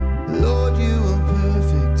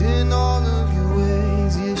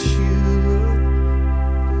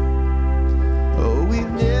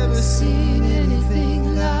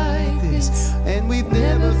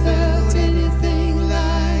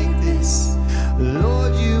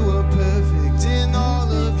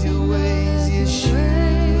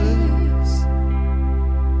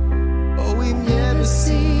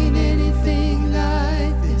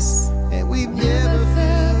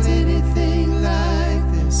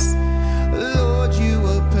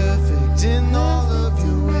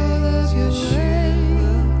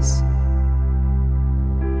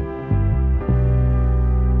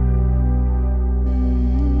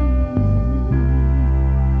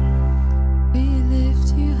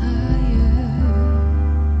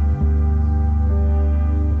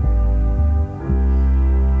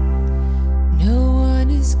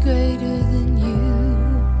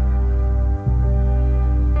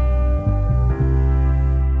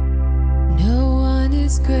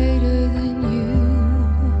greater than you.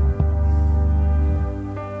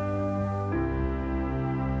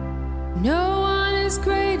 No one is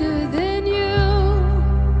greater than you.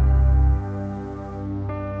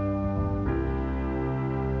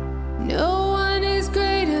 No one is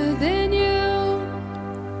greater than you.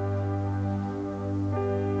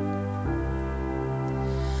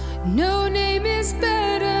 No name is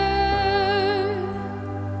better.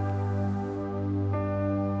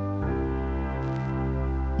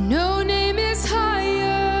 No name is higher.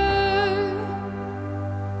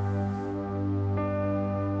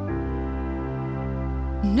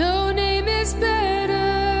 No name is better.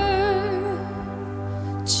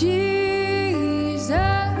 Jesus.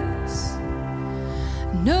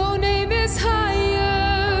 No name is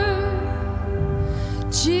higher.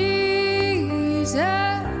 Jesus.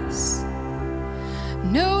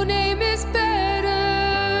 No name is better.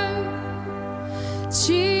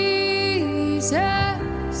 Jesus.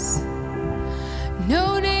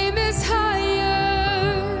 No name is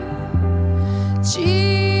higher.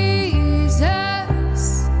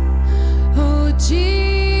 Jesus. Oh,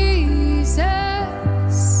 Jesus.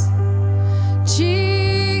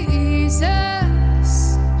 Jesus.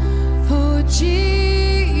 Oh,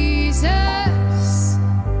 Jesus.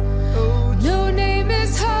 No name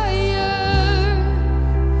is higher.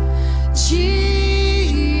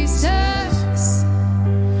 Jesus.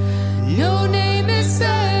 No name is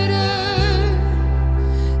better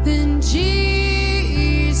than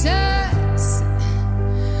Jesus.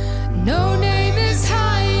 No name is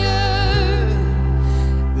higher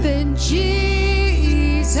than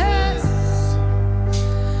Jesus.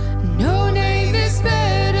 No name is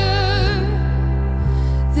better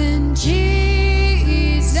than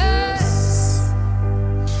Jesus.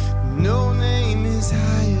 No name is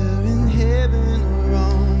higher in heaven or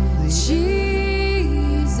on the earth.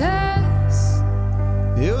 Jesus.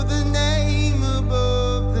 You're the name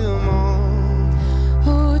above them all.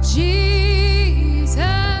 Oh, Jesus.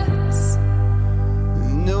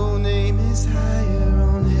 No name is higher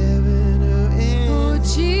on heaven or Oh, in.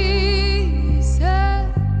 Jesus.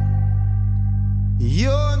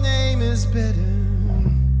 Your name is better.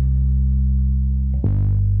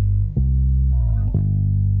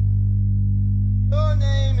 Your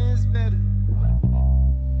name is better.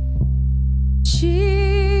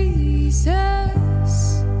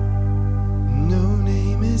 Jesus. No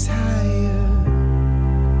name is higher.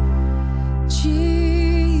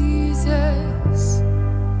 Jesus.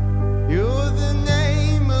 You're the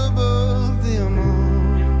name above them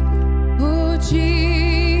all. Oh,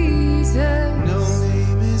 Jesus. No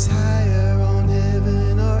name is higher on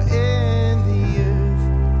heaven or in the earth.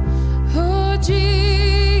 Oh,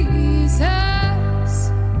 Jesus.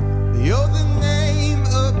 You're the name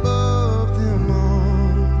above them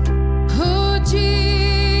all. Oh,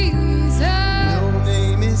 Jesus. No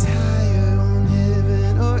name is higher on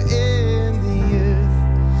heaven or in the earth.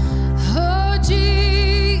 Oh,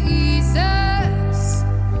 Jesus.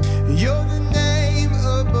 You're the name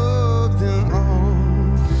above them all.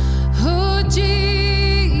 Oh,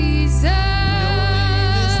 Jesus. No name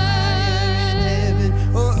is higher in heaven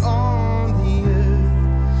or on the earth.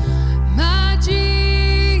 My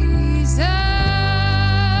Jesus.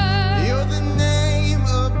 You're the name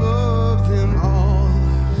above them all.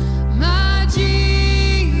 My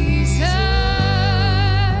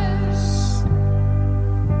Jesus.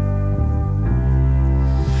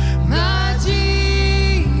 My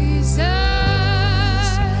Jesus.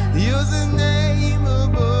 You're the name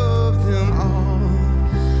above them all.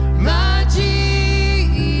 My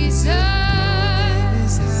Jesus.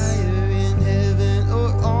 Is higher in heaven or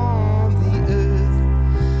on the earth.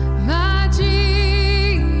 My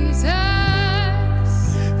Jesus.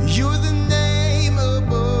 You're the name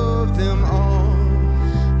above them all.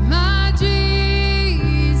 My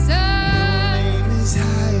Jesus. Your name is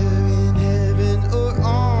higher in heaven or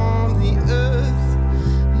on the earth.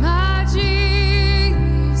 My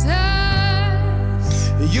Jesus.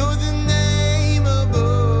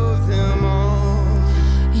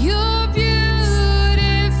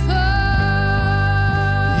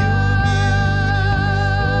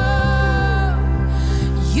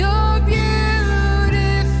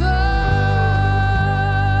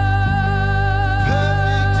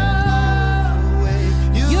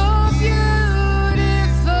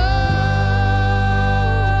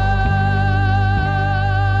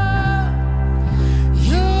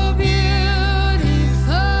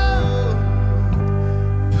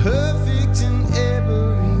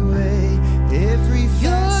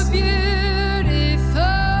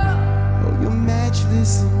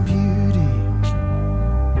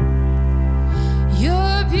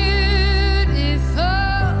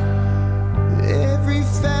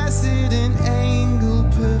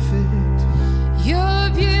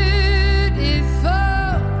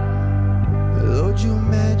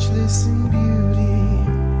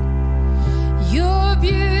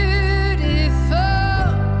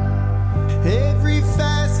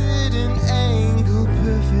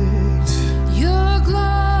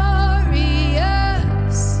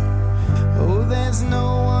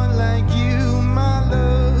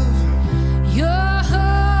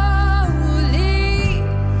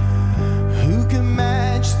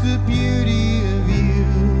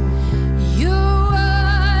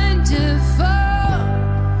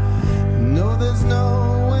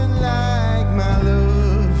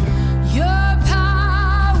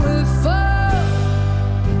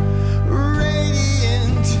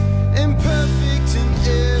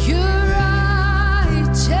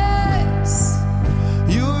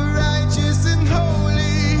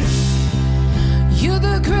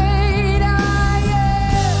 the great I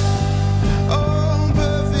am. Oh,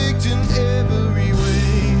 perfect in every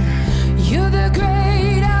way. You're the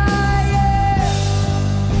great I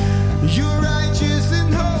am. You're righteous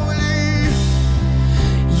and holy.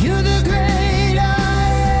 You're the great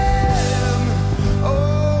I am.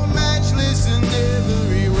 Oh, matchless in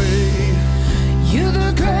every way. You're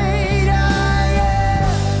the great I am.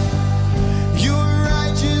 You're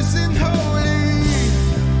righteous and holy.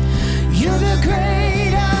 You're the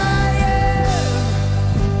great I am.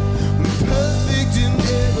 Perfect in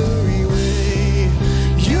every way.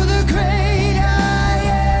 You're the great I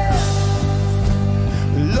am.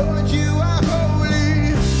 Lord, you are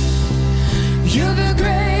holy. You're the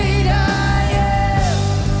great I am.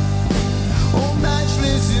 Oh,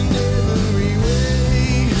 matchless in every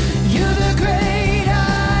way. You're the great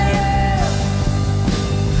I am.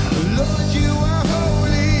 Lord, you are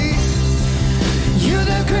holy. You're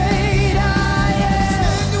the great I am.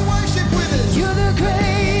 Stand to worship with us. You're the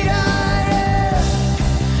great I am.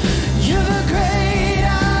 You're the great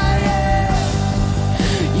I am.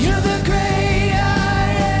 You're the great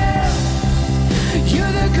I am.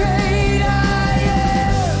 You're the great I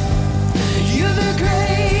am. You're the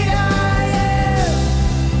great I am.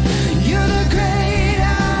 You're the great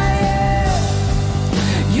I am.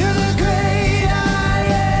 You're the great I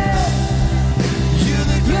am. You're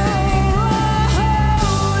the You're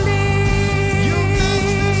holy. You're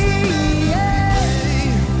matchless in every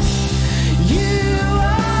way. You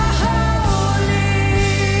are holy.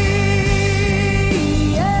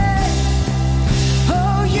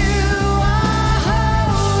 Oh, you are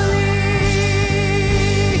holy.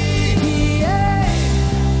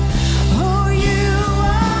 Oh, you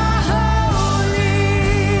are holy.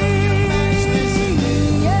 Matchless in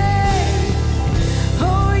every way.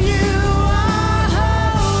 Oh, you are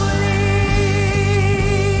holy.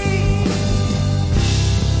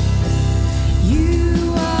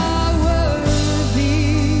 You are worthy.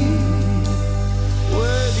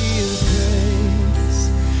 Worthy of praise.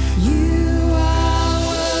 You are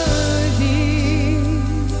worthy.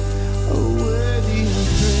 Oh, worthy of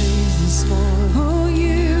praise this morning. Oh,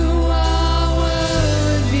 you are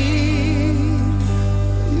worthy.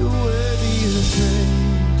 You're worthy of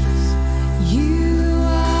praise. You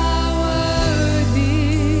are worthy.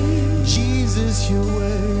 Jesus, you're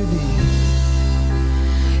worthy.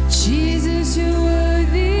 Jesus, you're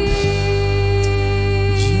worthy.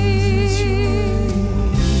 Jesus, you're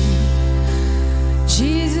worthy.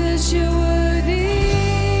 Jesus, you're worthy.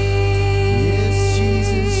 Yes,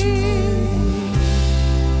 Jesus, you're worthy.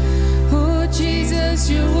 Oh, Jesus,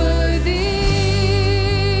 you're worthy.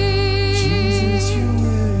 Jesus, you're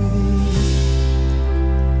worthy.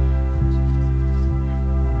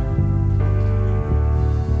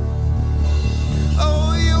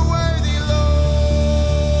 Oh, you're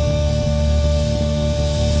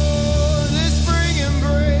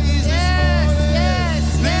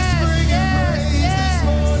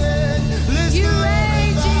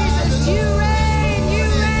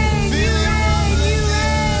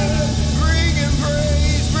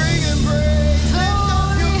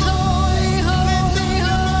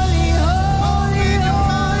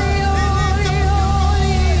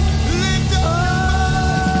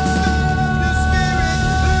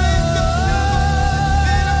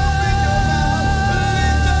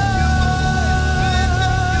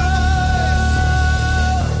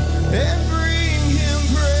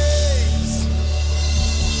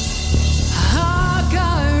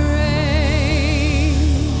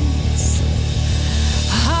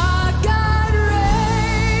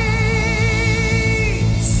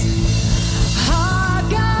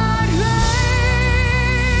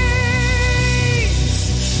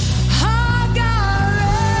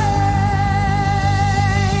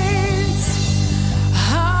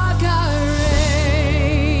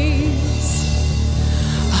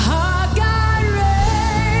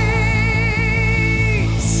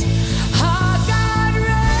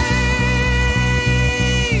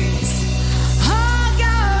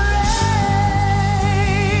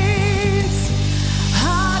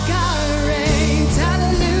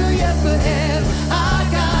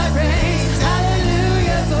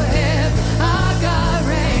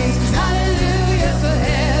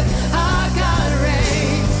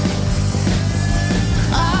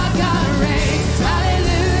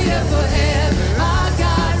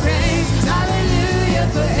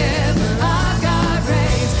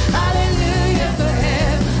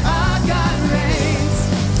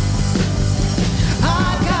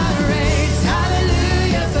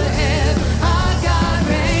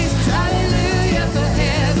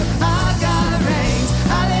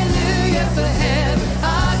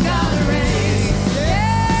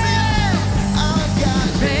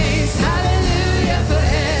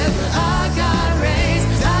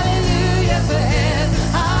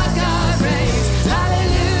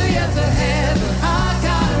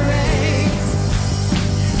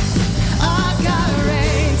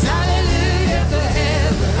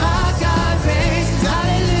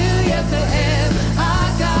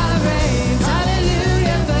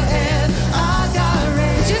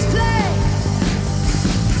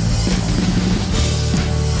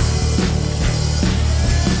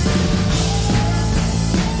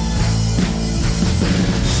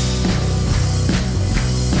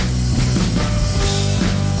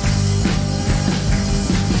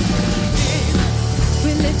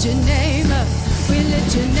lift your name up. We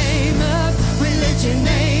lift your name up. We lift your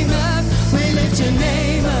name up. We lift your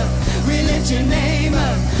name up. We lift your name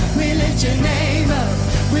up. We lift your name up.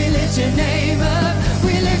 We lift your name up.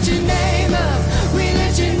 We lift your name up. We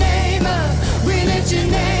lift your name up. We lift your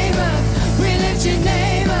name up. We lift your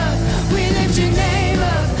name up. We lift your name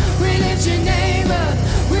up. We lift your name up.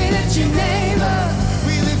 We lift your name up.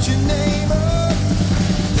 We lift your name up.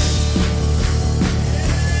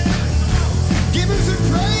 Give him some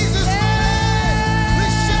praise this morning. We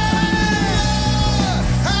shout.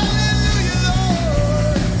 Hallelujah,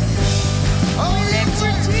 Lord. Oh, We lift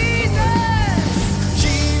you, Jesus.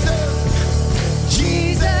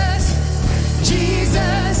 Jesus.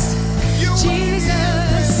 Jesus. You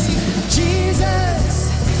Jesus. Jesus.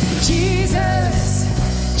 Jesus.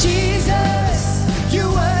 Jesus. You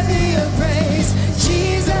worthy of praise.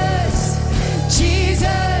 Jesus.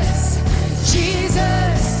 Jesus.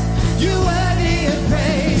 Jesus. You worthy of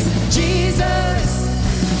praise. Jesus.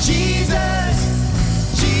 Jesus.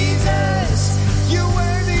 Jesus. You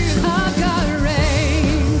worthy. Our God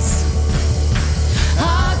reigns.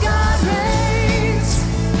 Our God reigns.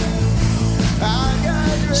 Our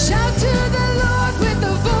God reigns. Shout to the Lord with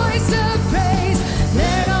the voice of praise.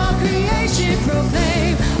 Let all creation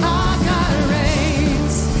proclaim. Our God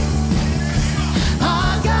reigns.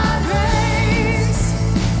 Our God reigns.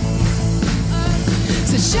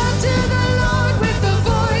 So shout to the Lord with the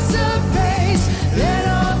voice of praise. Let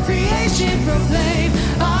all creation proclaim.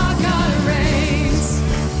 Our God reigns.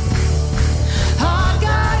 Our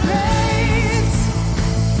God reigns.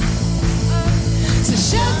 So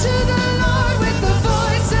shout to the Lord with the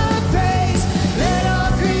voice of praise. Let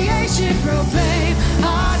all creation proclaim.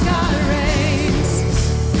 Our God reigns.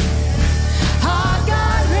 Our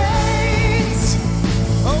God reigns.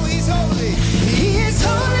 Oh, he's holy. He is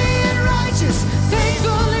holy and righteous,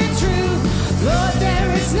 faithful and true. Lord,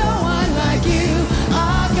 there is no one like you.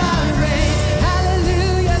 Our God reigns.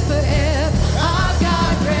 Hallelujah forever. Our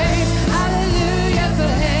God reigns. Hallelujah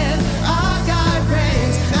forever. Our God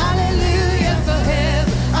reigns. Hallelujah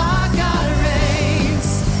forever. Our God reigns.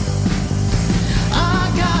 Our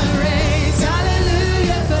God reigns.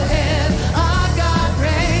 Hallelujah forever. Our God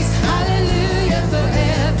reigns. Hallelujah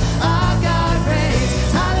forever. Our God reigns.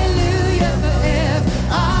 Hallelujah forever.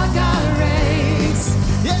 Our God reigns.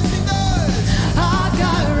 Yes, he does. Our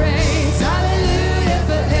God reigns. Hallelujah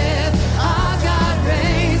forever. Our God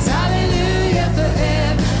reigns. Hallelujah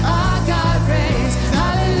forever. Our God reigns.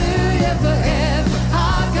 Hallelujah forever.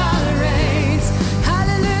 Our God reigns.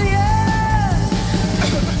 Hallelujah.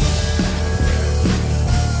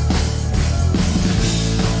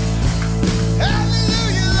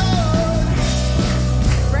 Hallelujah, Lord.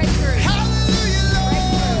 Breakthrough. Hallelujah,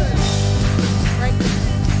 Lord.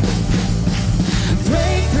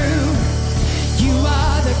 Breakthrough. You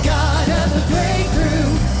are the God of the breakthrough.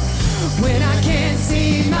 When I can't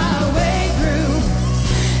see my way through,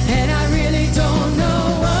 and I really don't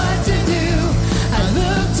know what to do, I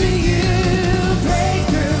look to you.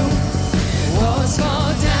 Breakthrough. Walls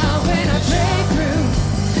fall down when I break through.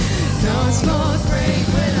 Dawn's walls break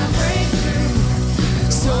when I break through.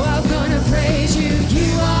 So I'm gonna praise you. You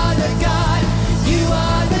are the God. You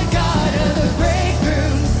are the God of the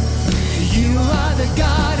breakthrough. You are the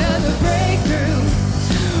God of the breakthrough.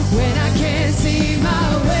 When I can't see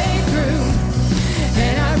my way through,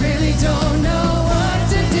 and I really don't know what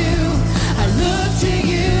to do, I look to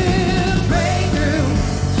you. Breakthrough.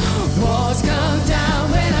 Walls come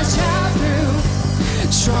down when I shout through.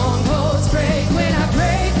 Strongholds break when I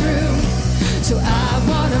break through. So I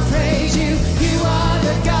wanna praise you. You are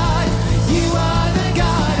the God. You are the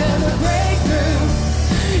God of the breakthrough.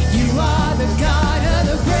 You are the God of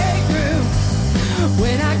the breakthrough.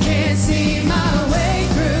 When I can't see my way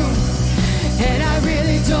through, and I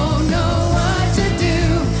really don't know what to do,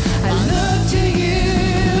 I look to you.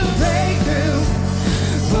 Breakthrough.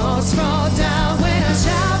 Walls fall down when I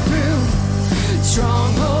shout through.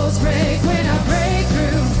 Strongholds break when I break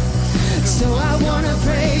through. So I wanna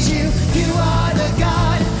praise you. You are the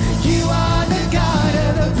God. You are the God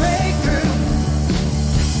of the breakthrough.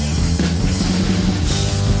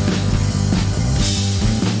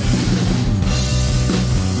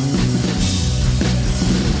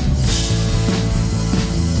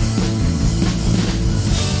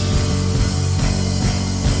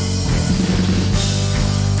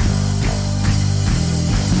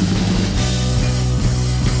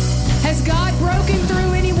 Has God broken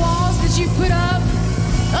through any walls that you've put up?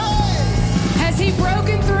 Has He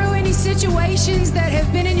broken through any situations that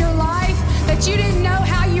have been in your life that you didn't know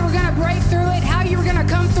how you were going to break through it, how you were going to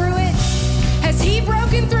come through it? Has He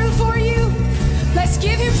broken through for you? Let's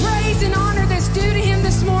give Him praise and honor that's due to Him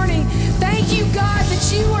this morning.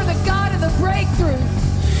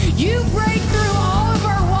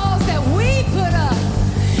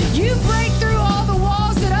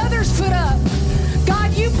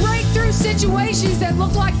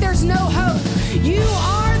 look like there's no hope. You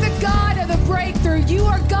are the God of the breakthrough. You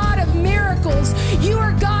are God of miracles. You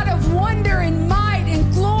are God of wonder and might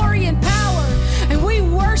and glory and power. And we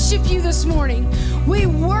worship you this morning. We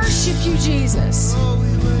worship you, Jesus. Oh, we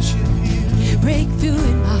worship you. Breakthrough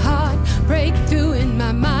in my heart, breakthrough in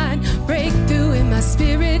my mind, breakthrough in my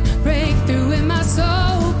spirit, breakthrough in my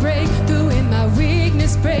soul, breakthrough in my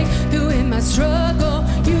weakness, breakthrough in my struggle.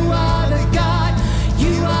 You are the God,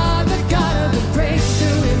 you are the God of the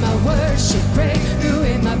breakthrough in my worship, breakthrough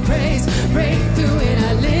in my praise, breakthrough when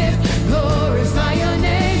I live, glorify your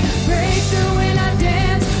name, breakthrough when I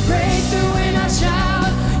dance, breakthrough when I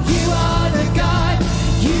shout. You are the God,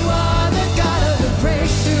 you are the God of the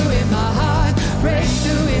breakthrough in my heart,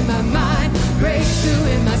 breakthrough in my mind, breakthrough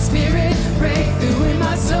in my spirit, breakthrough in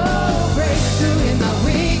my soul, breakthrough in my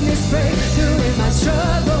weakness, breakthrough in my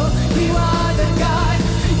struggle. You are the God,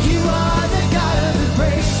 you are the God of the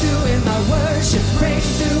breakthrough in my worship,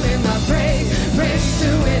 breakthrough in my praise,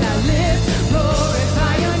 breakthrough when I live,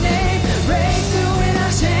 glorify your name, breakthrough when I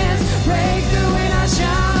chant, breakthrough when I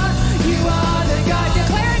shout. You are the God,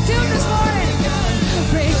 declare it to him this morning.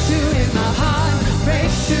 Breakthrough in my heart,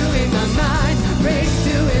 breakthrough in my mind,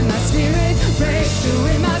 breakthrough in my spirit, breakthrough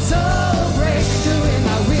in my soul, breakthrough in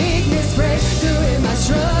my weakness, breakthrough in my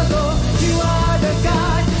struggle. You are the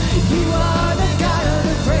God, you are the God of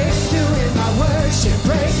the breakthrough in my worship,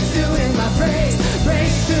 breakthrough in my praise,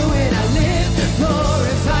 breakthrough when I live,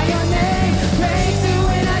 glorify your name, breakthrough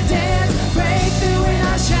when I dance, breakthrough when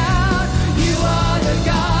I shout. You are the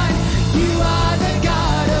God, you are the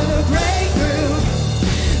God of the breakthrough.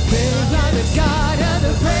 You are the God of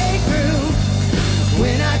the breakthrough.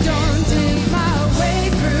 When I don't think my way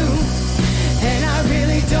through, and I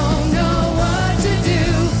really don't know what to do,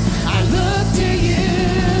 I look to you,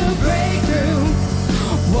 breakthrough.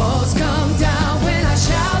 Walls come down when I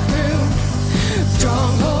shout through,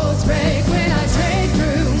 strongholds break when I trade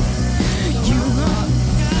through.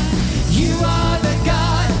 You are the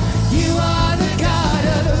God, you are the God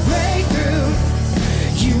of the breakthrough.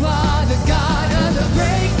 You are the God of the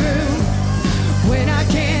breakthrough. When I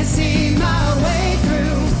can't see my way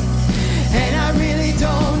through, and I really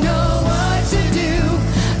don't know what to do,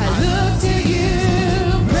 I look to you,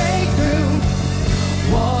 breakthrough.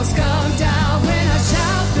 Walls come down when I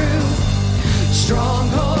shout through,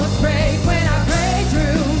 strongholds break when I break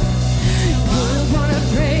through. I wanna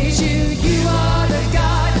praise you, you are the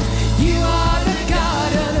God, you are the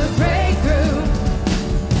God of the breakthrough.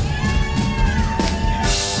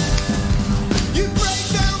 You break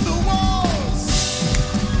down the walls.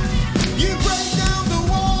 You break down the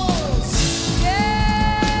walls.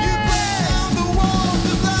 You break down the walls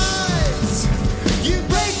of lies. You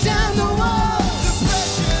break down the walls of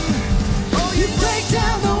depression. Oh, you break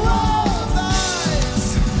down the walls of lies.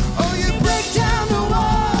 Oh, you break down the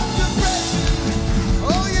walls of depression.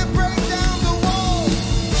 Oh, you break down the walls.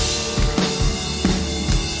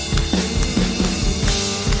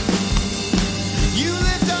 You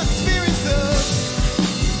lift our spirits up.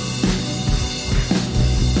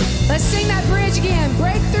 Let's sing that bridge again.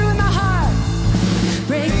 Breakthrough in my heart.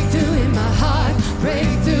 Breakthrough in my heart.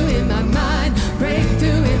 Breakthrough in my mind.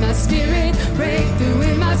 Breakthrough in my spirit. Breakthrough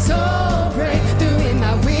in my soul. Breakthrough in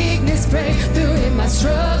my weakness. Breakthrough in my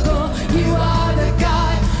struggle. You are the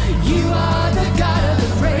God. You are the God of the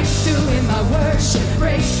breakthrough in my worship.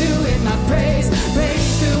 Breakthrough in my praise.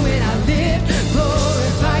 Breakthrough when I live.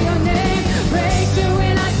 Glorify your name. Breakthrough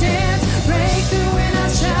when I dance. Breakthrough when I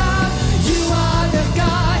shout. You are the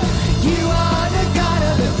God. You are the God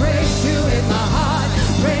of the breakthrough in my heart,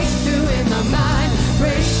 breakthrough in my mind,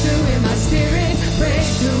 breakthrough in my spirit,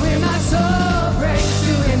 breakthrough in my soul,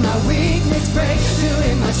 breakthrough in my weakness, breakthrough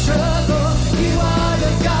in my struggle. You are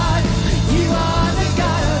the God.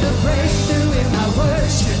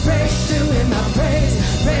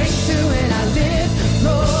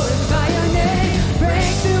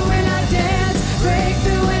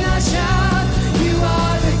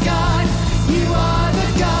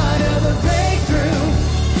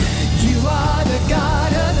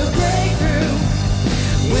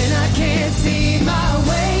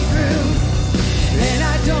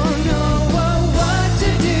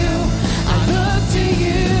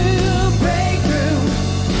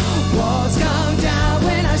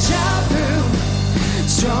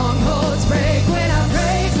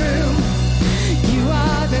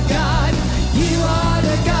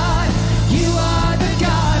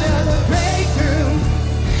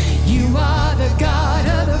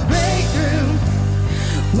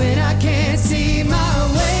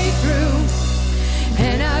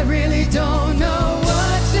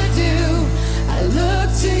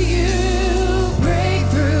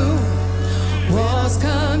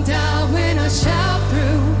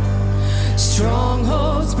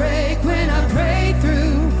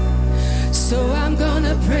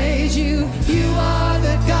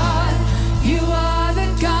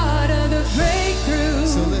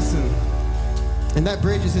 And that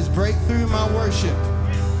bridge says, breakthrough in my worship,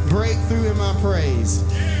 breakthrough in my praise.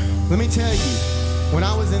 Let me tell you, when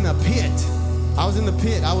I was in the pit, I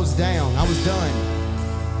was down, I was done.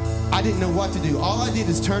 I didn't know what to do. All I did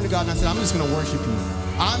is turn to God and I said, I'm just gonna worship you.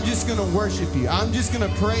 I'm just gonna worship you. I'm just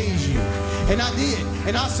gonna praise you. And I did,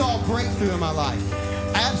 and I saw a breakthrough in my life.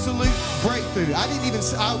 Absolute breakthrough. I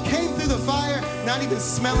came through the fire not even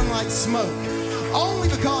smelling like smoke. Only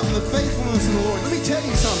because of the faithfulness of the Lord. Let me tell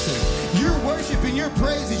you something. Your worship and your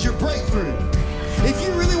praise is your breakthrough. If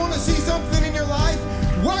you really want to see something in your life,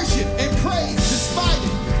 worship and praise despite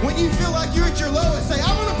it. When you feel like you're at your lowest, say,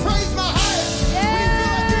 I'm going to praise my highest. When you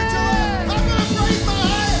feel like you're at your lowest, I'm going to praise my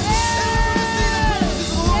highest. And I'm going to see the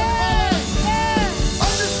praises of the Lord in my life.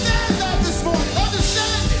 Understand that this morning.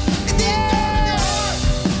 Understand it. Deep down in your heart.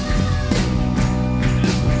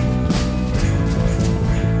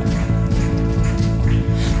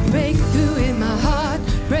 Breakthrough in my heart,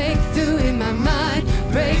 breakthrough in my mind,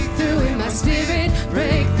 breakthrough in my spirit,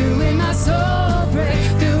 breakthrough in my soul,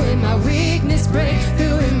 breakthrough in my weakness,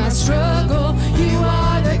 breakthrough in my struggle. You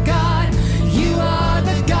are the God, you are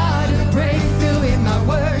the God of breakthrough in my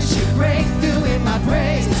worship, breakthrough in my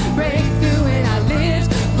praise, breakthrough when I live,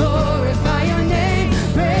 glorify your name,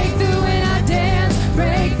 breakthrough when I dance,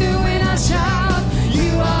 breakthrough when I shout.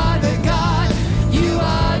 You are the God, you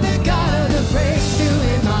are the God of breakthrough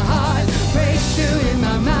in my heart, breakthrough in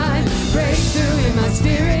my mind, breakthrough in my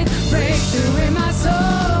spirit, breakthrough in my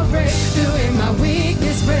soul, breakthrough in my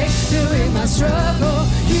weakness, breakthrough in my struggle.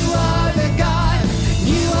 You are the God,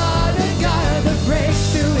 you are the God of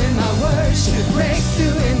breakthrough in my worship,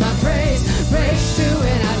 breakthrough in my praise, breakthrough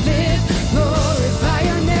when I live, glorify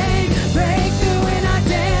your name, breakthrough when I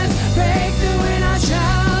dance, breakthrough when I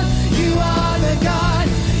shout. You are the God,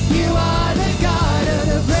 you are the God of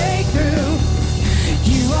the breakthrough.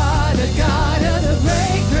 You are the God of the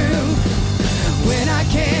breakthrough. When I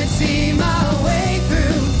can't see my way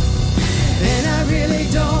through, and I really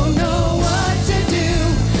don't know what to do,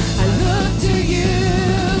 I look to you,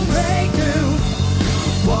 breakthrough.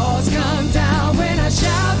 Walls come down when I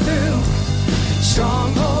shout through.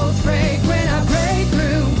 Strongholds break when I break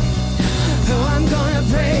through. Oh, I'm gonna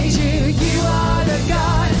praise you. You are the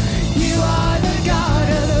God, you are the God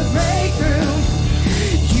of the breakthrough.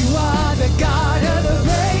 You are the God of the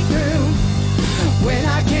breakthrough. When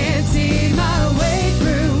I can't see my way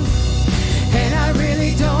through, and I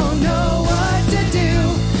really don't know what to do,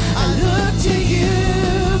 I look to you,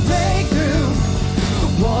 breakthrough.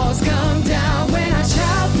 Walls come down when I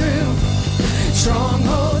shout through.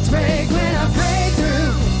 Strongholds break when I pray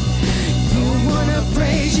through. You wanna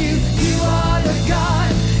praise you. You are the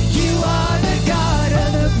God, you are the God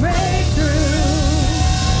of the breakthrough.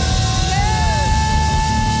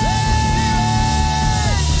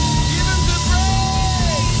 Give him the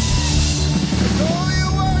praise. Oh,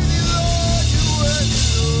 you're worthy, Lord. You're worthy,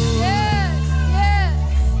 Lord.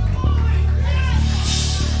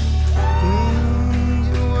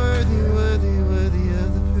 You're worthy, worthy, worthy of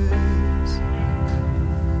the praise.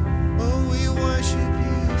 Oh, we worship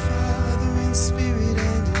you, Father, in spirit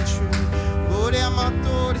and in truth. Lord, I'm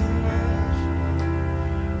adored in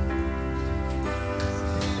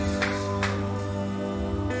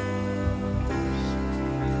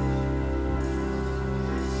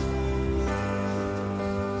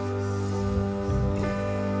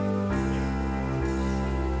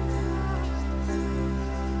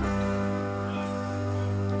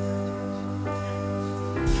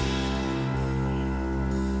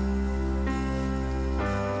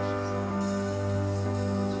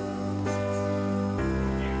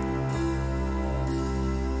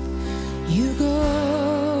You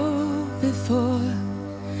go before,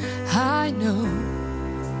 I know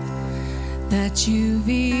that you've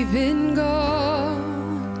even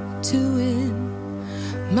gone to win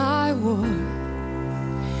my war.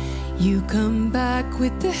 You come back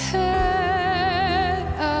with the head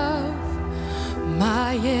of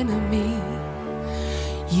my enemy.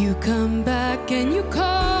 You come back and you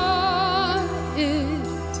call it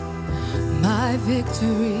my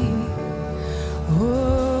victory.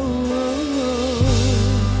 Whoa, whoa, whoa.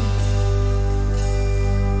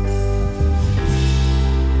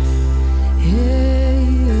 Yeah,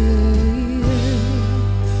 yeah,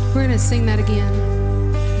 yeah. We're gonna sing that again.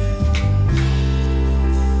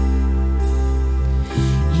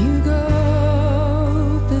 You go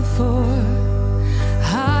before,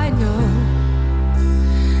 I know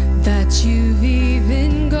that you've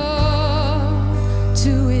even gone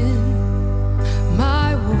to win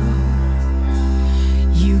my war.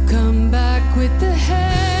 You come back with the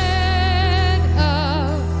head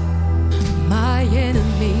of my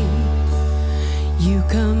enemy. You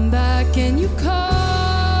come back and you call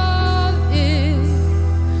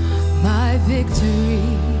victory.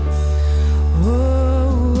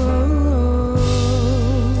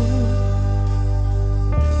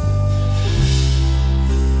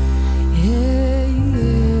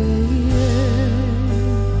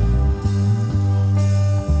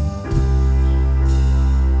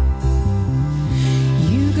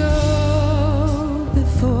 You go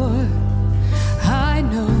before, I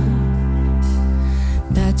know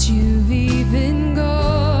that you've even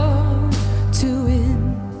gone to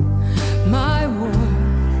win my war.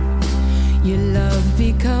 Your love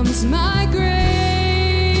becomes my greatest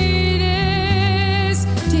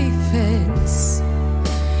defense.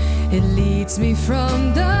 It leads me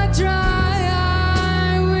from the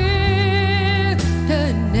dry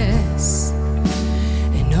wilderness,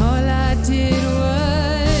 and all I did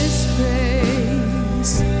was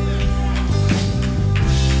praise.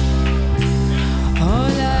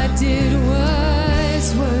 All I did was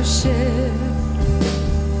worship.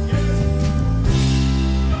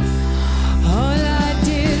 All I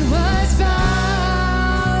did was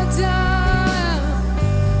bow down.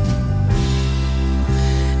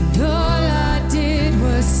 And all I did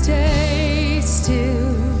was stay still.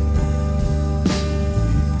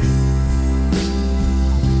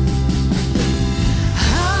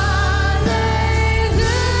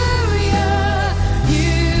 Hallelujah,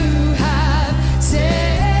 you have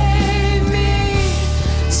saved me.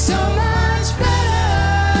 So much better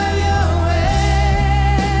your way.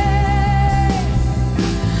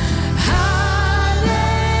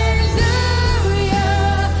 Hallelujah,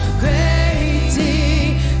 great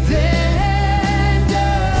defender.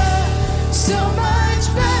 So much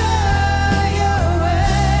better your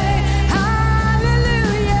way.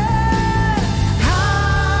 Hallelujah,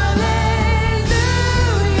 hallelujah,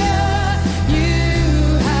 you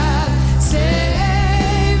have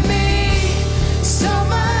saved me. So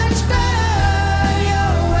much better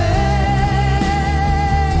your way.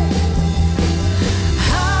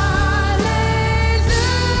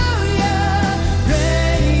 Hallelujah,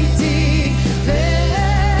 great defender.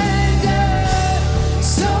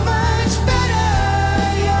 So much better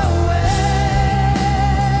your way.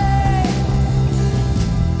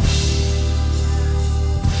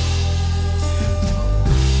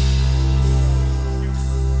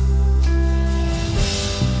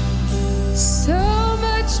 So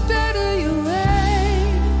much better your way.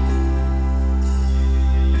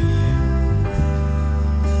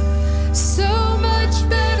 So much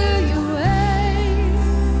better your way.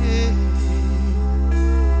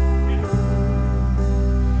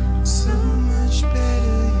 So much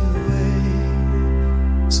better your way.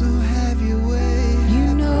 So have your way. You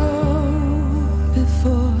know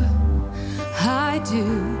before I do,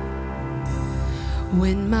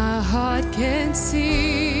 when my heart can't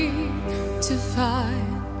seem to find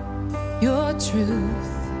your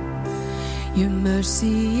truth. Your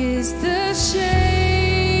mercy is the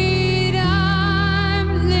shade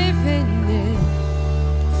I'm living in.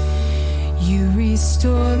 You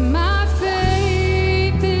restore my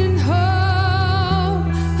faith and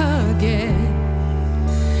hope again.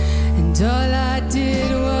 And all I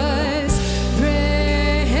did was praise.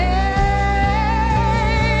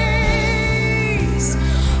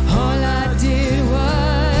 All I did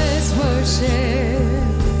was worship.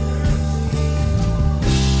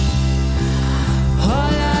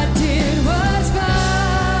 All I did was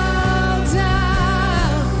bow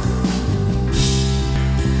down.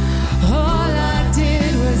 All I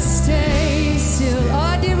did was stay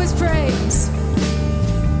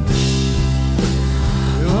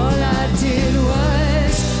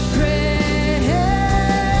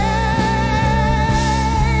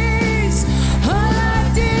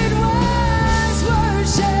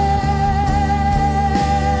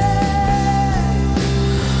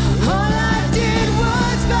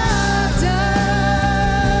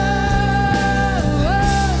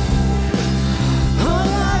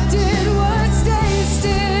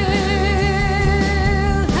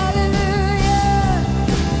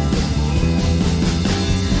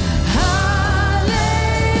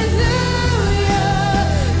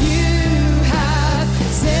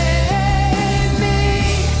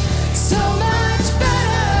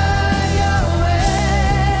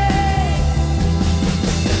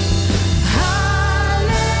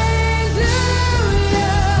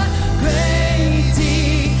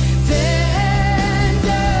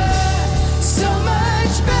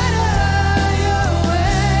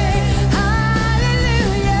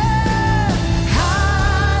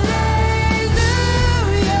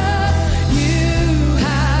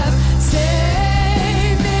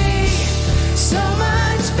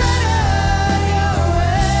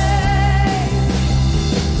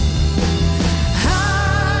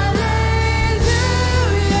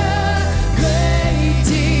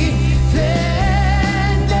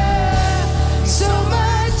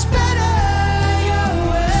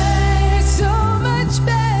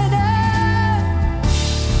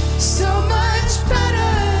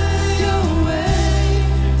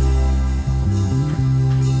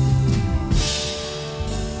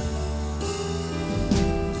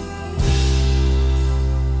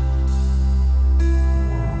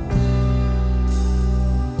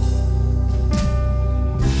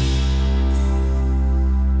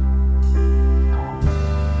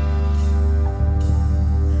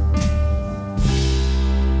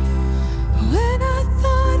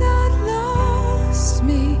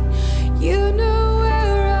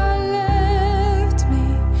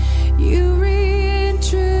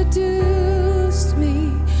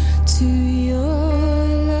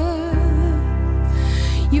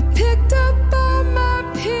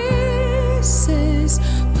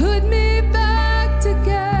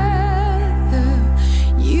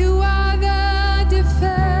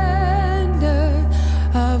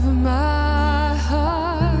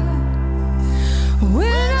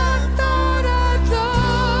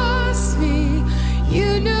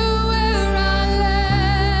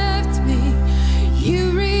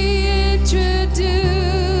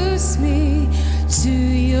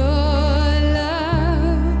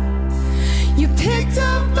You picked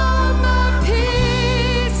up all my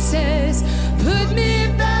pieces, put me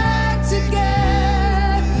back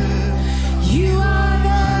together. You are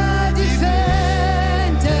the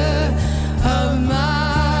defender of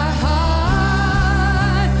my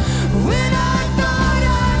heart. When I thought I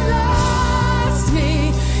lost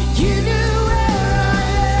me, you knew where I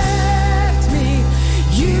left me.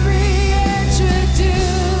 You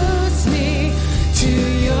reintroduced me to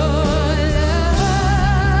your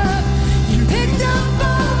love. You picked up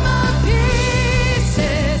all my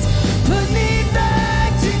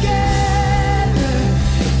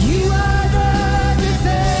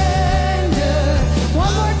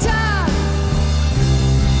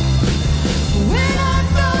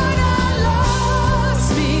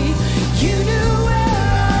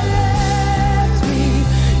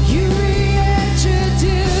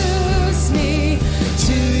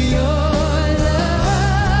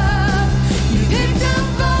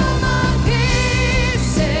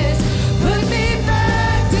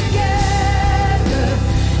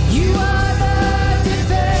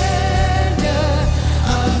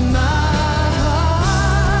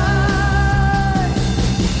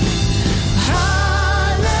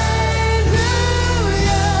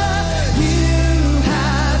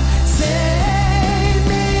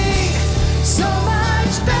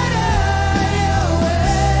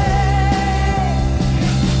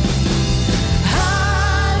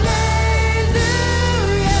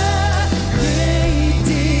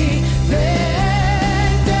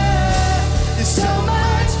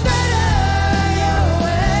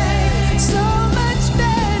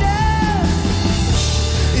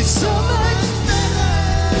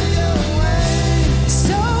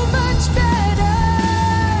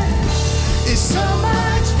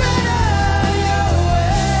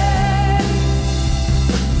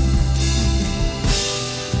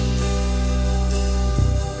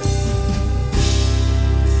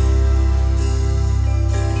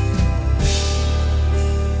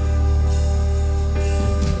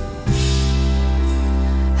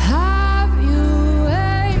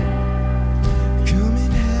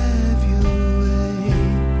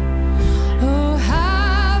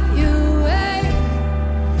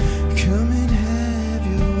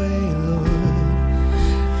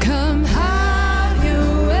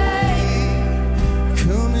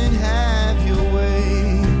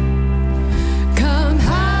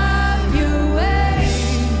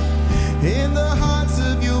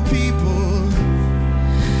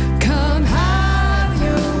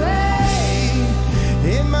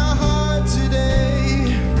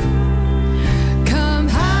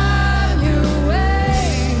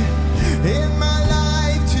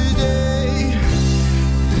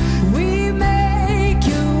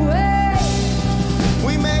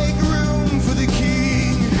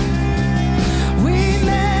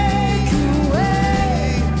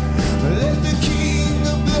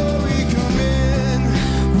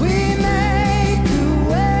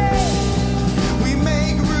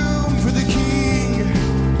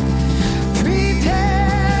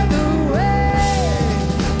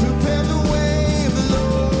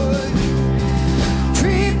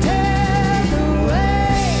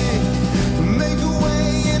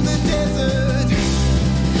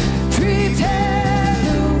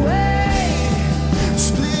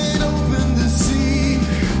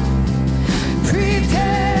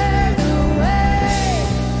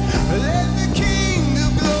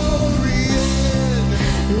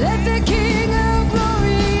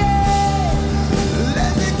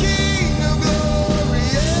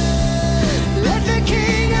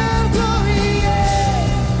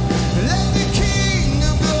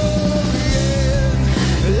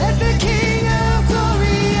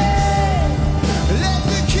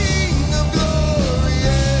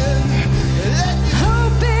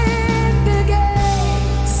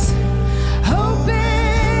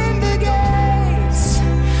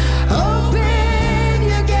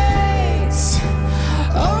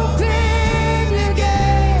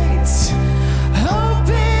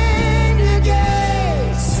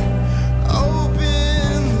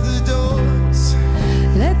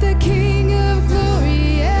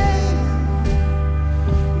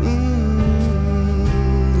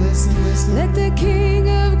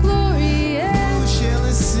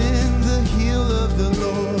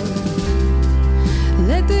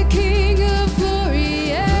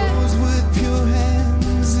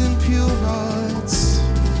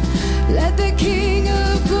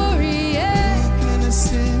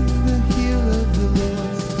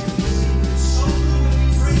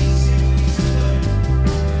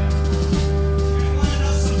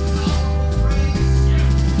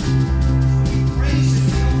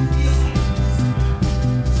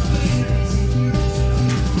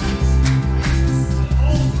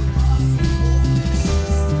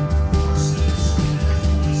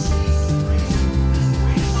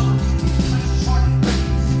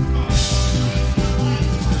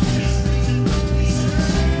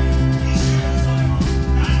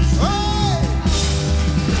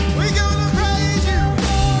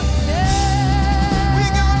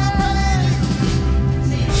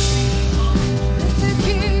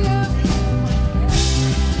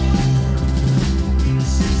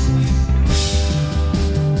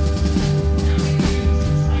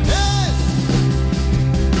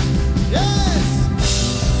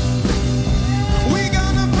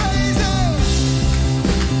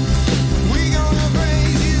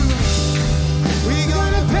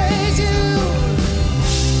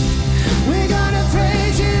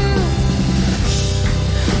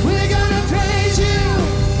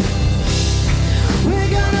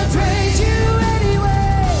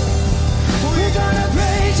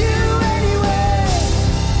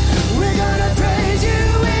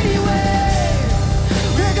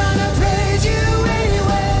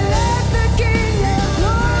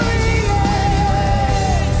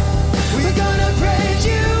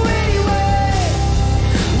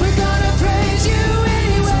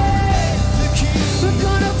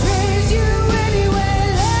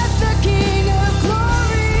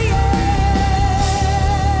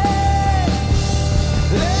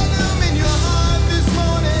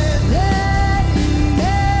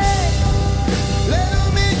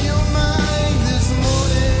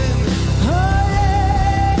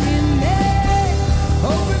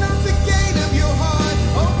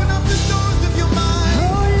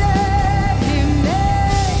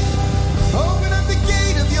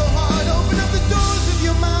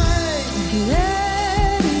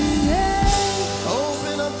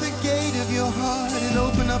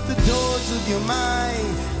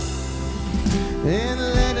and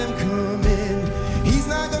let him come in. He's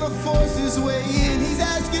not gonna force his way in. He's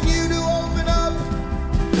asking you to open up.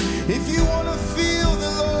 If you wanna feel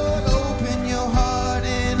the Lord, open your heart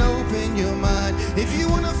and open your mind. If you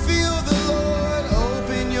wanna feel the Lord,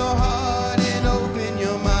 open your heart and open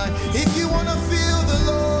your mind. If you wanna feel the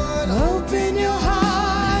Lord, Open your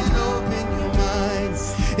heart. and open your mind.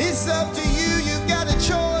 It's up to you. You've got a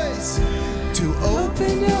choice to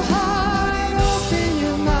Open your heart and open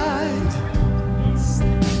your mind.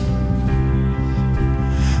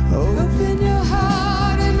 Open your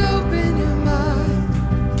heart and open your mind.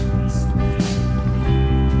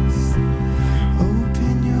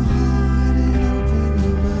 Open your heart and open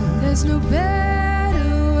your mind. There's no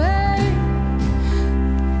better way.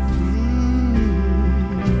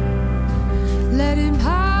 Let him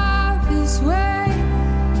have his way.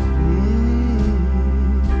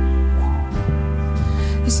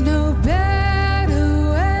 There's no better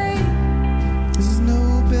way. There's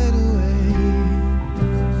no better way.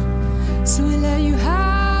 So we let you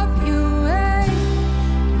have your way.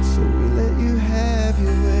 So we let you have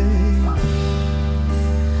your way.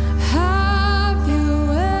 Have your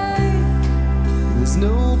way. There's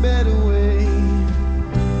no better way.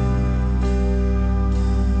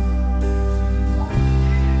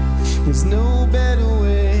 There's no better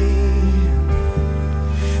way.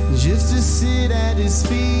 Just to sit at his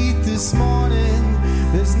feet this morning.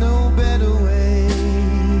 There's no better way.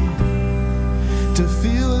 To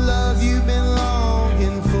feel love you've been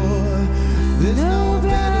longing for. There's no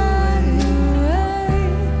better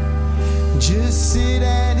way. Just sit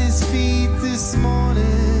at his feet this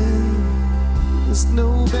morning. There's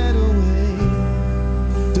no better way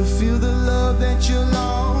to feel the love that you're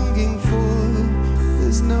longing for.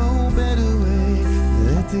 There's no better way.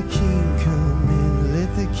 Let the King come in.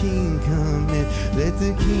 Let the King come in. Let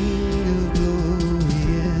the King of glory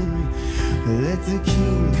in. Let the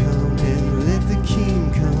King come in. Let the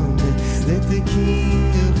King come in. Let the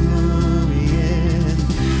King of glory in.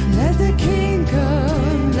 Let the King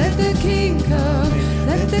come. Let the King come.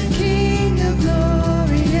 Let the King of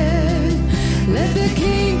glory in. Let the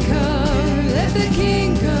King come. Let the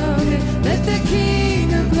King come. Let the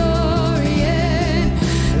King of glory in.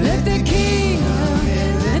 Let the King come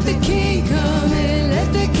in. Let the King come in.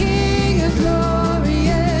 Let the King of glory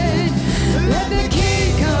in. Let the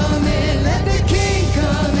King come in. Let the King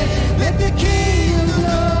come in. Let the King of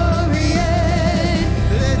glory in.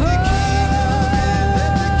 Let the King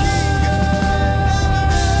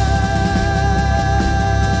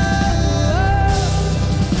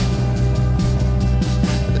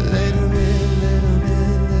Let him in, let him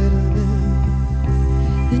in, let him in.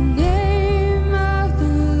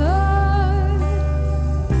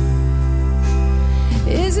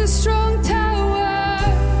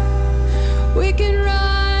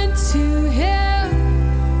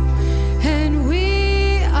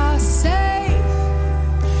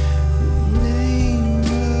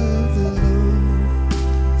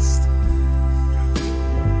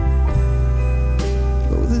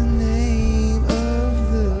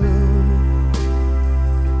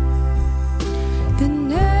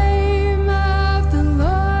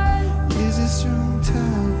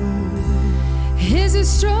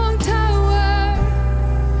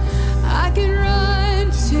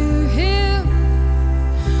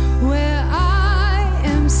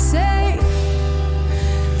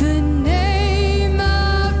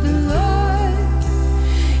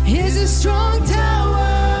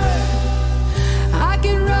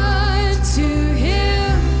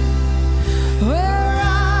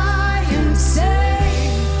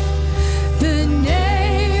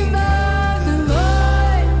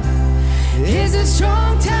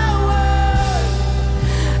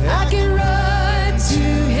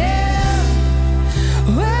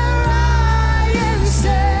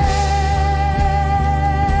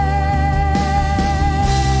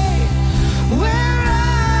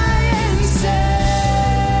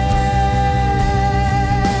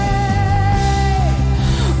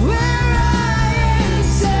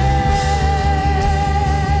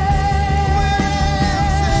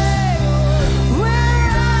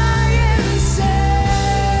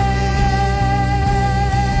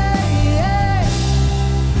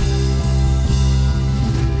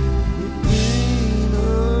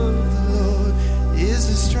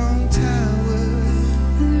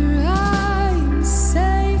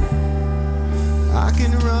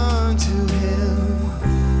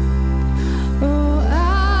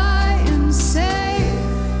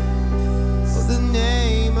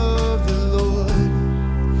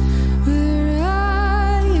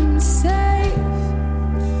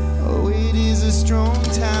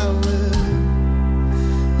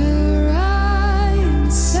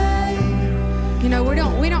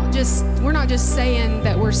 just saying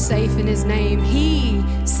that we're safe in his name. He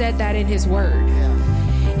said that in his word.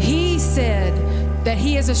 He said that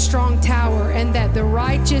he is a strong tower and that the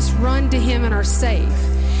righteous run to him and are safe.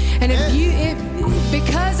 And if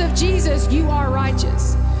because of Jesus, you are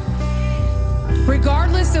righteous.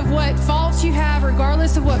 Regardless of what faults you have,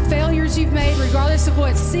 regardless of what failures you've made, regardless of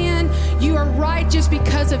what sin, you are righteous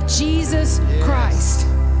because of Jesus Christ.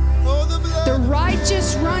 The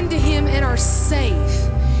righteous run to him and are safe.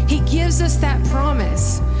 He gives us that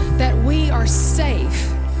promise that we are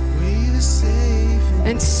safe.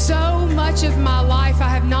 And so much of my life I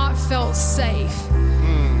have not felt safe.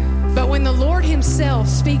 But when the Lord himself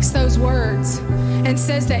speaks those words and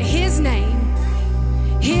says that his name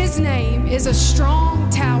is a strong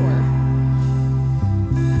tower,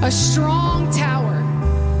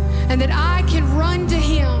 and that I can run to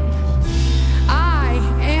him, I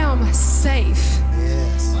am safe.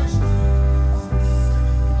 Yes.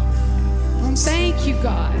 Thank you,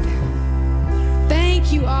 God.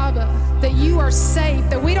 Thank you, Abba, that you are safe,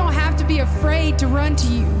 that we don't have to be afraid to run to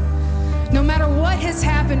you. No matter what has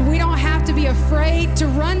happened, we don't have to be afraid to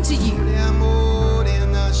run to you.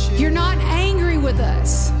 You're not angry with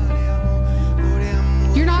us.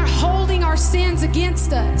 You're not holding our sins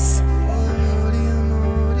against us.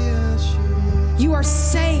 You are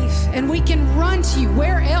safe, and we can run to you.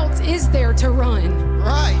 Where else is there to run?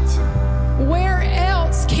 Right. Where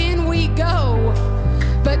else can we go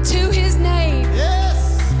but to his name,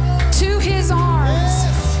 Yes. to his arms?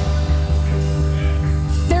 Yes.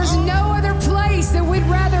 There's no other place that we'd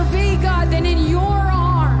rather be, God, than in your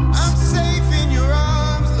arms. I'm safe in your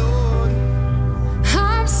arms, Lord.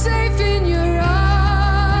 I'm safe in your arms.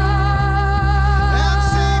 I'm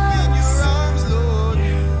safe in your arms, Lord.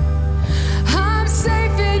 I'm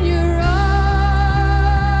safe in your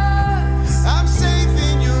arms. I'm safe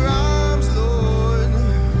in your arms, Lord.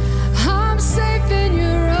 I'm safe in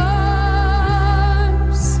your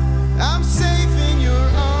arms. I'm safe in your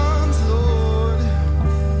arms, Lord.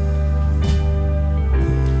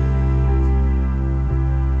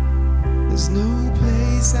 There's no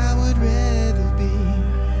place I would rather be.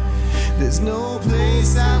 There's no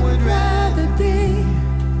place I would rather be.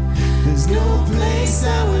 There's no place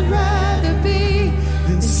I would rather be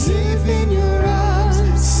than safe in your arms,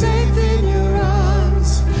 safe in your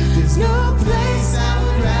arms. There's no place I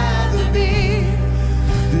would rather be.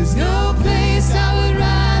 There's no place I would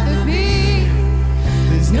rather be.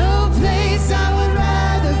 There's no place I would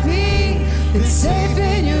rather be than safe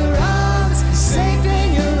in your arms, safe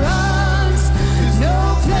in your arms. There's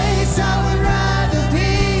no place I would rather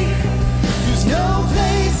be. There's no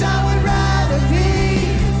place I would rather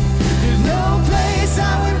be. There's no place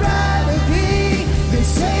I would rather be than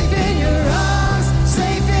safe in your arms,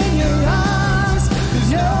 safe in your arms. There's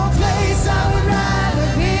no place I would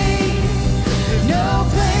rather be. There's no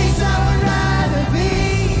place I would rather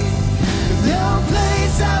be. There's no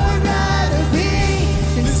place I would rather be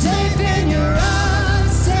than safe in your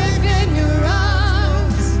arms, safe in your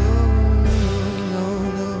arms. No, no,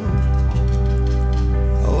 no.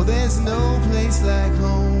 Oh, there's no place like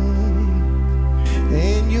home.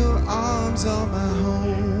 And your arms are my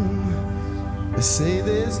home. I say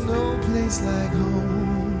there's no place like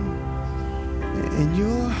home. And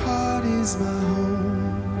your heart is my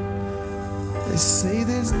home. I say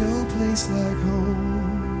there's no place like home.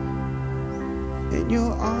 And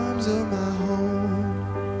your arms are my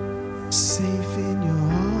home. Safe in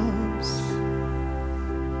your arms.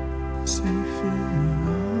 Safe in your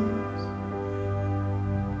arms.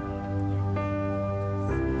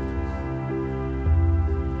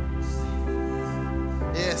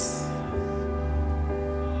 Yes.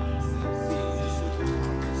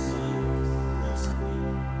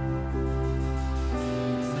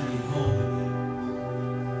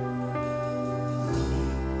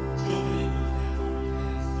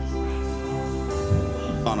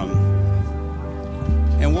 On him.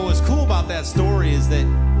 And what was cool about that story is that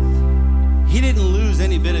he didn't lose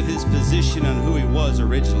any bit of his position on who he was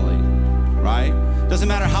originally, right? Doesn't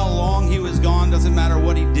matter how long he was gone, doesn't matter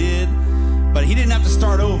what he did, but he didn't have to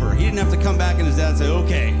start over. He didn't have to come back and his dad say,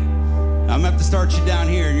 okay, I'm gonna have to start you down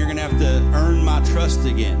here and you're gonna have to earn my trust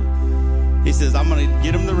again. He says, I'm gonna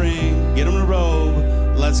get him the ring, get him the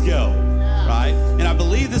robe, let's go, right? And I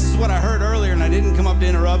believe this is what I heard earlier, and I didn't come up to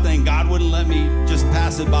interrupt, and God wouldn't let me just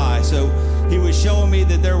pass it by. So he was showing me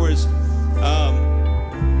that there was,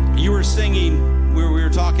 you were singing, we were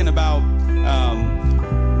talking about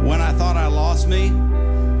when I thought I lost me,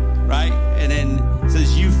 right? And then it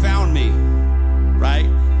says, you found me, right?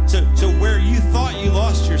 So where you thought you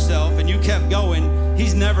lost yourself and you kept going,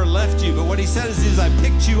 he's never left you. But what he says is I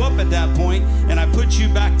picked you up at that point and I put you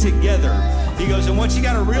back together. He goes, and what you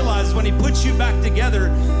got to realize is when he puts you back together,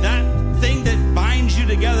 that thing that binds you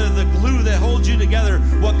together, the glue that holds you together,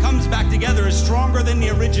 what comes back together is stronger than the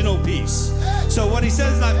original piece. So what he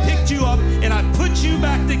says is I picked you up and I put you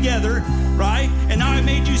back together, right? And now I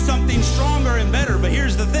made you something stronger and better. But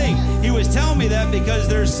here's the thing. He was telling me that because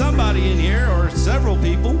there's somebody in here, or several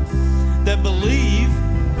people, that believe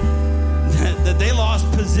that they lost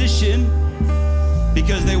position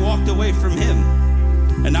because they walked away from him.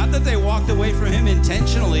 And not that they walked away from him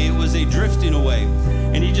intentionally, it was a drifting away.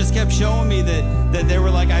 And he just kept showing me that they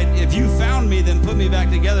were like, if you found me, then put me back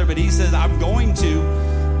together. But he says, I'm going to,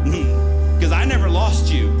 because I never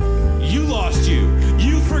lost you. You lost you.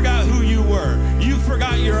 You forgot who you were. You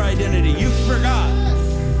forgot your identity. You forgot.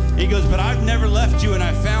 He goes, but I've never left you, and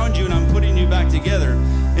I found you, and I'm putting you back together.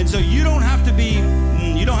 And so you don't have to be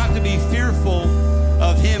fearful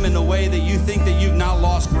of him in the way that you think that you've not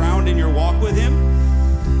lost ground in your walk with him.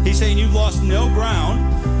 He's saying you've lost no ground.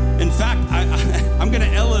 In fact, I'm going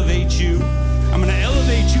to elevate you. I'm going to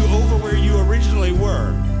elevate you over where you originally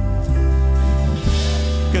were.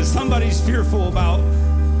 Because somebody's fearful about,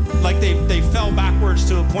 like they fell backwards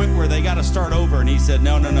to a point where they got to start over. And he said,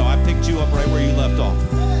 no, I picked you up right where you left off.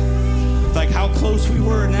 Like how close we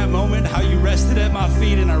were in that moment, how you rested at my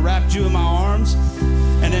feet and I wrapped you in my arms.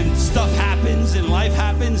 And then stuff happens and life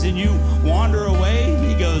happens and you wander away.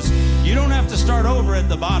 He goes, you don't have to start over at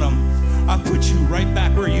the bottom. I put you right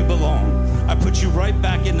back where you belong. I put you right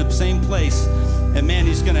back in the same place. And man,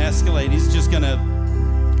 he's going to escalate. He's just going to,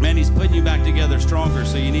 man, he's putting you back together stronger.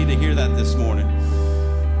 So you need to hear that this morning.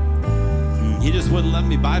 He just wouldn't let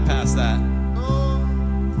me bypass that.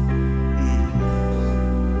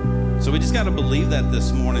 So we just got to believe that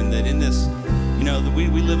this morning, that in this, we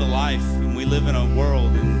live a life and we live in a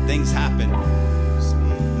world and things happen.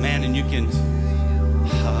 Man, and you can,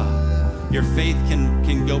 your faith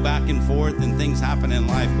can go back and forth and things happen in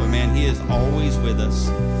life. But man, he is always with us.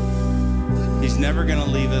 He's never going to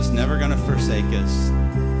leave us, never going to forsake us.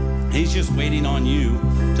 He's just waiting on you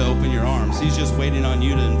to open your arms. He's just waiting on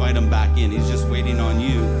you to invite him back in. He's just waiting on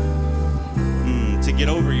you to get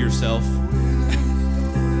over yourself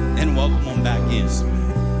and welcome him back in.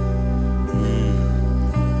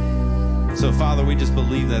 So, Father, we just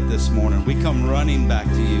believe that this morning. We come running back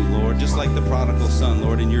to you, Lord, just like the prodigal son,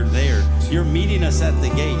 Lord, and you're there. You're meeting us at the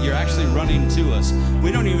gate. You're actually running to us.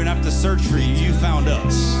 We don't even have to search for you. You found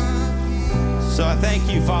us. So I thank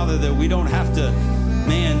you, Father, that we don't have to,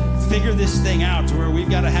 figure this thing out to where we've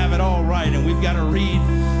got to have it all right and we've got to read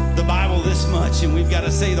the Bible this much and we've got to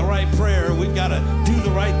say the right prayer and we've got to do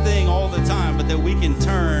the right thing all the time, but that we can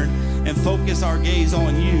turn and focus our gaze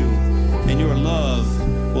on you, and your love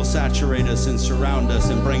will saturate us and surround us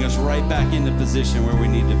and bring us right back into position where we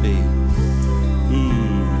need to be.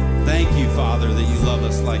 Thank you, Father, that you love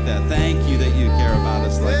us like that. Thank you that you care about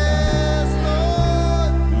us like that.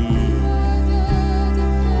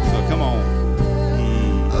 So come on.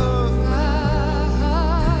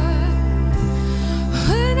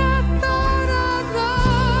 When I thought I'd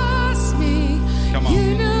lost me, Come on.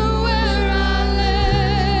 you knew where I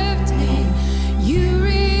left me. You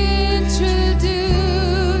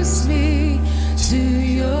reintroduced me to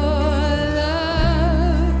your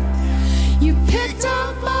love. You picked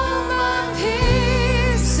up all my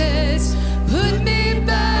pieces, put me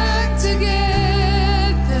back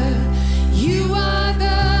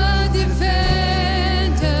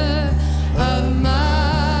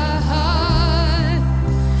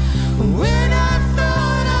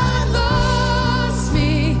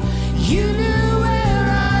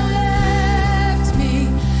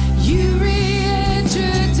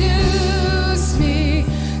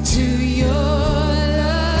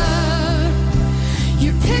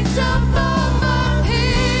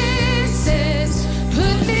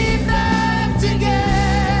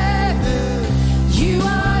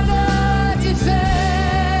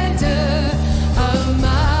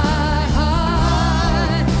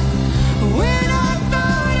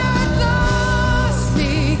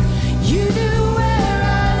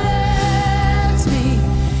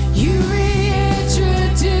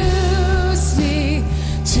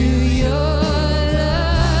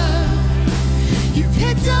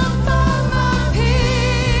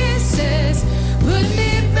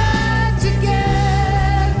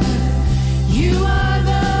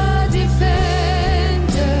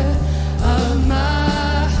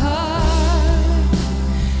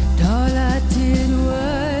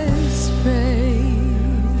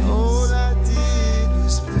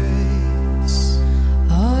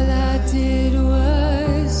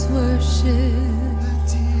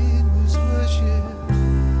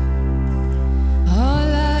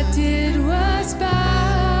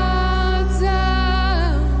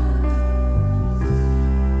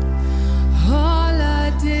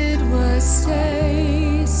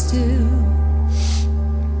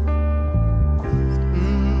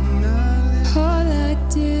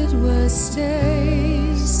was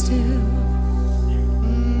stay still.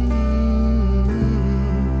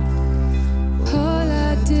 All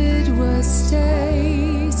I did was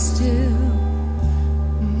stay still.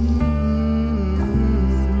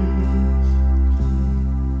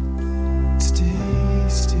 Stay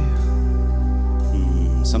still.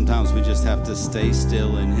 Sometimes we just have to stay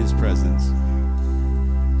still in his presence.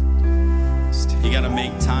 You got to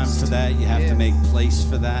make time for that. You have to make place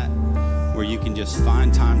for that, where you can just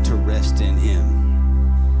find time to rest in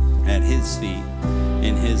him, at his feet,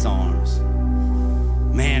 in his arms.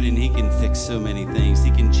 Man, and he can fix so many things.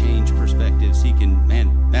 He can change perspectives. He can, man,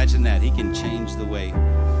 imagine that. He can change the way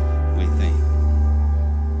we think.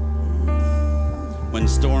 When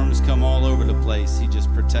storms come all over the place, he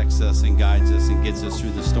just protects us and guides us and gets us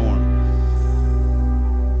through the storm.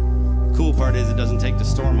 Cool part is it doesn't take the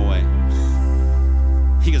storm away.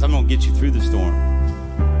 He goes, I'm going to get you through the storm.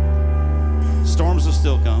 Storms will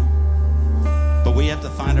still come, but we have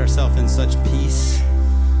to find ourselves in such peace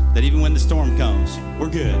that even when the storm comes,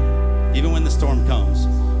 we're good. Even when the storm comes,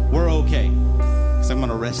 we're okay, because I'm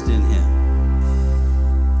going to rest in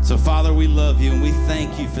him. So, Father, we love you, and we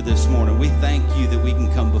thank you for this morning. We thank you that we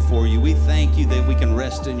can come before you. We thank you that we can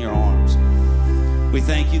rest in your arms. We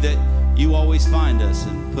thank you that you always find us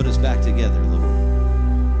and put us back together, Lord.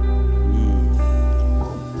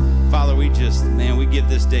 Father, we just, man, we give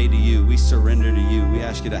this day to you. We surrender to you. We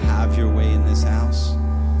ask you to have your way in this house.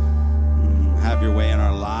 Have your way in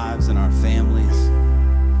our lives and our families.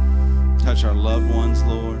 Touch our loved ones,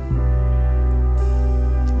 Lord.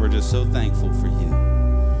 We're just so thankful for you.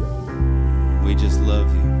 We just love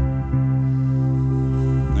you.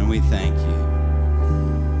 And we thank you.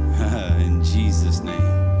 In Jesus' name.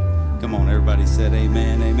 Come on, everybody said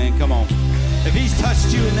amen, amen. Come on. If he's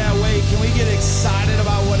touched you in that way, can we get excited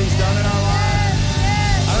about what he's done in our lives?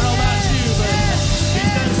 I don't know about you, but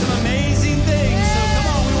he's done some amazing things. So come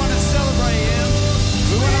on, we want to celebrate him.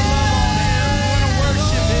 We want to love on him. We want to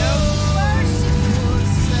worship him.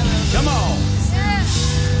 Come on.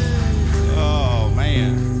 Oh,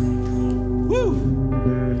 man. Woo.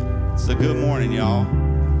 It's a good morning, y'all.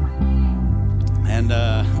 And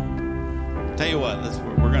tell you what,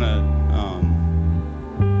 we're going to...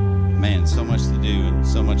 Man, so much to do and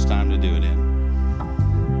so much time to do it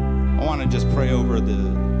in. I want to just pray over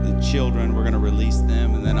the children. We're going to release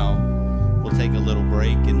them, and then we'll take a little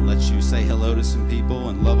break and let you say hello to some people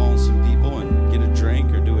and love on some people and get a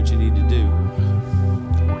drink or do what you need to do.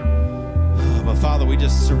 But Father, we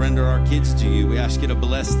just surrender our kids to you. We ask you to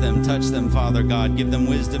bless them, touch them, Father God. Give them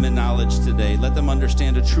wisdom and knowledge today. Let them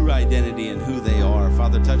understand a true identity and who they are.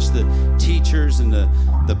 Father, touch the teachers and the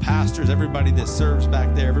pastors, everybody that serves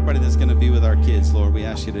back there, everybody that's going to be with our kids, Lord. We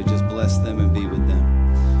ask you to just bless them and be with them.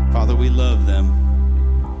 Father, we love them.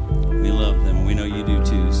 We love them, and we know you do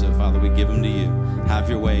too. So, Father, we give them to you. Have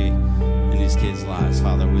your way in these kids' lives.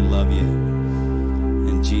 Father, we love you.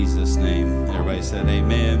 In Jesus' name. Everybody said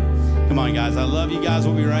amen. Come on, guys. I love you guys.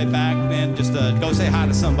 We'll be right back, man. Just go say hi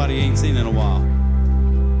to somebody you ain't seen in a while.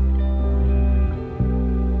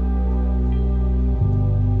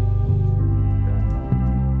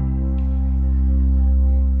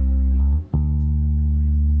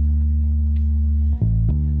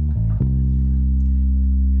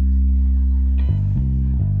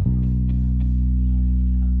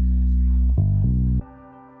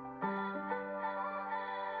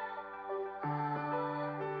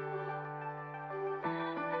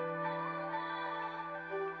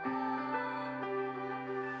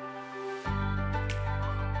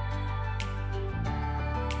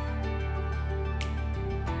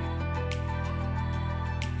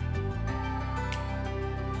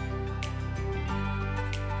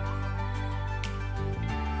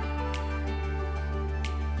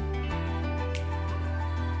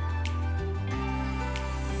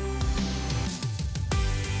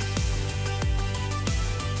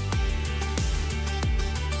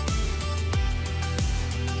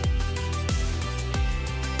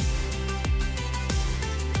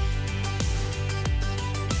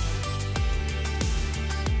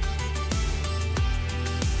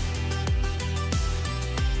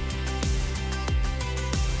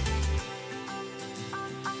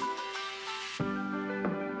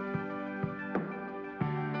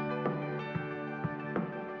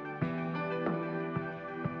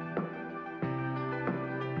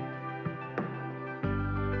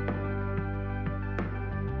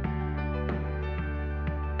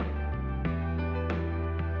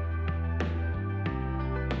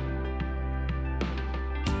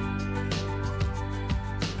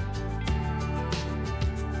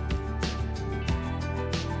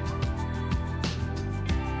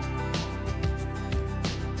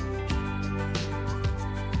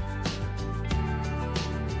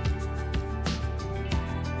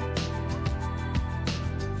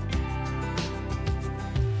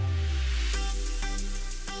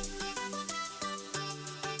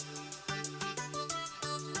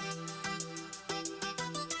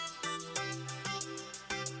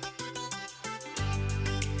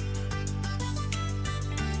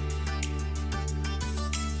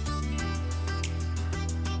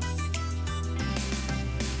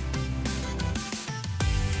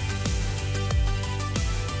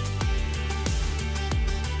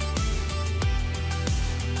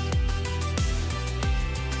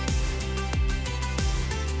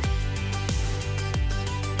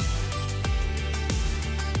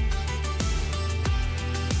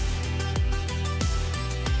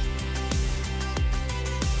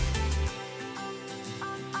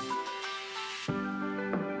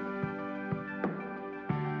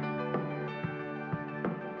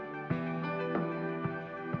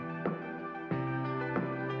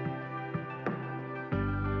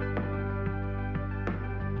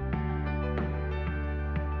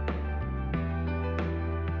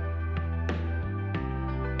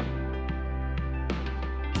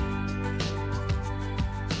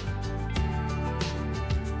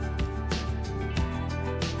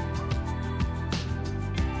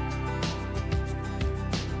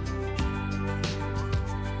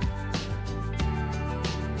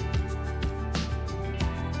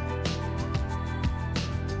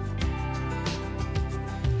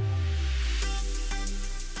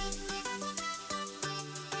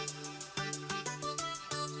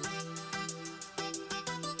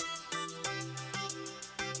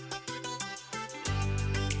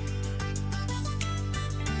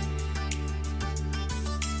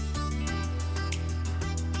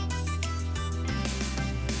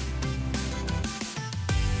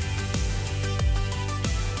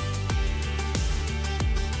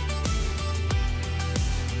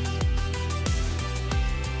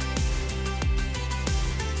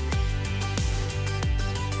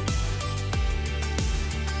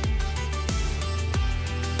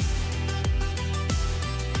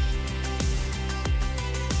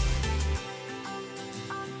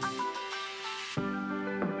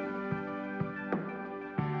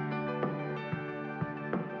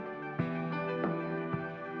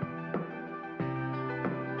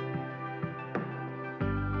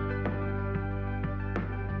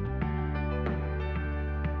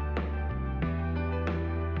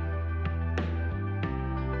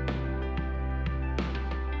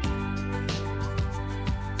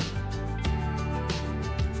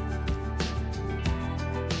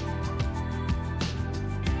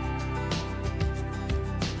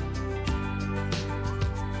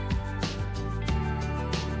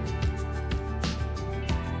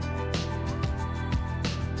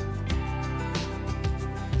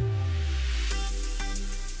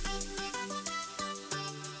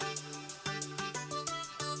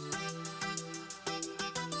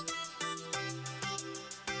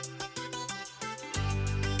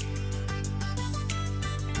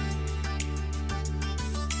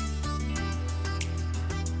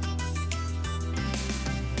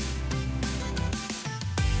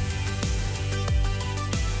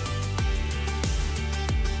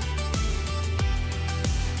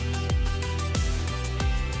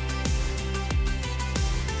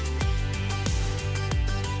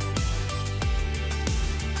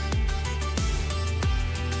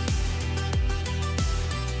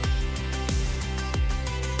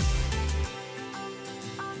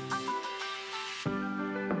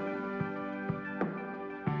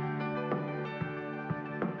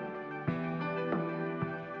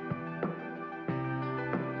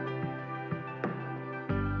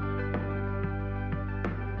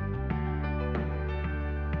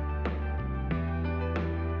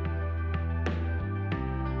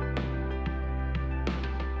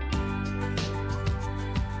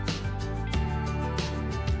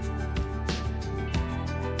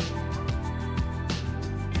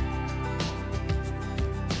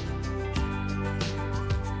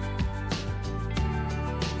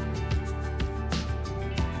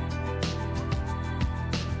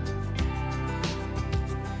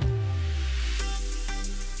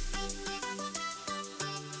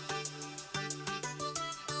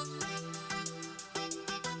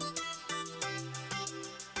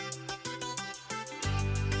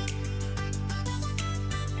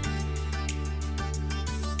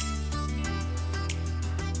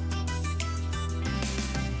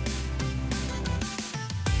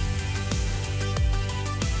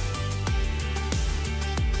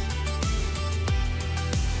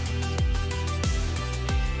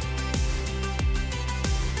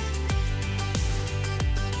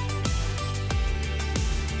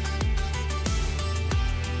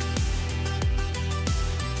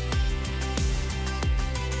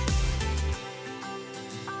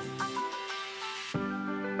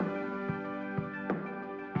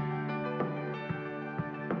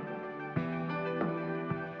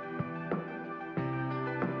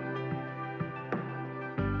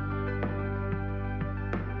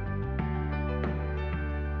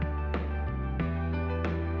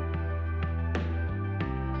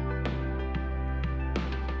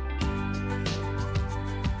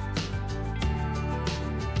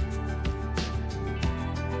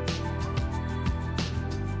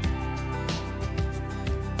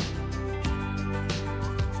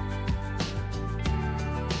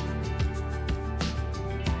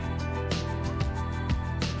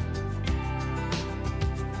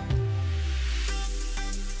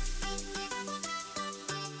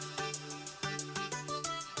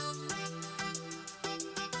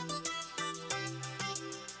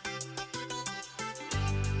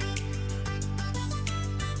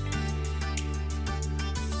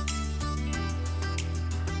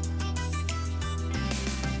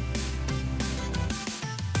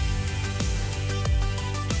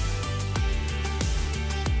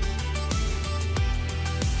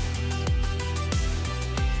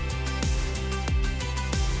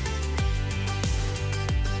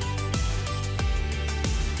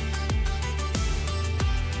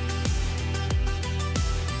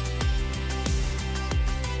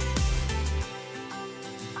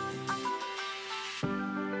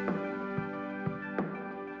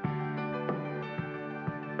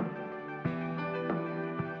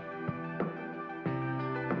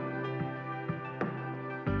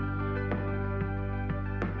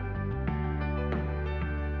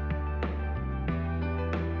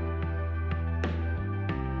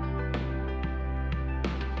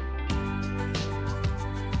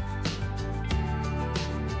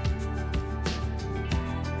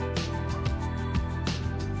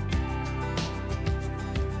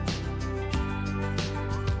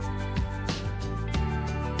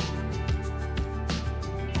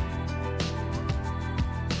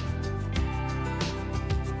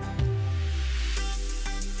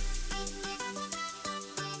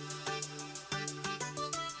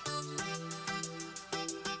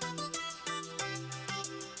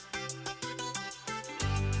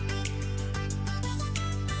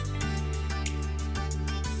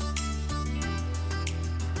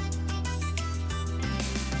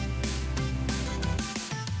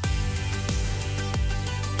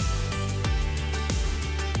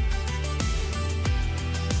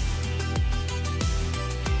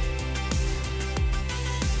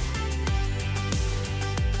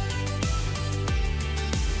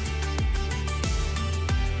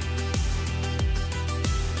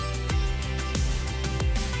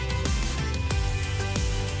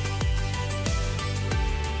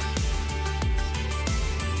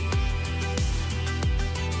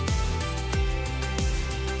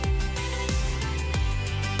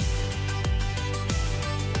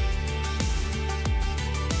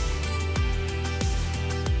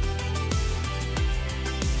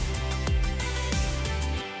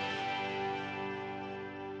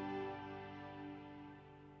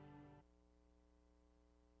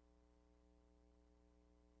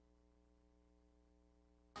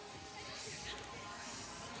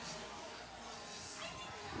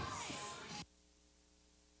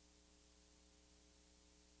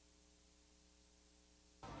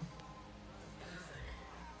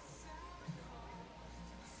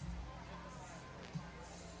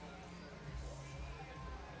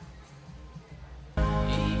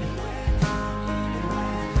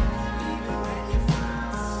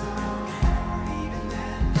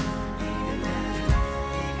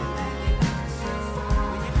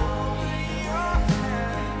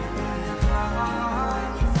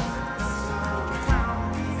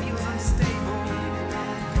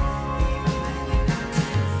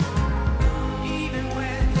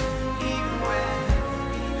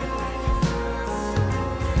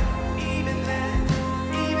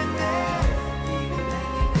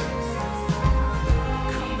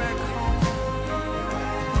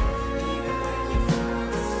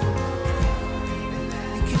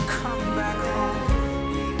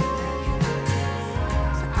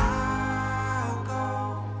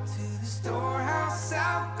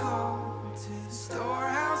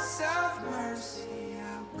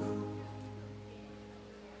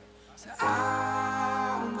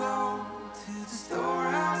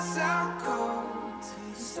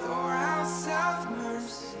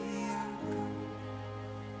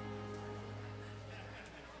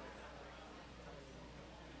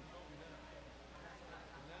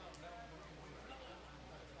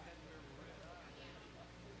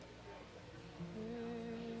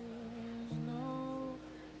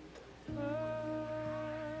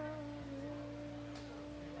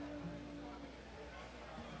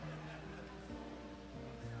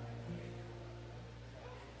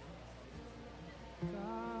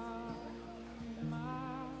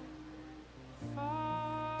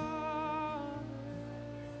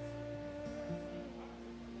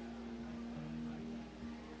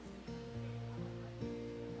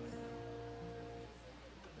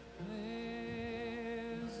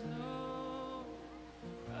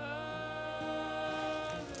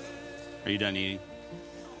 Are you done eating?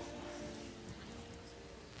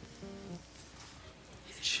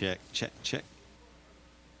 Check, check, check.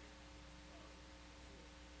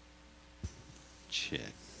 Check.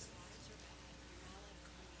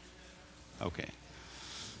 Okay.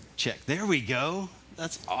 Check. There we go.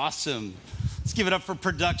 That's awesome. Let's give it up for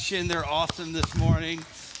production. They're awesome this morning.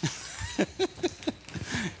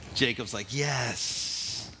 Jacob's like,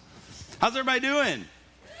 yes. How's everybody doing?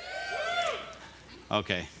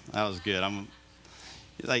 Okay, that was good.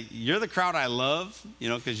 You're the crowd I love,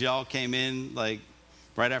 because y'all came in like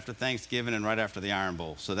right after Thanksgiving and right after the Iron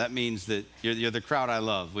Bowl. So that means that you're the crowd I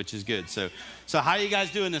love, which is good. So how you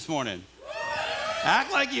guys doing this morning?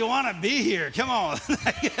 Act like you want to be here. Come on.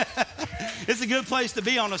 It's a good place to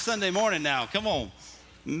be on a Sunday morning now. Come on.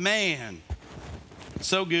 Man.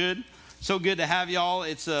 So good. So good to have y'all.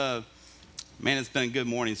 It's been a good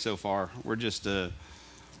morning so far. We're just going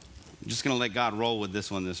to let God roll with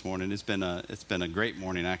this one this morning. It's been a great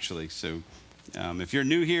morning, actually. So if you're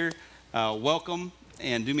new here, welcome.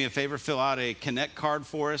 And do me a favor, fill out a Connect card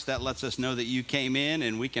for us. That lets us know that you came in,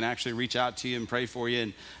 and we can actually reach out to you and pray for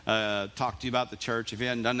you and talk to you about the church. If you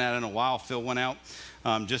hadn't done that in a while, fill one out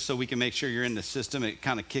just so we can make sure you're in the system. It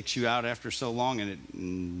kind of kicks you out after so long,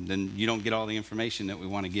 and then you don't get all the information that we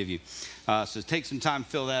want to give you. So take some time,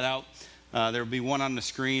 fill that out. There'll be one on the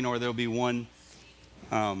screen, or there'll be one.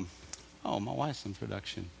 My wife's in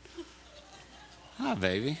production. Hi,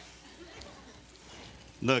 baby.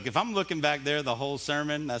 Look, if I'm looking back there the whole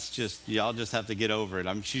sermon, that's just, y'all just have to get over it.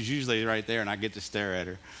 She's usually right there, and I get to stare at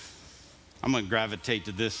her. I'm going to gravitate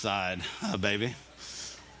to this side. Hi, baby.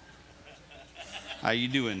 How you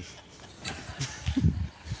doing?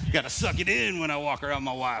 Got to suck it in when I walk around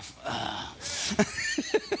my wife.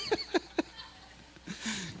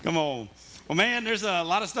 Come on. Well, man, there's a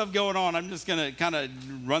lot of stuff going on. I'm just going to kind of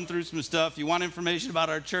run through some stuff. You want information about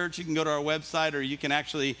our church, you can go to our website, or you can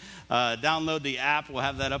actually download the app. We'll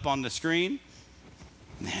have that up on the screen.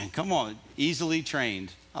 Man, come on. Easily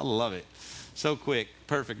trained. I love it. So quick.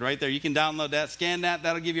 Perfect. Right there. You can download that, scan that.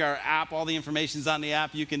 That'll give you our app. All the information's on the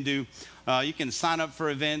app. You can sign up for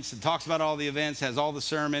events. It talks about all the events, has all the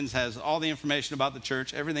sermons, has all the information about the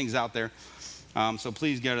church. Everything's out there. So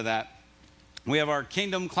please go to that. We have our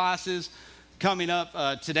Kingdom classes coming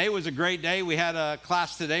up. Today was a great day. We had a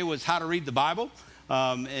class today, was how to read the Bible.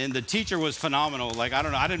 And the teacher was phenomenal. Like, I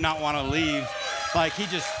don't know, I did not want to leave. Like, he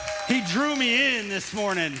drew me in this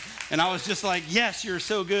morning. And I was just like, yes, you're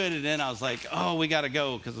so good. And then I was like, oh, we got to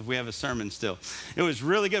go because we have a sermon still. It was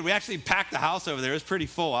really good. We actually packed the house over there. It was pretty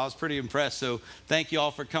full. I was pretty impressed. So thank you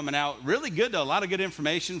all for coming out. Really good, though. A lot of good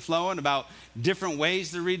information flowing about different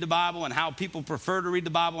ways to read the Bible and how people prefer to read the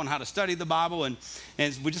Bible and how to study the Bible. And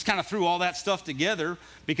we just kind of threw all that stuff together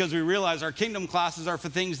because we realized our Kingdom classes are for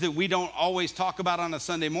things that we don't always talk about on a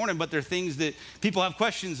Sunday morning, but they're things that people have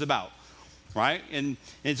questions about. Right? And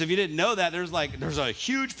so if you didn't know that, there's a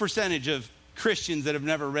huge percentage of Christians that have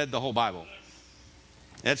never read the whole Bible.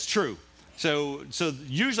 That's true. So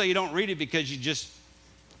usually you don't read it because you just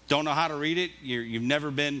don't know how to read it. You've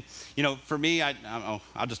never been, for me, I'll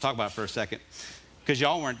just talk about it for a second because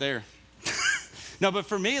y'all weren't there. No, but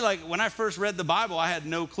for me, like when I first read the Bible, I had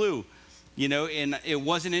no clue, and it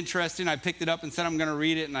wasn't interesting. I picked it up and said, I'm going to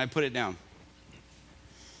read it, and I put it down.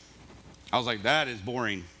 I was like, that is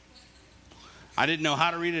boring. I didn't know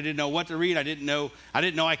how to read it. I didn't know what to read. I didn't know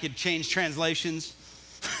I could change translations.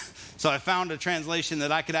 So I found a translation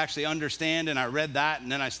that I could actually understand, and I read that, and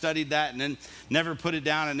then I studied that, and then never put it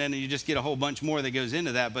down, and then you just get a whole bunch more that goes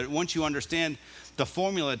into that. But once you understand the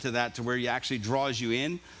formula to that, to where it actually draws you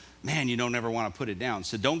in, man, you don't ever want to put it down.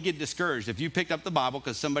 So don't get discouraged. If you picked up the Bible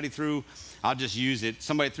because somebody threw a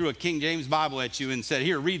King James Bible at you and said,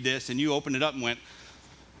 here, read this, and you opened it up and went,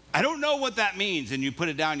 I don't know what that means. And you put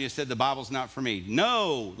it down and you said, the Bible's not for me.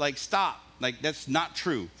 No, stop. That's not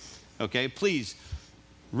true. Okay, please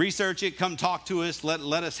research it. Come talk to us. Let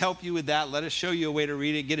us help you with that. Let us show you a way to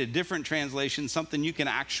read it. Get a different translation, something you can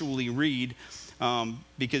actually read.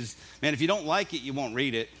 Because, man, if you don't like it, you won't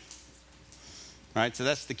read it. All right, so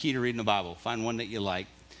that's the key to reading the Bible. Find one that you like.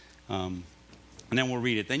 And then we'll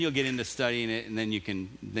read it. Then you'll get into studying it, and then you can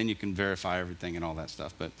verify everything and all that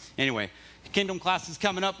stuff. But anyway, Kingdom class is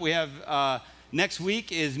coming up. We have next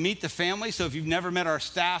week is Meet the Family. So if you've never met our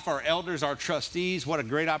staff, our elders, our trustees, what a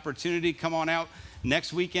great opportunity. Come on out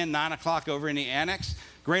next weekend, 9 o'clock over in the annex.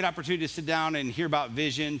 Great opportunity to sit down and hear about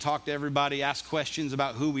vision, talk to everybody, ask questions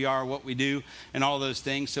about who we are, what we do, and all those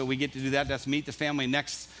things. So we get to do that. That's Meet the Family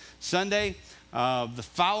next Sunday. The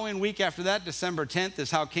following week after that, December 10th,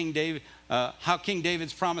 is How King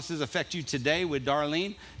David's Promises Affect You Today with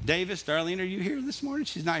Darlene Davis. Darlene, are you here this morning?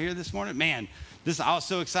 She's not here this morning? Man, I was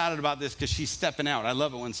so excited about this because she's stepping out. I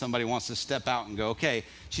love it when somebody wants to step out and go, okay.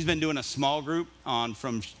 She's been doing a small group on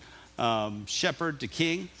from shepherd to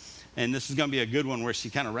king. And this is going to be a good one where she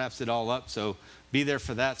kind of wraps it all up. So be there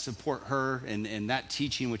for that. Support her and that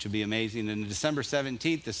teaching, which would be amazing. And December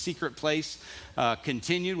 17th, The Secret Place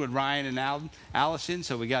continued with Ryan and Allison.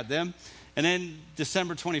 So we got them. And then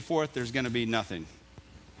December 24th, there's going to be nothing.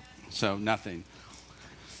 So nothing.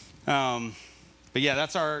 But yeah,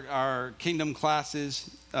 that's our kingdom classes.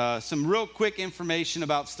 Some real quick information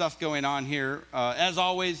about stuff going on here. As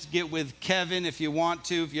always, get with Kevin if you want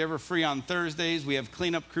to. If you're ever free on Thursdays, we have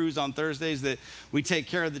cleanup crews on Thursdays that we take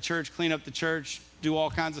care of the church, clean up the church, do all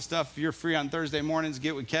kinds of stuff. If you're free on Thursday mornings,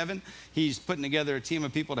 get with Kevin. He's putting together a team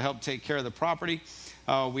of people to help take care of the property.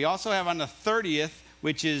 We also have on the 30th,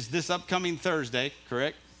 which is this upcoming Thursday,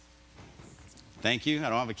 correct? Thank you. I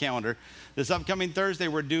don't have a calendar. This upcoming Thursday,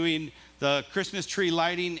 we're doing the Christmas tree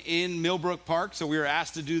lighting in Millbrook Park. So we were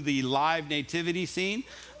asked to do the live nativity scene,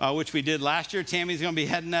 which we did last year. Tammy's going to be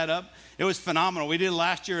heading that up. It was phenomenal. We did it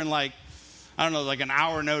last year in like an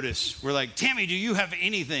hour notice. We're like, Tammy, do you have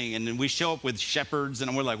anything? And then we show up with shepherds,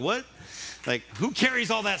 and we're like, what? Like, who carries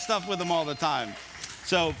all that stuff with them all the time?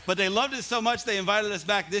 So, but they loved it so much, they invited us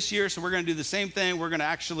back this year. So we're going to do the same thing.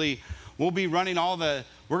 We'll be running we're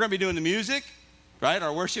going to be doing the music. Right?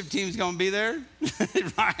 Our worship team's going to be there.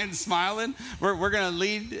 Ryan's smiling. We're going to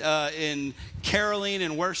lead in caroling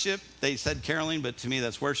and worship. They said caroling, but to me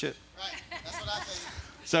that's worship. Right. That's what I think.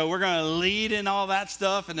 So we're going to lead in all that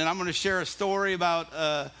stuff. And then I'm going to share a story about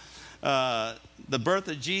the birth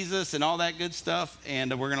of Jesus and all that good stuff.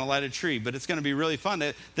 And we're going to light a tree. But it's going to be really fun.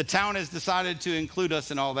 The town has decided to include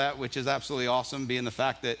us in all that, which is absolutely awesome, being the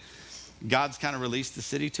fact that God's kind of released the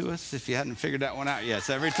city to us, if you hadn't figured that one out yet.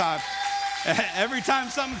 So every time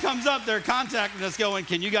something comes up, they're contacting us going,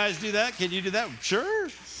 can you guys do that? Can you do that? Sure.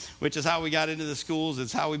 Which is how we got into the schools.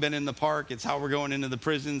 It's how we've been in the park. It's how we're going into the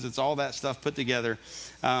prisons. It's all that stuff put together.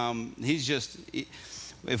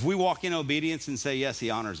 If we walk in obedience and say yes,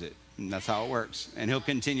 he honors it. And that's how it works. And he'll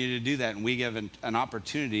continue to do that. And we give an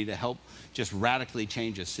opportunity to help just radically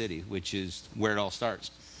change a city, which is where it all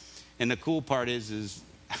starts. And the cool part is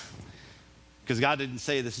because God didn't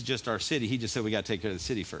say this is just our city. He just said we got to take care of the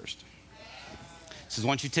city first. He says,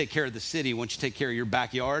 once you take care of the city, once you take care of your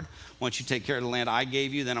backyard, once you take care of the land I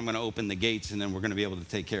gave you, then I'm going to open the gates, and then we're going to be able to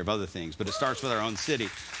take care of other things. But it starts with our own city.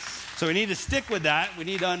 So we need to stick with that. We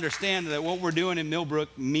need to understand that what we're doing in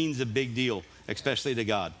Millbrook means a big deal, especially to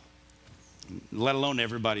God, let alone to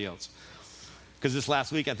everybody else. Because this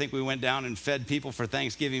last week, I think we went down and fed people for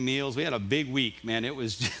Thanksgiving meals. We had a big week, man.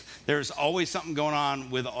 There's always something going on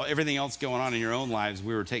with everything else going on in your own lives.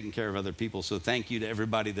 We were taking care of other people. So thank you to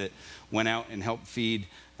everybody that went out and helped feed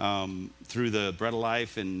through the Bread of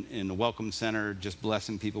Life and the Welcome Center, just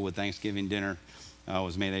blessing people with Thanksgiving dinner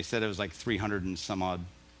was made. They said it was like 300 and some odd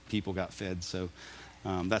people got fed. So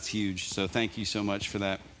that's huge. So thank you so much for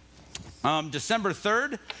that. December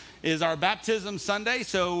 3rd is our baptism Sunday.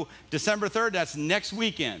 So December 3rd, that's next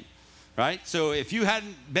weekend, right? So if you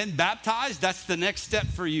hadn't been baptized, that's the next step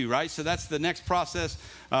for you, right? So that's the next process,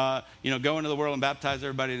 go into the world and baptize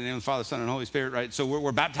everybody in the name of the Father, Son, and Holy Spirit, right? So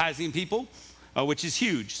we're baptizing people, which is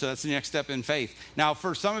huge. So that's the next step in faith. Now,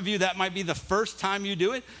 for some of you, that might be the first time you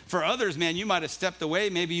do it. For others, man, you might have stepped away.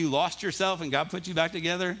 Maybe you lost yourself and God put you back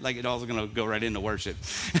together. Like it all's going to go right into worship,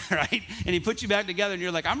 right? And he put you back together and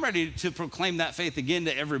you're like, I'm ready to proclaim that faith again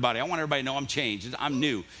to everybody. I want everybody to know I'm changed. I'm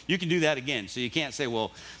new. You can do that again. So you can't say,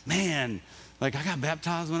 well, man, like I got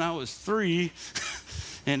baptized when I was 3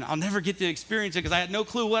 and I'll never get to experience it because I had no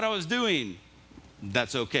clue what I was doing.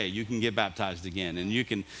 That's okay. You can get baptized again, and you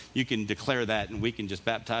can declare that, and we can just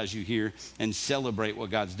baptize you here and celebrate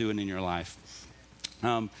what God's doing in your life.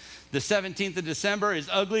 The 17th of December is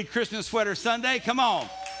Ugly Christmas Sweater Sunday. Come on.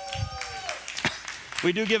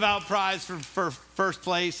 We do give out prize for first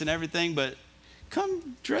place and everything, but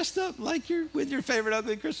come dressed up like you're with your favorite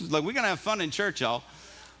ugly Christmas. Look, we're going to have fun in church, y'all.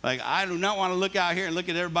 Like, I do not want to look out here and look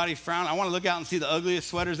at everybody frown. I want to look out and see the ugliest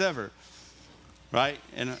sweaters ever. Right?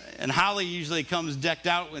 And Holly usually comes decked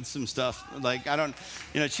out with some stuff. Like,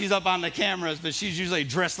 she's up on the cameras, but she's usually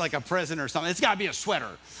dressed like a president or something. It's got to be a sweater.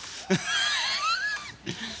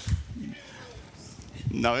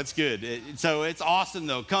 No, it's good. So it's awesome,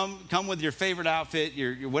 though. Come with your favorite outfit,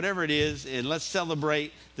 your whatever it is, and let's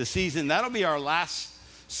celebrate the season. That'll be our last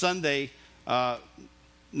Sunday,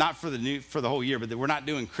 not for the whole year, but we're not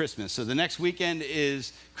doing Christmas. So the next weekend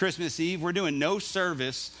is Christmas Eve. We're doing no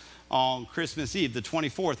service on Christmas Eve, the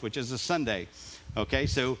 24th, which is a Sunday. Okay,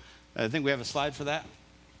 so I think we have a slide for that.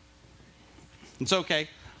 It's okay.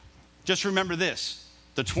 Just remember this.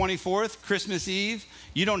 The 24th, Christmas Eve,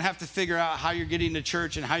 you don't have to figure out how you're getting to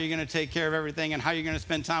church and how you're going to take care of everything and how you're going to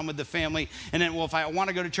spend time with the family. And then, well, if I want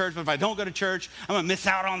to go to church, but if I don't go to church, I'm going to miss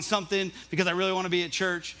out on something because I really want to be at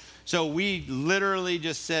church. So we literally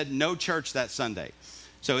just said no church that Sunday.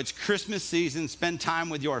 So it's Christmas season. Spend time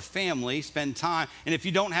with your family. Spend time. And if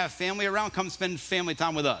you don't have family around, come spend family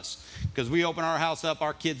time with us. Because we open our house up,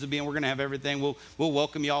 our kids will be in, we're going to have everything. We'll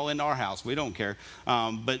welcome you all into our house. We don't care.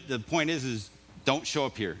 But the point is don't show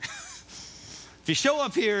up here. If you show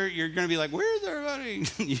up here, you're going to be like, where's everybody?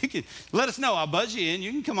 You can let us know. I'll buzz you in.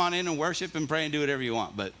 You can come on in and worship and pray and do whatever you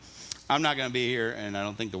want. But I'm not going to be here, and I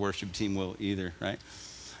don't think the worship team will either, right?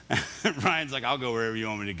 Ryan's like, I'll go wherever you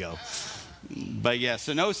want me to go. But yeah,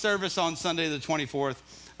 so no service on Sunday the 24th.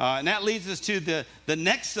 And that leads us to the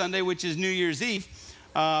next Sunday, which is New Year's Eve.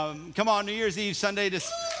 Come on, New Year's Eve, Sunday to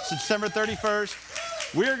December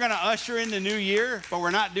 31st. We're going to usher in the new year, but we're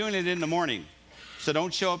not doing it in the morning. So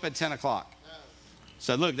don't show up at 10 o'clock.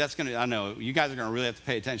 So look, I know, you guys are going to really have to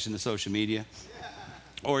pay attention to social media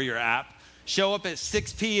or your app. Show up at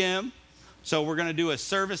 6 p.m. So we're going to do a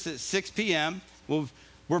service at 6 p.m.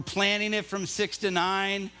 We're planning it from 6 to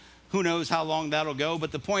 9. Who knows how long that'll go.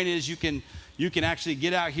 But the point is you can actually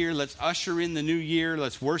get out here. Let's usher in the new year.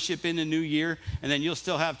 Let's worship in the new year. And then you'll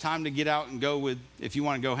still have time to get out and go if you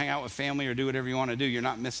want to go hang out with family or do whatever you want to do. You're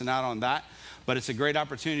not missing out on that. But it's a great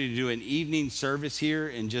opportunity to do an evening service here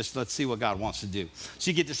and just let's see what God wants to do.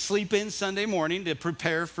 So you get to sleep in Sunday morning to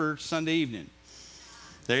prepare for Sunday evening.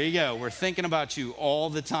 There you go. We're thinking about you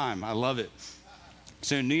all the time. I love it.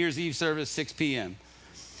 So New Year's Eve service, 6 p.m.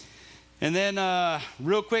 And then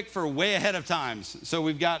real quick for way ahead of times. So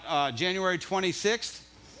we've got January 26th.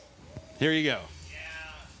 Here you go.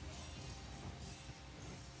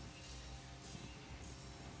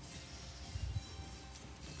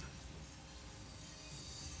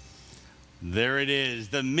 There it is,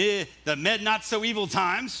 the mid not so evil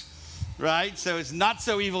times, right? So it's not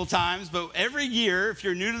so evil times, but every year, if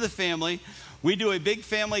you're new to the family, we do a big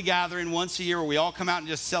family gathering once a year where we all come out and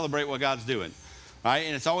just celebrate what God's doing, right?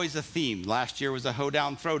 And it's always a theme. Last year was a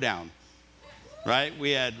hoedown, throwdown, right?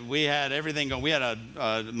 We had everything going. We had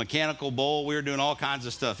a mechanical bull. We were doing all kinds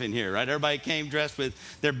of stuff in here, right? Everybody came dressed with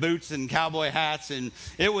their boots and cowboy hats, and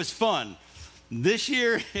it was fun. This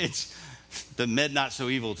year, it's the not so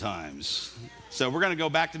evil times. So we're going to go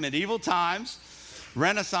back to medieval times,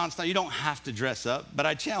 Renaissance time. You don't have to dress up, but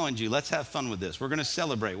I challenge you, let's have fun with this. We're going to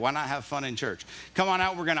celebrate. Why not have fun in church? Come on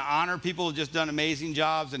out. We're going to honor people who've just done amazing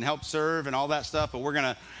jobs and help serve and all that stuff, but we're going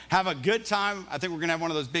to have a good time. I think we're going to have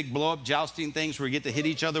one of those big blow-up jousting things where we get to hit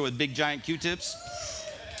each other with big giant Q-tips.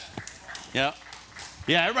 Yeah,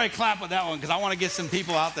 everybody clap with that one because I want to get some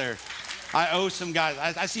people out there. I owe some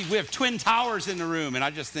guys. I see we have Twin Towers in the room, and I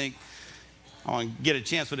just think, I want to get a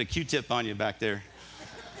chance with a Q-tip on you back there.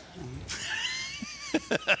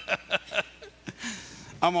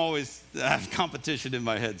 I have competition in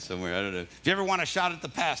my head somewhere. I don't know. If you ever want a shot at the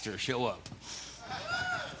pastor, show up.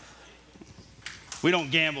 We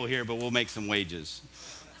don't gamble here, but we'll make some wages.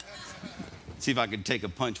 See if I can take a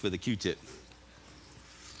punch with a Q-tip.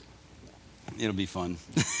 It'll be fun.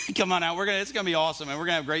 Come on out. It's going to be awesome, and we're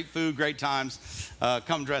going to have great food, great times.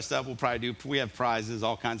 Come dressed up. We have prizes,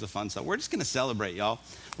 all kinds of fun stuff. We're just going to celebrate, y'all.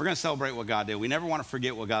 We're going to celebrate what God did. We never want to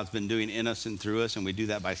forget what God's been doing in us and through us, and we do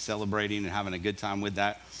that by celebrating and having a good time with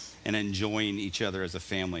that and enjoying each other as a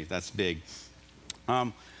family. That's big.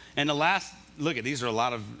 And the last, look at these are a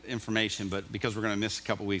lot of information, but because we're going to miss a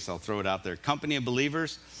couple weeks, I'll throw it out there. Company of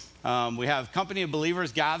Believers. We have Company of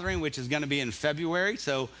Believers gathering, which is going to be in February.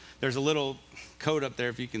 So there's a little code up there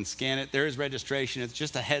if you can scan it. There is registration. It's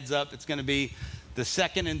just a heads up. It's going to be the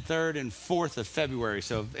 2nd and 3rd and 4th of February.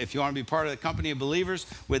 So if you want to be part of the Company of Believers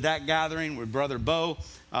with that gathering with Brother Bo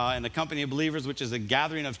and the Company of Believers, which is a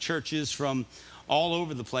gathering of churches from all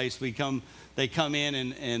over the place. They come in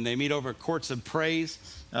and they meet over at Courts of Praise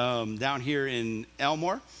down here in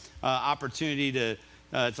Elmore. Opportunity to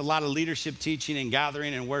it's a lot of leadership teaching and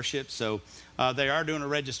gathering and worship. So they are doing a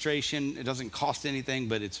registration. It doesn't cost anything,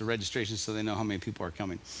 but it's a registration so they know how many people are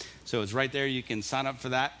coming. So it's right there. You can sign up for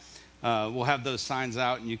that. We'll have those signs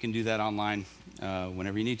out, and you can do that online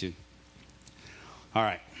whenever you need to. All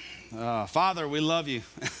right. Father, we love you.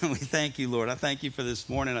 We thank you, Lord. I thank you for this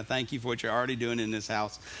morning. I thank you for what you're already doing in this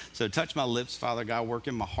house. So touch my lips, Father God. Work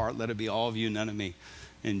in my heart. Let it be all of you, none of me.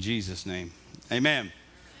 In Jesus' name. Amen.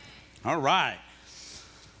 All right.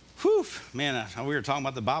 Whew, man, we were talking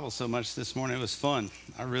about the Bible so much this morning. It was fun.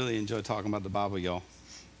 I really enjoy talking about the Bible, y'all.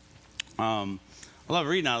 I love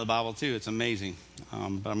reading out of the Bible, too. It's amazing. But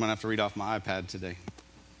I'm going to have to read off my iPad today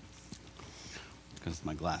because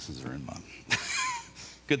my glasses are in my...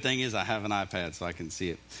 Good thing is I have an iPad so I can see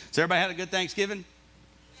it. So everybody had a good Thanksgiving?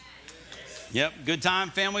 Yep, good time,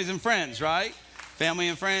 families and friends, right? Family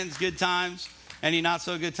and friends, good times. Any not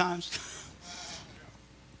so good times?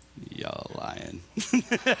 Y'all lying.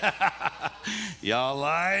 Y'all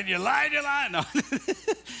lying. You're lying. No.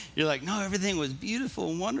 You're like, no, everything was beautiful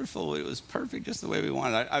and wonderful. It was perfect just the way we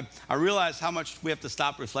wanted. I realize how much we have to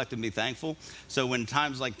stop, reflect, and be thankful. So when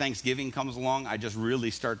times like Thanksgiving comes along, I just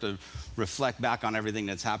really start to reflect back on everything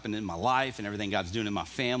that's happened in my life and everything God's doing in my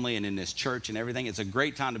family and in this church and everything. It's a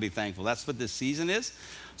great time to be thankful. That's what this season is.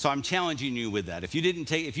 So I'm challenging you with that. If you didn't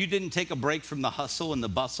take a break from the hustle and the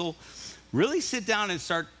bustle, really sit down and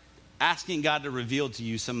start asking God to reveal to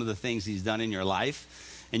you some of the things he's done in your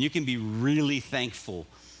life. And you can be really thankful.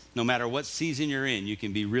 No matter what season you're in, you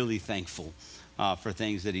can be really thankful for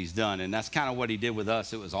things that he's done. And that's kind of what he did with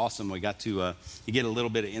us. It was awesome. We got to get a little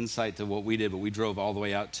bit of insight to what we did, but we drove all the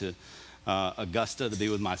way out to Augusta to be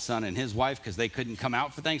with my son and his wife because they couldn't come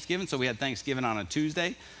out for Thanksgiving. So we had Thanksgiving on a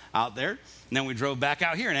Tuesday out there. And then we drove back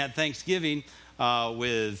out here and had Thanksgiving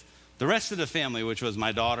with the rest of the family, which was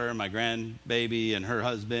my daughter, my grandbaby, and her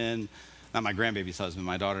husband. Not my grandbaby's husband,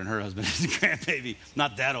 my daughter and her husband is a grandbaby,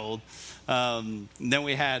 not that old. Then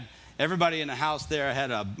we had everybody in the house there. I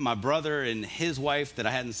had my brother and his wife that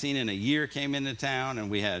I hadn't seen in a year came into town, and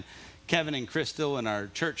we had Kevin and Crystal and our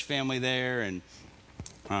church family there, and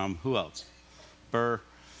who else? Burr,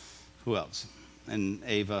 who else? And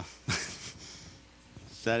Ava.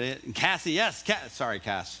 Is that it? And Cassie, yes. Sorry,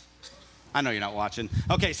 Cass. I know you're not watching.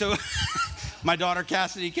 Okay, so my daughter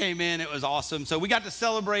Cassidy came in. It was awesome. So we got to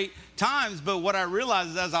celebrate times, but what I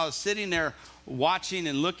realized is as I was sitting there watching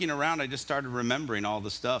and looking around, I just started remembering all the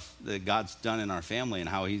stuff that God's done in our family and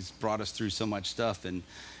how he's brought us through so much stuff and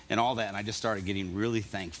all that. And I just started getting really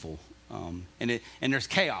thankful. And there's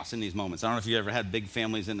chaos in these moments. I don't know if you ever had big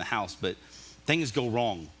families in the house, but things go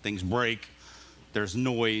wrong. Things break. There's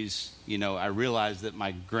noise. You know, I realized that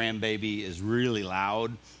my grandbaby is really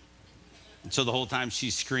loud. And so the whole time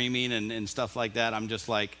she's screaming and stuff like that, I'm just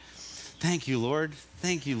like, thank you, Lord.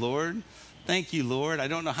 Thank you, Lord. Thank you, Lord. I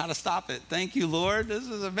don't know how to stop it. Thank you, Lord. This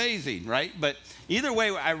is amazing, right? But either way,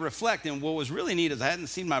 I reflect. And what was really neat is I hadn't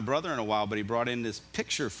seen my brother in a while, but he brought in this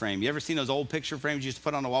picture frame. You ever seen those old picture frames you used to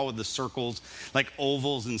put on the wall with the circles, like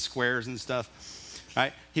ovals and squares and stuff?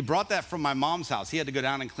 Right? He brought that from my mom's house. He had to go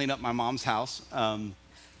down and clean up my mom's house.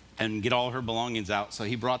 And get all her belongings out. So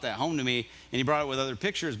he brought that home to me, and he brought it with other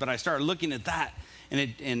pictures, but I started looking at that,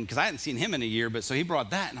 and because I hadn't seen him in a year, but so he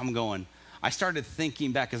brought that, and I'm going, I started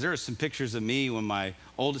thinking back, because there are some pictures of me when my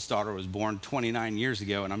oldest daughter was born 29 years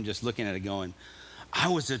ago, and I'm just looking at it going, I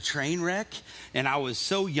was a train wreck, and I was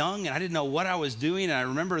so young, and I didn't know what I was doing, and I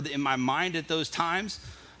remember in my mind at those times,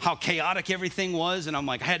 how chaotic everything was, and I'm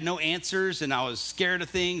like, I had no answers, and I was scared of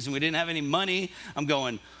things, and we didn't have any money. I'm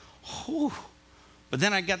going, whew. But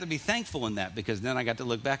then I got to be thankful in that because then I got to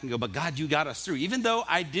look back and go, but God, you got us through, even though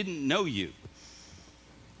I didn't know you.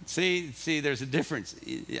 See, there's a difference.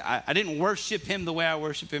 I didn't worship him the way I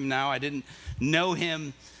worship him now. I didn't know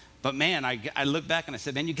him. But man, I look back and I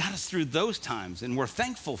said, man, you got us through those times. And we're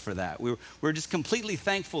thankful for that. We're just completely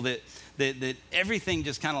thankful that everything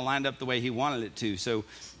just kind of lined up the way he wanted it to. So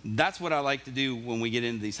that's what I like to do when we get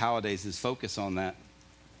into these holidays is focus on that,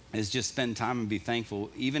 is just spend time and be thankful,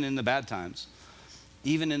 even in the bad times.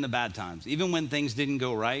 Even in the bad times, even when things didn't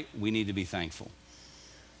go right, we need to be thankful.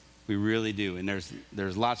 We really do. And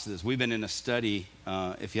there's lots of this. We've been in a study.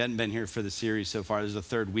 If you hadn't been here for the series so far, this is the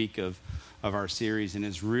third week of our series, and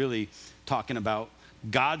it's really talking about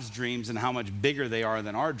God's dreams and how much bigger they are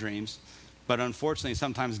than our dreams. But unfortunately,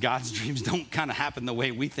 sometimes God's dreams don't kind of happen the way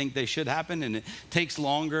we think they should happen, and it takes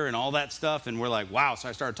longer and all that stuff. And we're like, wow. So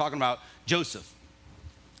I started talking about Joseph.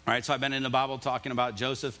 All right, so I've been in the Bible talking about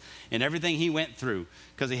Joseph and everything he went through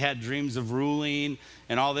because he had dreams of ruling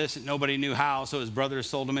and all this, and nobody knew how. So his brothers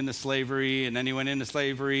sold him into slavery, and then he went into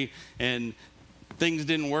slavery, and things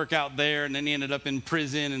didn't work out there. And then he ended up in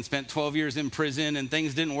prison and spent 12 years in prison, and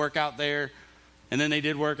things didn't work out there. And then they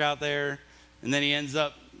did work out there. And then he ends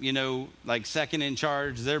up, like second in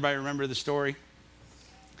charge. Does everybody remember the story?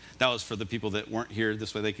 That was for the people that weren't here.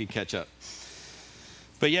 This way they could catch up.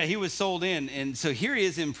 But yeah, he was sold in. And so here he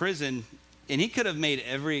is in prison, and he could have made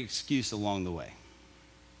every excuse along the way.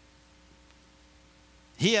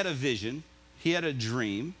 He had a vision. He had a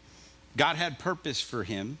dream. God had purpose for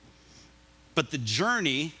him. But the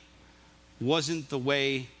journey wasn't the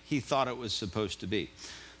way he thought it was supposed to be.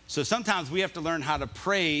 So sometimes we have to learn how to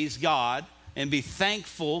praise God and be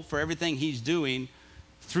thankful for everything he's doing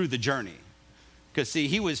through the journey. Because see,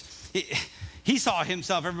 he saw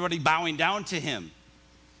himself, everybody bowing down to him.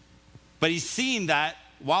 But he's seeing that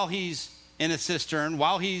while he's in a cistern,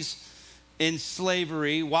 while he's in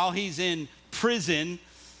slavery, while he's in prison,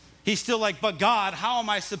 he's still like, but God, how am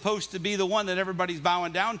I supposed to be the one that everybody's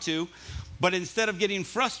bowing down to? But instead of getting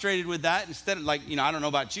frustrated with that, instead of like, I don't know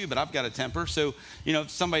about you, but I've got a temper. So, if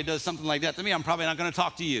somebody does something like that to me, I'm probably not going to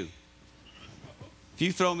talk to you. If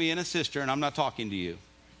you throw me in a cistern, I'm not talking to you.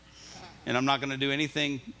 And I'm not going to do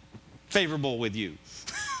anything favorable with you.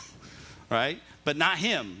 Right? But not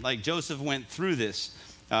him. Like Joseph went through this.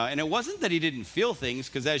 And it wasn't that he didn't feel things,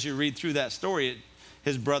 because as you read through that story,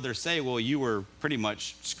 his brothers say, well, you were pretty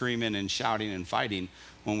much screaming and shouting and fighting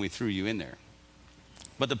when we threw you in there.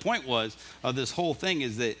 But the point of this whole thing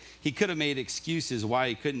is that he could have made excuses why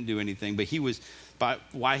he couldn't do anything, but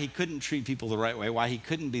why he couldn't treat people the right way, why he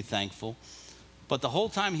couldn't be thankful. But the whole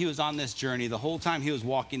time he was on this journey, the whole time he was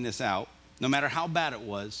walking this out, no matter how bad it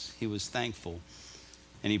was, he was thankful.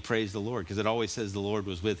 And he praised the Lord, because it always says the Lord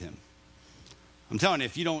was with him. I'm telling you,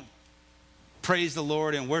 if you don't praise the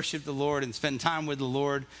Lord and worship the Lord and spend time with the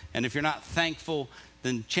Lord, and if you're not thankful,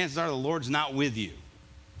 then chances are the Lord's not with you.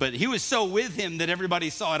 But he was so with him that everybody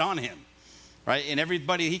saw it on him, right? And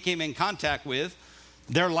everybody he came in contact with,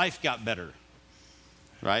 their life got better,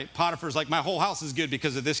 right? Potiphar's like, my whole house is good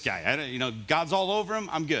because of this guy. God's all over him,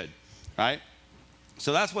 I'm good, right?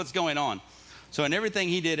 So that's what's going on. So in everything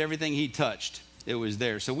he did, everything he touched, it was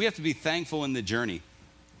there. So we have to be thankful in the journey.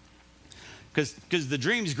 Because the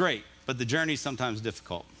dream's great, but the journey's sometimes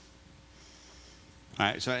difficult. All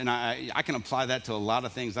right, so and I can apply that to a lot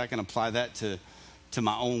of things. I can apply that to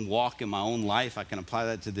my own walk in my own life. I can apply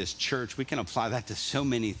that to this church. We can apply that to so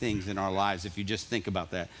many things in our lives if you just think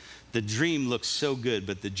about that. The dream looks so good,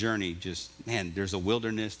 but the journey there's a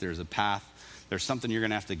wilderness, there's a path, there's something you're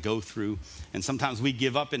going to have to go through. And sometimes we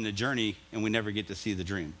give up in the journey and we never get to see the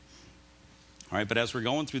dream. All right, but as we're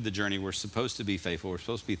going through the journey, we're supposed to be faithful. We're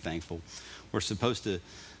supposed to be thankful. We're supposed to,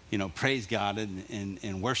 praise God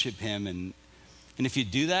and worship him. And if you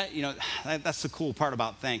do that, that's the cool part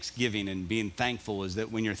about Thanksgiving and being thankful, is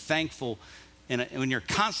that when you're thankful and when you're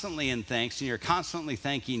constantly in thanks and you're constantly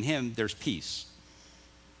thanking him, there's peace.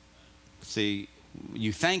 See,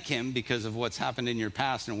 you thank him because of what's happened in your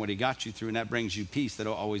past and what he got you through, and that brings you peace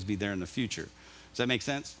that'll always be there in the future. Does that make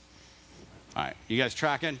sense? All right, you guys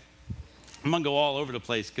tracking? I'm going to go all over the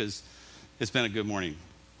place because it's been a good morning.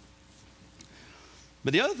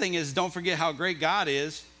 But the other thing is, don't forget how great God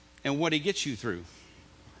is and what he gets you through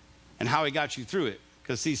and how he got you through it.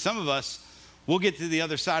 Because, see, some of us, we'll get to the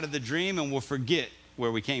other side of the dream and we'll forget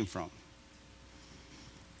where we came from.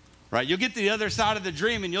 Right? You'll get to the other side of the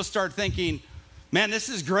dream and you'll start thinking, man, this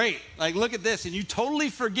is great. Like, look at this. And you totally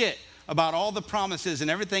forget about all the promises and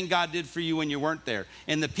everything God did for you when you weren't there,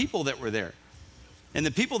 and the people that were there, and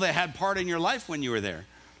the people that had part in your life when you were there,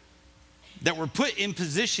 that were put in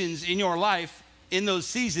positions in your life in those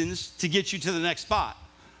seasons to get you to the next spot.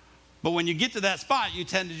 But when you get to that spot, you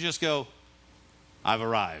tend to just go, I've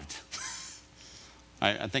arrived.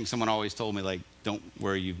 I think someone always told me, like, don't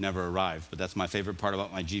worry, you've never arrived. But that's my favorite part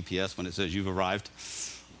about my GPS, when it says you've arrived.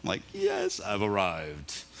 I'm like, yes, I've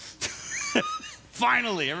arrived.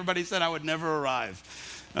 Finally, everybody said I would never arrive.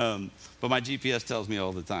 But my GPS tells me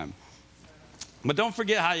all the time. But don't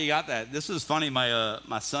forget how you got that. This is funny.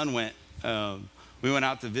 My son went, we went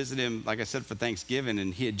out to visit him, like I said, for Thanksgiving,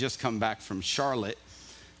 and he had just come back from Charlotte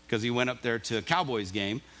because he went up there to a Cowboys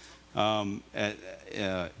game when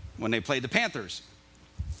they played the Panthers.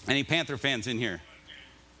 Any Panther fans in here?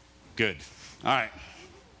 Good. All right.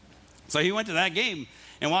 So he went to that game,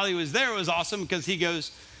 and while he was there, it was awesome because he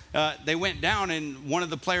goes, they went down, and one of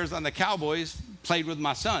the players on the Cowboys played with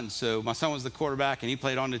my son. So my son was the quarterback, and he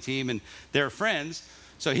played on the team, and they're friends.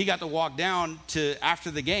 So he got to walk down to after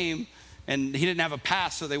the game, and he didn't have a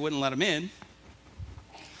pass, so they wouldn't let him in.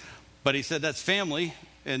 But he said, that's family.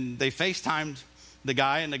 And they FaceTimed the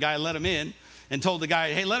guy, and the guy let him in and told the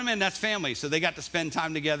guy, hey, let him in, that's family. So they got to spend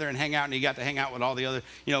time together and hang out, and he got to hang out with all the other,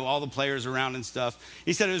 all the players around and stuff.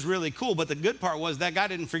 He said it was really cool, but the good part was that guy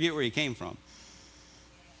didn't forget where he came from.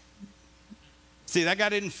 See, that guy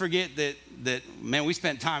didn't forget that man, we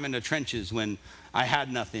spent time in the trenches when I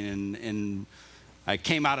had nothing and I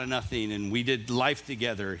came out of nothing, and we did life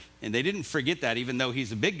together. And they didn't forget that, even though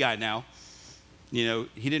he's a big guy now. He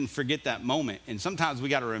didn't forget that moment. And sometimes we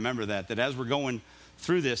got to remember that as we're going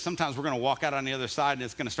through this, sometimes we're going to walk out on the other side and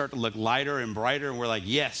it's going to start to look lighter and brighter, and we're like,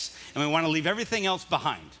 yes. And we want to leave everything else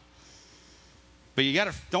behind. But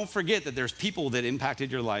don't forget that there's people that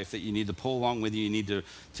impacted your life that you need to pull along with you. You need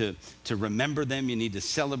to remember them. You need to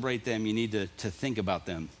celebrate them. You need to think about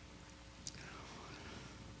them.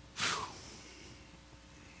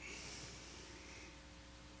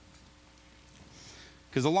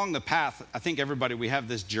 Because along the path, I think everybody, we have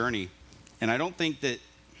this journey And I don't think that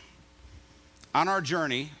on our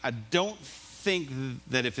journey, I don't think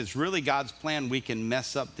that if it's really God's plan, we can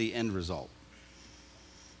mess up the end result.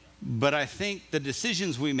 But I think the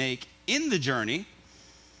decisions we make in the journey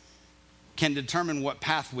can determine what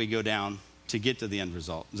path we go down to get to the end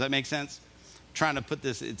result. Does that make sense? I'm trying to put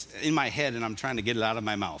this, it's in my head and I'm trying to get it out of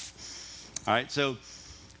my mouth. All right, so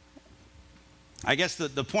I guess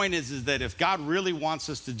the point is that if God really wants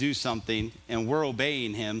us to do something and we're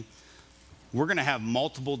obeying him, we're going to have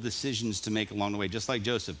multiple decisions to make along the way, just like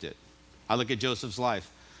Joseph did. I look at Joseph's life.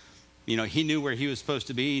 You know, he knew where he was supposed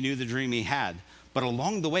to be. He knew the dream he had. But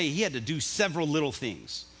along the way, he had to do several little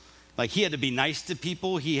things. Like he had to be nice to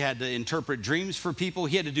people. He had to interpret dreams for people.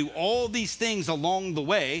 He had to do all these things along the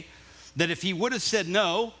way that if he would have said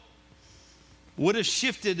no, would have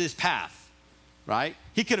shifted his path, right?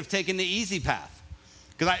 He could have taken the easy path.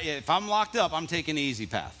 Because if I'm locked up, I'm taking the easy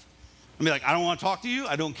path. I'll be like, I don't want to talk to you.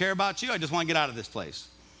 I don't care about you. I just want to get out of this place,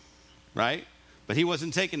 right? But he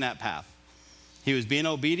wasn't taking that path. He was being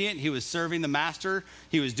obedient. He was serving the master.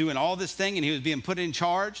 He was doing all this thing, and he was being put in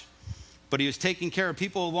charge. But he was taking care of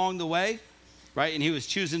people along the way, right? And he was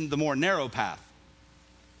choosing the more narrow path.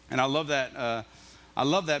 And I love that. I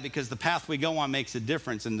love that because the path we go on makes a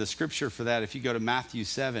difference. And the scripture for that, if you go to Matthew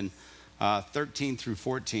 7, 13 through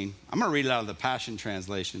 14, I'm going to read it out of the Passion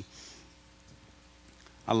Translation.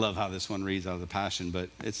 I love how this one reads out of the Passion, but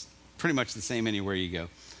it's pretty much the same anywhere you go.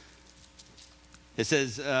 It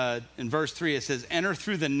says, in verse 3, it says, enter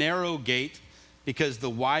through the narrow gate, because the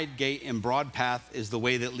wide gate and broad path is the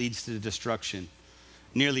way that leads to destruction.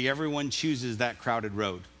 Nearly everyone chooses that crowded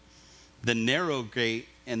road. The narrow gate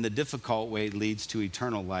and the difficult way leads to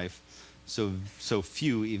eternal life, so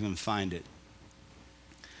few even find it.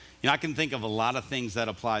 You know, I can think of a lot of things that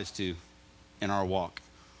applies to in our walk.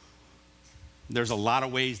 There's a lot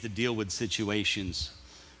of ways to deal with situations,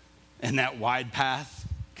 and that wide path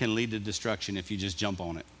can lead to destruction if you just jump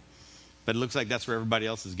on it. But it looks like that's where everybody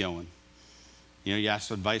else is going. You know, you ask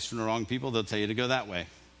for advice from the wrong people, they'll tell you to go that way.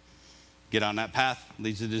 Get on that path,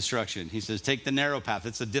 leads to destruction. He says, take the narrow path.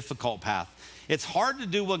 It's a difficult path. It's hard to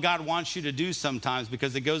do what God wants you to do sometimes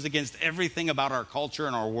because it goes against everything about our culture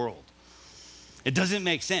and our world. It doesn't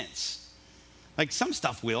make sense. Like some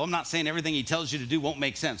stuff will. I'm not saying everything he tells you to do won't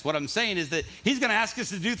make sense. What I'm saying is that he's going to ask us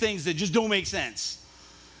to do things that just don't make sense.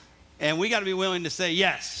 And we got to be willing to say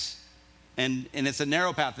yes. And it's a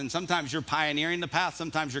narrow path. And sometimes you're pioneering the path.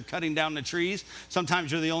 Sometimes you're cutting down the trees.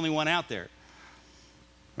 Sometimes you're the only one out there.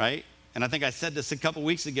 Right? And I think I said this a couple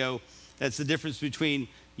weeks ago. That's the difference between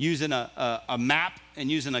using a map and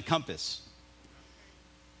using a compass.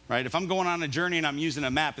 Right? If I'm going on a journey and I'm using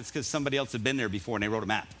a map, it's because somebody else had been there before and they wrote a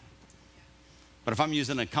map. But if I'm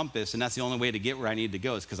using a compass and that's the only way to get where I need to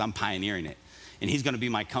go, it's because I'm pioneering it. And he's going to be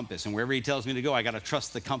my compass. And wherever he tells me to go, I got to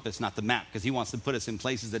trust the compass, not the map, because he wants to put us in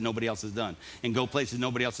places that nobody else has done and go places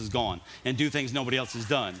nobody else has gone and do things nobody else has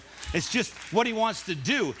done. It's just what he wants to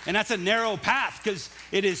do. And that's a narrow path because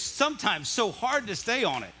it is sometimes so hard to stay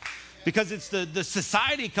on it because it's the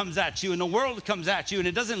society comes at you and the world comes at you and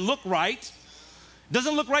it doesn't look right. It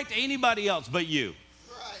doesn't look right to anybody else but you.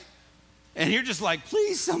 And you're just like,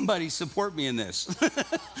 please, somebody support me in this,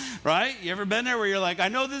 right? You ever been there where you're like, I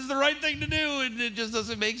know this is the right thing to do, and it just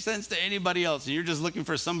doesn't make sense to anybody else. And you're just looking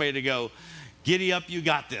for somebody to go, giddy up, you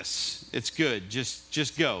got this. It's good.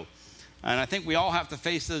 Just go. And I think we all have to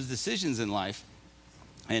face those decisions in life.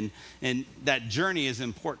 And that journey is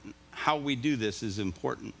important. How we do this is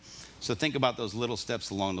important. So think about those little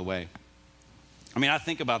steps along the way. I mean, I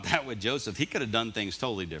think about that with Joseph. He could have done things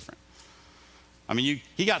totally different. I mean,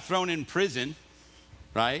 he got thrown in prison,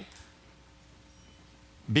 right?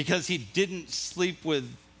 Because he didn't sleep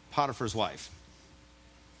with Potiphar's wife.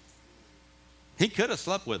 He could have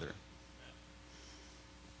slept with her.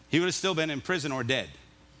 He would have still been in prison or dead,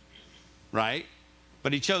 right?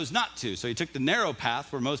 But he chose not to. So he took the narrow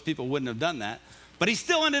path where most people wouldn't have done that. But he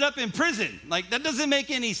still ended up in prison. Like, that doesn't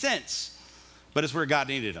make any sense. But it's where God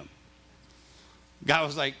needed him. God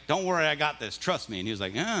was like, don't worry, I got this. Trust me. And he was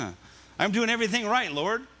like, I'm doing everything right,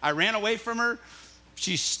 Lord. I ran away from her.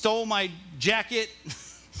 She stole my jacket.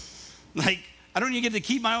 Like, I don't even get to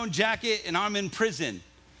keep my own jacket, and I'm in prison.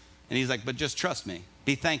 And he's like, but just trust me.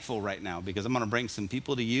 Be thankful right now because I'm going to bring some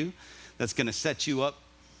people to you that's going to set you up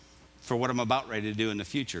for what I'm about ready to do in the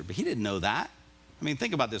future. But he didn't know that. I mean,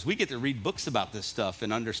 think about this. We get to read books about this stuff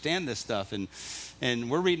and understand this stuff. And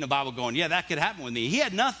we're reading the Bible going, yeah, that could happen with me. He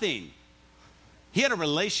had nothing. He had a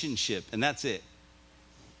relationship, and that's it.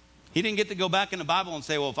 He didn't get to go back in the Bible and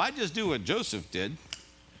say, well, if I just do what Joseph did,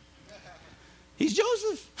 he's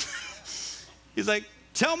Joseph. He's like,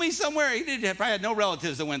 Tell me somewhere. He probably had no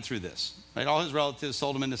relatives that went through this. Right? All his relatives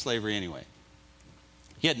sold him into slavery anyway.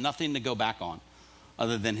 He had nothing to go back on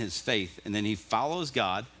other than his faith. And then he follows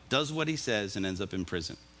God, does what he says, and ends up in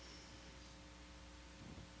prison.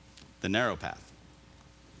 The narrow path.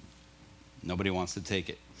 Nobody wants to take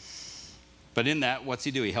it. But in that, what's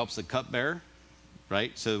he do? He helps the cupbearer,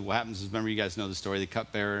 right? So what happens is, remember, you guys know the story, the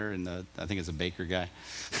cupbearer and I think it's a baker guy.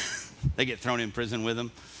 They get thrown in prison with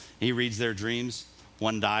him. He reads their dreams.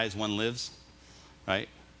 One dies, one lives, right?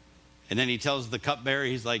 And then he tells the cupbearer,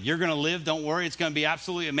 he's like, you're going to live. Don't worry. It's going to be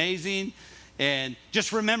absolutely amazing. And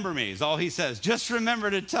just remember me is all he says. Just remember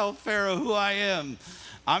to tell Pharaoh who I am.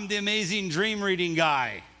 I'm the amazing dream reading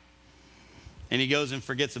guy. And he goes and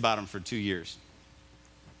forgets about him for 2 years.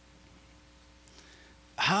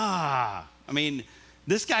 I mean,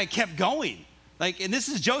 this guy kept going. And this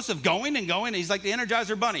is Joseph going and going. He's like the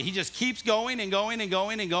Energizer Bunny. He just keeps going and going and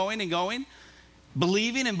going and going and going.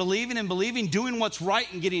 Believing and believing and believing, doing what's right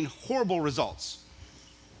and getting horrible results.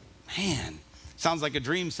 Man, sounds like a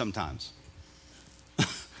dream sometimes.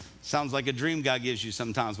 Sounds like a dream God gives you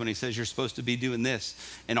sometimes when he says you're supposed to be doing this.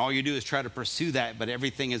 And all you do is try to pursue that, but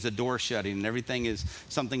everything is a door shutting and everything is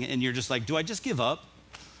something, and you're just like, do I just give up?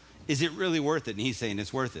 Is it really worth it? And he's saying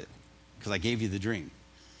it's worth it because I gave you the dream.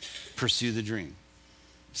 Pursue the dream.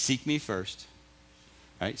 Seek me first,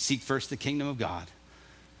 right? Seek first the kingdom of God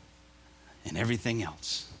and everything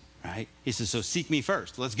else, right? He says, so seek me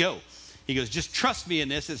first. Let's go. He goes, just trust me in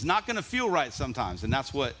this. It's not going to feel right sometimes. And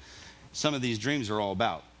that's what some of these dreams are all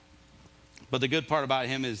about. But the good part about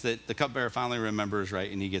him is that the cupbearer finally remembers,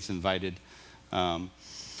 right? And he gets invited to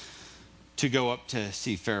go up to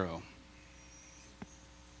see Pharaoh.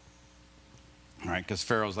 All right, because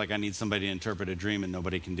Pharaoh's like, I need somebody to interpret a dream and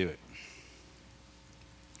nobody can do it.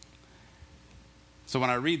 So when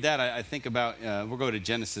I read that, I think about, we'll go to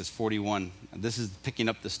Genesis 41. This is picking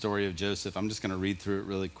up the story of Joseph. I'm just going to read through it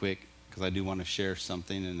really quick because I do want to share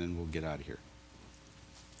something and then we'll get out of here.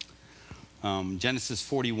 Genesis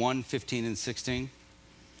 41, 15 and 16.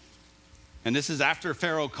 And this is after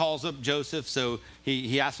Pharaoh calls up Joseph. So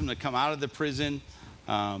he asks him to come out of the prison.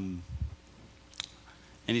 And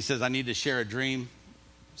he says, I need to share a dream.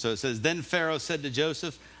 So it says, then Pharaoh said to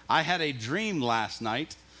Joseph, I had a dream last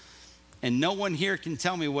night, and no one here can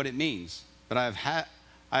tell me what it means. But I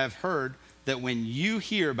have heard that when you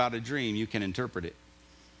hear about a dream, you can interpret it.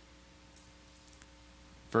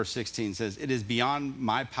 Verse 16 says, it is beyond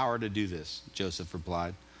my power to do this, Joseph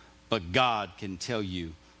replied, but God can tell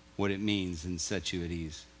you what it means and set you at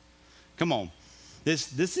ease. Come on.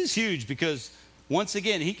 This is huge because once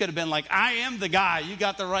again, he could have been like, I am the guy. You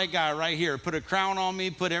got the right guy right here. Put a crown on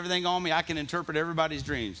me, put everything on me. I can interpret everybody's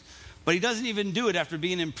dreams. But he doesn't even do it after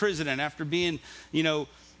being in prison and after being,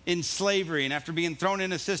 in slavery and after being thrown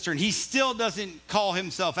in a cistern. He still doesn't call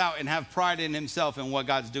himself out and have pride in himself and what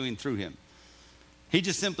God's doing through him. He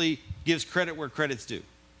just simply gives credit where credit's due.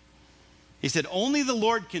 He said, only the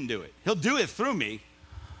Lord can do it. He'll do it through me,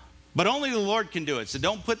 but only the Lord can do it. So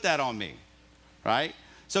don't put that on me, right?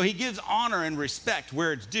 So he gives honor and respect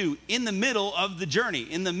where it's due in the middle of the journey,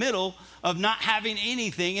 in the middle of not having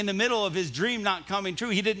anything, in the middle of his dream not coming true.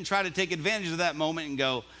 He didn't try to take advantage of that moment and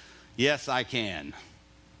go, yes, I can.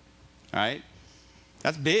 All right?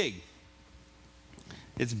 That's big.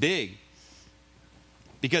 It's big.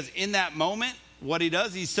 Because in that moment, what he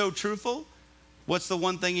does, he's so truthful. What's the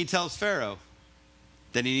one thing he tells Pharaoh?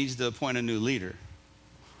 That he needs to appoint a new leader.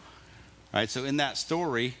 All right, so in that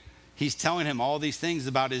story, he's telling him all these things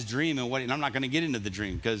about his dream and I'm not going to get into the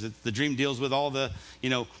dream because the dream deals with all the,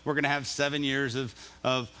 we're going to have 7 years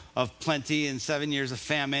of plenty and 7 years of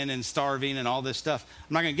famine and starving and all this stuff.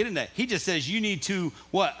 I'm not going to get into that. He just says you need to,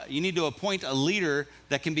 what? You need to appoint a leader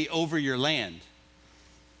that can be over your land,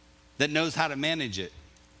 that knows how to manage it.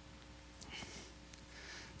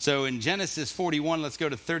 So in Genesis 41, let's go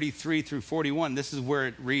to 33 through 41. This is where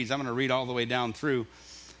it reads. I'm going to read all the way down through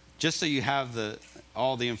just so you have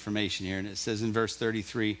all the information here. And it says in verse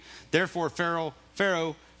 33, therefore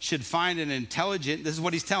Pharaoh should find an intelligent, this is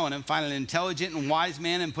what he's telling him, find an intelligent and wise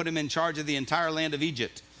man and put him in charge of the entire land of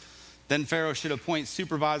Egypt. Then Pharaoh should appoint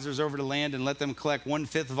supervisors over the land and let them collect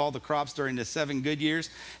 1/5 of all the crops during the 7 good years.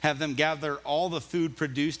 Have them gather all the food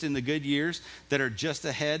produced in the good years that are just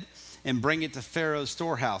ahead and bring it to Pharaoh's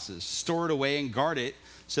storehouses. Store it away and guard it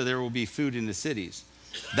so there will be food in the cities.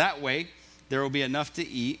 That way, there will be enough to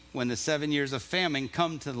eat when the 7 years of famine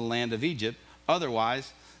come to the land of Egypt.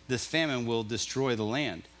 Otherwise, this famine will destroy the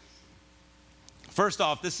land. First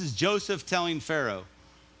off, this is Joseph telling Pharaoh.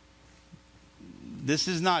 This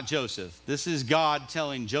is not Joseph. This is God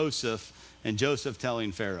telling Joseph and Joseph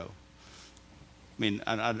telling Pharaoh. I mean,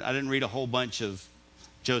 I didn't read a whole bunch of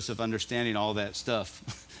Joseph understanding all that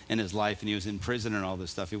stuff in his life, and he was in prison and all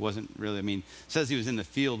this stuff. He wasn't really, it says he was in the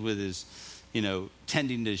field with his,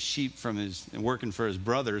 tending to sheep and working for his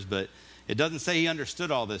brothers, but it doesn't say he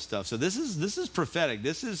understood all this stuff. So this is prophetic.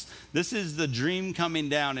 This is the dream coming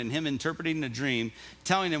down and him interpreting the dream,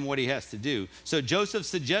 telling him what he has to do. So Joseph's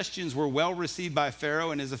suggestions were well received by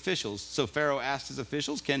Pharaoh and his officials. So Pharaoh asked his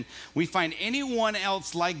officials, can we find anyone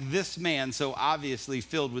else like this man so obviously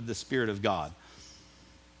filled with the Spirit of God?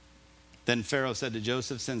 Then Pharaoh said to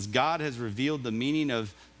Joseph, since God has revealed the meaning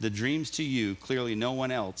of the dreams to you, clearly no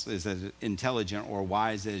one else is as intelligent or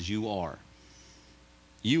wise as you are.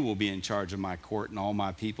 You will be in charge of my court, and all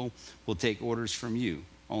my people will take orders from you.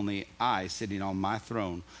 Only I, sitting on my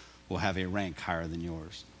throne, will have a rank higher than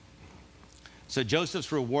yours. So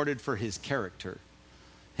Joseph's rewarded for his character,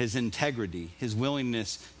 his integrity, his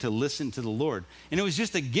willingness to listen to the Lord. And it was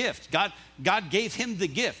just a gift. God gave him the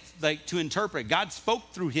gift, to interpret. God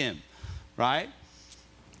spoke through him, right?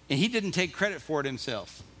 And he didn't take credit for it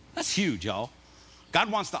himself. That's huge, y'all.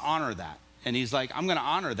 God wants to honor that. And he's like, I'm going to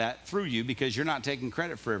honor that through you because you're not taking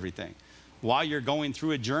credit for everything. While you're going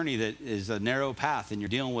through a journey that is a narrow path and you're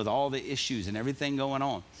dealing with all the issues and everything going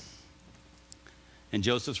on. And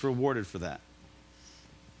Joseph's rewarded for that.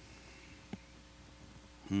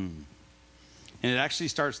 And it actually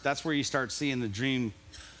starts, that's where you start seeing the dream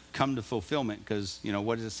come to fulfillment because,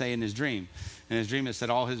 what does it say in his dream? In his dream it said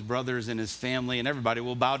all his brothers and his family and everybody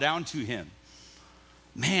will bow down to him.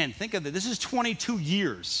 Man, think of that. This is 22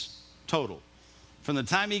 years total. From the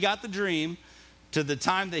time he got the dream to the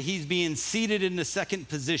time that he's being seated in the second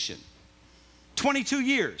position. 22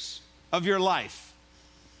 years of your life.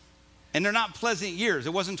 And they're not pleasant years.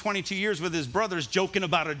 It wasn't 22 years with his brothers joking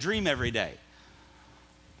about a dream every day.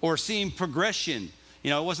 Or seeing progression.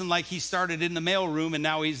 It wasn't like he started in the mailroom and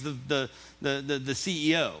now he's the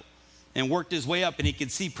CEO and worked his way up and he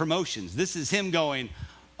could see promotions. This is him going,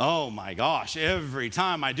 oh my gosh, every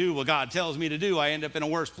time I do what God tells me to do, I end up in a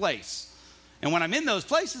worse place. And when I'm in those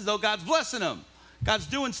places, though, God's blessing him. God's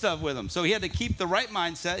doing stuff with him. So he had to keep the right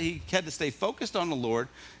mindset. He had to stay focused on the Lord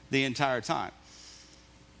the entire time.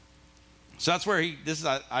 So that's where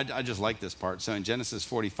I just like this part. So in Genesis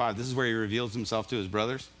 45, this is where he reveals himself to his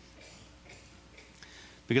brothers.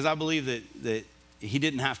 Because I believe that he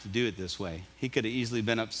didn't have to do it this way. He could have easily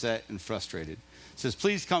been upset and frustrated. It says,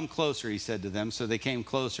 please come closer, he said to them. So they came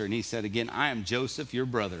closer, and he said again, I am Joseph, your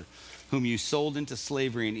brother, whom you sold into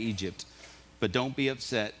slavery in Egypt. But don't be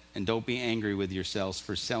upset and don't be angry with yourselves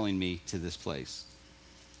for selling me to this place.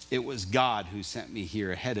 It was God who sent me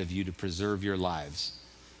here ahead of you to preserve your lives.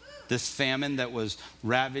 This famine that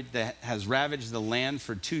has ravaged the land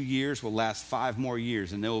for 2 years will last 5 more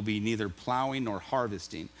years, and there will be neither plowing nor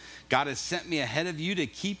harvesting. God has sent me ahead of you to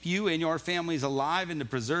keep you and your families alive and to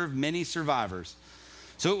preserve many survivors.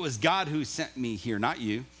 So it was God who sent me here, not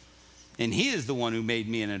you. And he is the one who made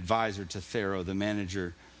me an advisor to Pharaoh, the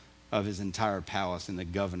manager of his entire palace and the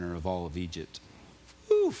governor of all of Egypt.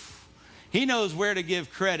 Oof. He knows where to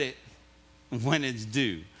give credit when it's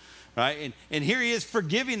due. Right? And here he is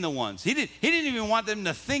forgiving the ones. He didn't even want them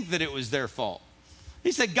to think that it was their fault.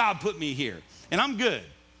 He said, God put me here, and I'm good.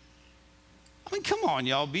 Come on,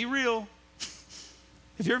 y'all, be real.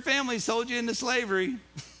 If your family sold you into slavery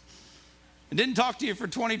and didn't talk to you for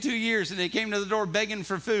 22 years and they came to the door begging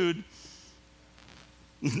for food,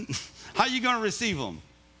 how are you going to receive them?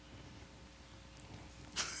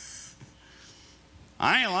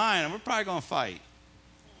 I ain't lying. We're probably going to fight.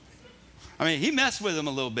 He messed with them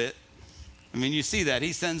a little bit. You see that.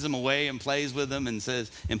 He sends them away and plays with them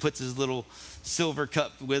and puts his little silver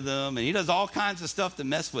cup with them. And he does all kinds of stuff to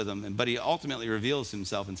mess with them. But he ultimately reveals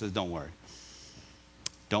himself and says, don't worry.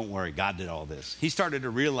 Don't worry. God did all this. He started to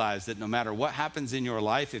realize that no matter what happens in your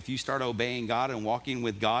life, if you start obeying God and walking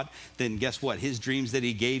with God, then guess what? His dreams that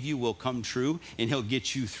he gave you will come true, and he'll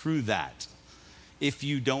get you through that if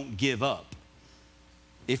you don't give up.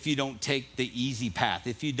 If you don't take the easy path,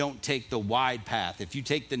 if you don't take the wide path, if you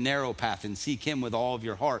take the narrow path and seek him with all of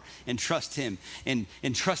your heart and trust him and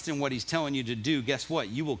trust in what he's telling you to do, guess what?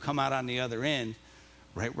 You will come out on the other end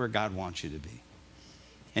right where God wants you to be.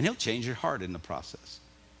 And he'll change your heart in the process.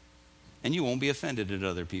 And you won't be offended at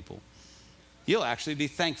other people. You'll actually be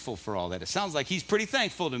thankful for all that. It sounds like he's pretty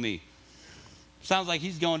thankful to me. Sounds like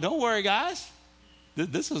he's going, don't worry, guys.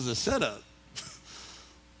 This was a setup.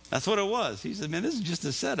 That's what it was. He said, man, this is just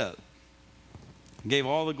a setup. Gave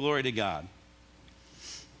all the glory to God.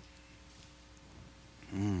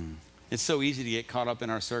 It's so easy to get caught up in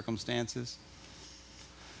our circumstances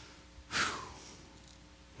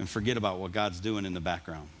and forget about what God's doing in the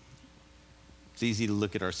background. It's easy to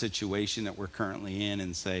look at our situation that we're currently in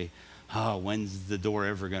and say, oh, when's the door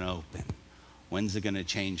ever going to open? When's it going to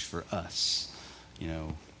change for us? You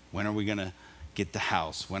know, when are we going to get the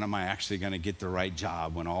house? When am I actually going to get the right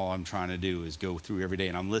job when all I'm trying to do is go through every day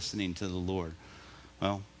and I'm listening to the Lord?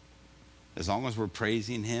 Well, as long as we're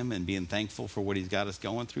praising him and being thankful for what he's got us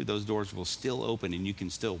going through, those doors will still open and you can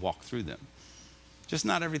still walk through them. Just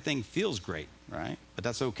not everything feels great, right? But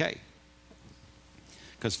that's okay.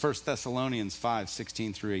 Because 1 Thessalonians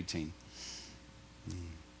 5:16 through 18.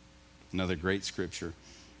 Another great scripture.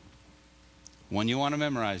 One you want to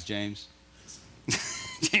memorize, James.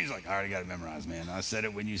 James like, I already got it memorized, man. I said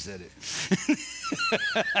it when you said it.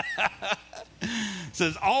 It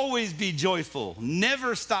says, always be joyful.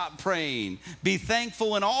 Never stop praying. Be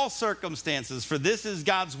thankful in all circumstances, for this is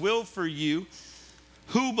God's will for you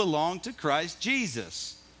who belong to Christ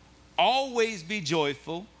Jesus. Always be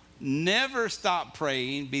joyful. Never stop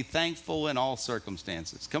praying. Be thankful in all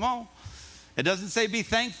circumstances. Come on. It doesn't say be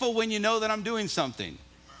thankful when you know that I'm doing something,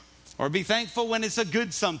 or be thankful when it's a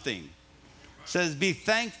good something. It says be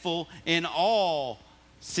thankful in all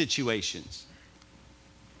situations.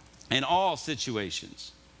 In all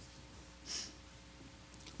situations.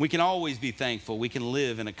 We can always be thankful. We can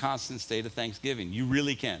live in a constant state of thanksgiving. You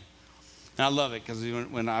really can. And I love it because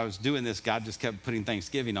when I was doing this, God just kept putting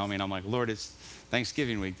Thanksgiving on me. And I'm like, Lord, it's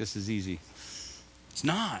Thanksgiving week. This is easy. It's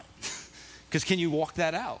not. Because can you walk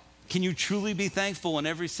that out? Can you truly be thankful in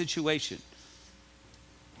every situation?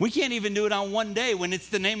 We can't even do it on one day when it's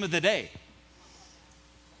the name of the day.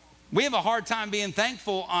 We have a hard time being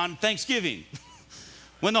thankful on Thanksgiving.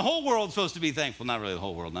 When the whole world's supposed to be thankful. Not really the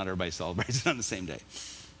whole world. Not everybody celebrates it on the same day.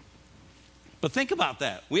 But think about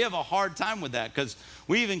that. We have a hard time with that because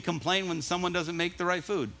we even complain when someone doesn't make the right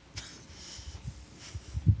food.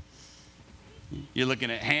 You're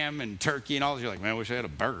looking at ham and turkey and all this. You're like, man, I wish I had a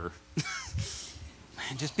burger.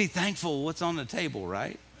 Man, just be thankful what's on the table,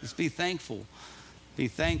 right? Just be thankful. Be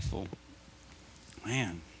thankful.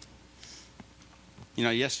 Man. You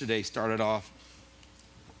know, yesterday started off.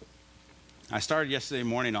 I started yesterday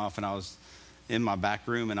morning off and I was in my back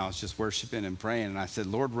room and I was just worshiping and praying. And I said,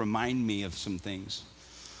 Lord, remind me of some things.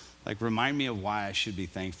 Like, remind me of why I should be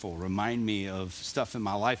thankful. Remind me of stuff in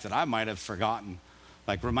my life that I might have forgotten.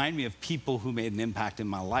 Like, remind me of people who made an impact in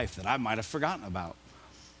my life that I might have forgotten about.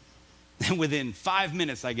 And within 5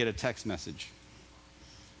 minutes, I get a text message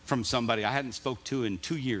from somebody I hadn't spoke to in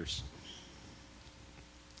 2 years.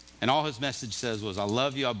 And all his message says was, I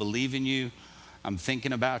love you. I believe in you. I'm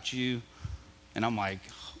thinking about you. And I'm like,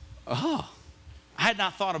 oh, I had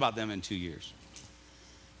not thought about them in 2 years.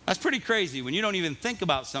 That's pretty crazy when you don't even think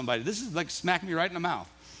about somebody. This is like smacking me right in the mouth.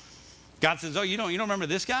 God says, oh, you don't remember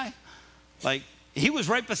this guy? Like, he was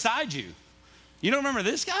right beside you. You don't remember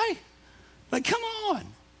this guy? Like, come on.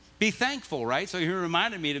 Be thankful, right? So he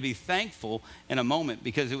reminded me to be thankful in a moment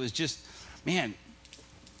because it was just, man,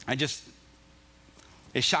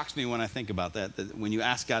 it shocks me when I think about that when you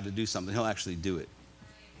ask God to do something, he'll actually do it.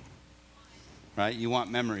 Right? You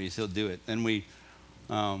want memories, he'll do it. Then we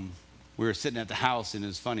were sitting at the house, and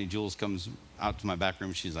it's funny, Jules comes out to my back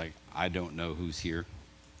room. She's like, I don't know who's here.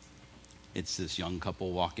 It's this young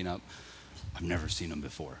couple walking up. I've never seen them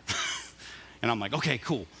before. And I'm like, okay,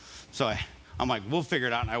 cool. So I'm like, we'll figure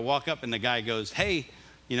it out. And I walk up, and the guy goes, hey,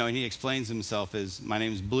 and he explains himself as, my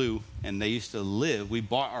name's Blue, and they used to we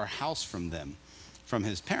bought our house from them, from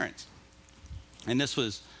his parents. And this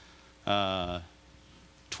was 10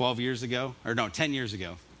 years ago. 10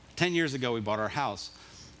 years ago, we bought our house.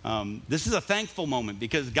 This is a thankful moment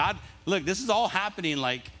because God, look, this is all happening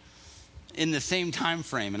like in the same time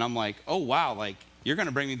frame. And I'm like, oh, wow, like you're going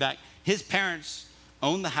to bring me back. His parents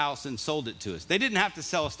owned the house and sold it to us. They didn't have to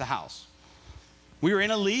sell us the house. We were in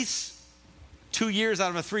a lease, 2 years out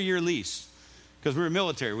of a 3-year lease because we were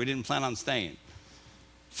military. We didn't plan on staying.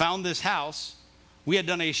 Found this house. We had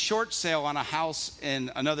done a short sale on a house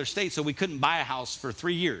in another state, so we couldn't buy a house for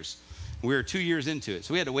 3 years. We were 2 years into it,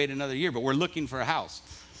 so we had to wait another year, but we're looking for a house.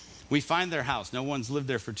 We find their house. No one's lived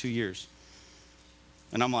there for 2 years.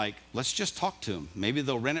 And I'm like, let's just talk to them. Maybe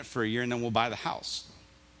they'll rent it for a year, and then we'll buy the house,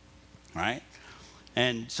 right?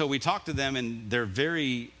 And so we talked to them, and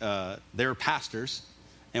they're pastors,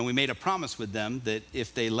 and we made a promise with them that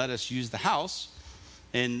if they let us use the house,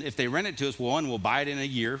 and if they rent it to us, we'll buy it in a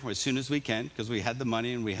year as soon as we can because we had the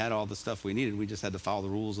money and we had all the stuff we needed. We just had to follow the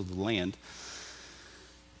rules of the land.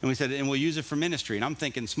 And we said, and we'll use it for ministry. And I'm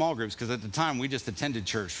thinking small groups because at the time we just attended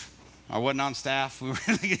church. I wasn't on staff. We were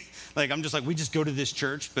I'm just like, we just go to this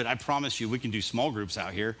church, but I promise you we can do small groups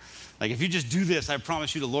out here. Like if you just do this, I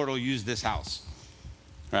promise you the Lord will use this house,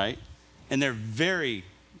 right? And they're very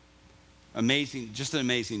Amazing, just an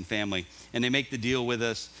amazing family. And they make the deal with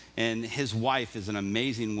us. And his wife is an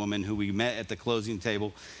amazing woman who we met at the closing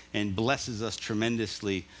table and blesses us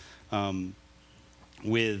tremendously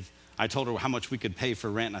with, I told her how much we could pay for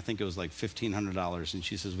rent. And I think it was like $1,500. And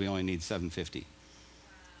she says, we only need $750.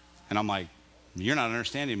 And I'm like, you're not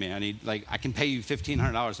understanding me. I can pay you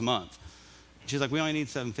 $1,500 a month. She's like, we only need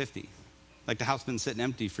 $750. Like the house has been sitting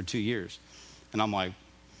empty for 2 years. And I'm like,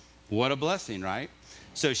 what a blessing, right?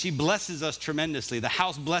 So she blesses us tremendously. The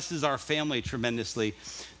house blesses our family tremendously.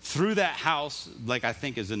 Through that house, like I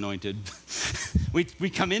think is anointed, we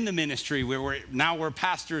come into ministry where we're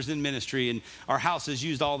pastors in ministry, and our house is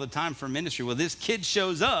used all the time for ministry. Well, this kid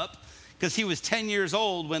shows up because he was 10 years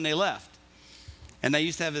old when they left. And they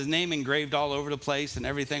used to have his name engraved all over the place and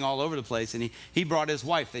everything all over the place. And he brought his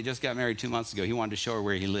wife. They just got married 2 months ago. He wanted to show her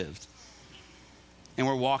where he lived. And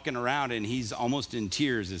we're walking around, and he's almost in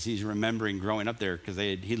tears as he's remembering growing up there because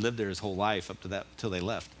he lived there his whole life up to that till they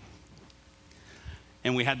left.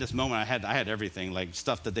 And we had this moment. I had everything, like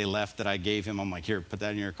stuff that they left that I gave him. I'm like, here, put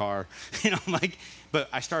that in your car. I'm like, but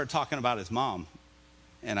I started talking about his mom,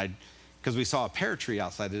 and because we saw a pear tree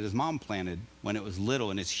outside that his mom planted when it was little,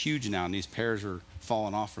 and it's huge now, and these pears are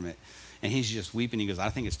falling off from it. And he's just weeping. He goes, I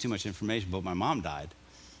think it's too much information, but my mom died.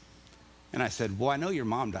 And I said, well, I know your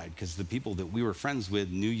mom died because the people that we were friends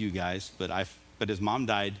with knew you guys, but his mom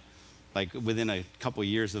died like within a couple of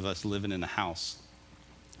years of us living in the house.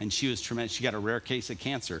 And she was tremendous. She got a rare case of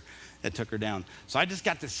cancer that took her down. So I just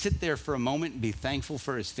got to sit there for a moment and be thankful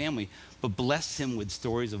for his family, but bless him with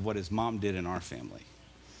stories of what his mom did in our family,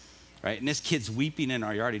 right? And this kid's weeping in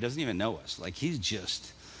our yard. He doesn't even know us. Like he's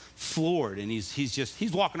just floored, and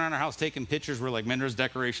he's walking around our house taking pictures. We're like, man, there's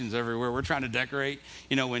decorations everywhere. We're trying to decorate,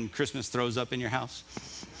 when Christmas throws up in your house.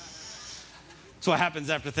 So what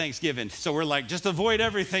happens after Thanksgiving? So we're like, just avoid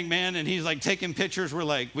everything, man. And he's like taking pictures. We're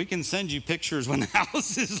like, we can send you pictures when the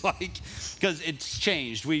house is like, because it's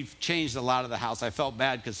changed. We've changed a lot of the house. I felt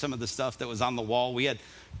bad because some of the stuff that was on the wall, we had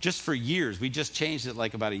just for years. We just changed it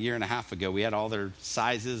like about a year and a half ago. We had all their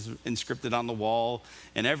sizes inscripted on the wall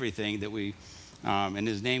and everything that we, and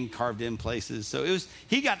his name carved in places. So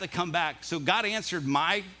he got to come back. So God answered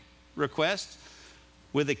my request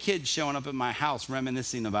with a kid showing up at my house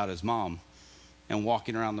reminiscing about his mom and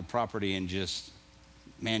walking around the property and just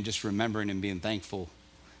remembering and being thankful.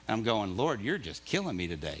 And I'm going, Lord, you're just killing me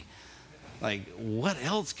today. Like, what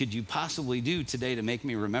else could you possibly do today to make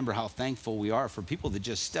me remember how thankful we are for people that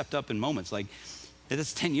just stepped up in moments? Like,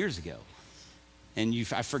 that's 10 years ago. And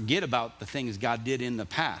I forget about the things God did in the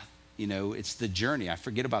path. It's the journey. I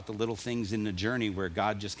forget about the little things in the journey where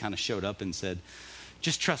God just kind of showed up and said,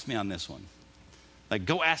 just trust me on this one. Like,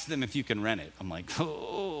 go ask them if you can rent it. I'm like,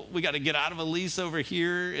 oh, we got to get out of a lease over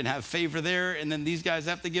here and have favor there. And then these guys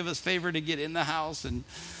have to give us favor to get in the house. And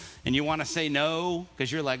you want to say no because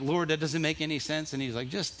you're like, Lord, that doesn't make any sense. And he's like,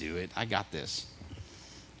 just do it. I got this.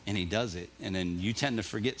 And he does it. And then you tend to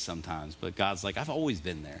forget sometimes. But God's like, I've always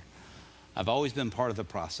been there. I've always been part of the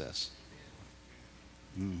process.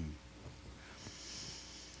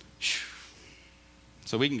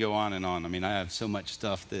 So we can go on and on. I mean, I have so much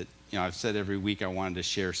stuff that, I've said every week I wanted to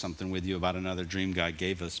share something with you about another dream God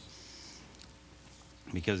gave us,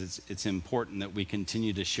 because it's important that we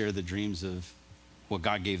continue to share the dreams of what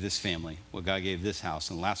God gave this family, what God gave this house.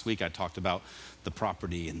 And last week I talked about the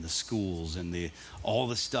property and the schools and all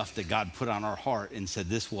the stuff that God put on our heart and said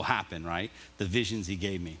this will happen, right? The visions he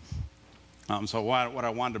gave me. So what I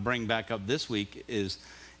wanted to bring back up this week is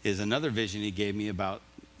another vision he gave me about,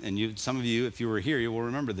 and some of you, if you were here, you will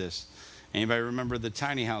remember this. Anybody remember the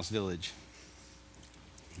tiny house village?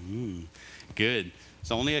 Good. It's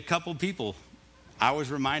only a couple people. I was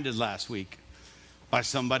reminded last week by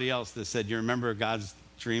somebody else that said, you remember God's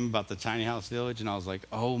dream about the tiny house village? And I was like,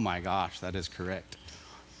 oh my gosh, that is correct.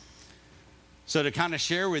 So to kind of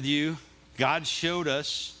share with you, God showed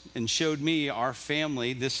us and showed me our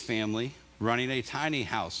family, this family, running a tiny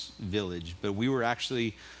house village. But we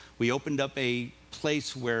opened up a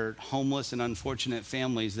place where homeless and unfortunate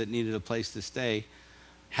families that needed a place to stay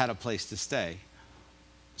had a place to stay.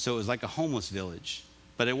 So it was like a homeless village.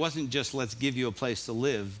 But it wasn't just let's give you a place to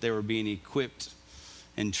live. They were being equipped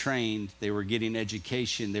and trained. They were getting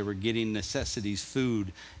education. They were getting necessities,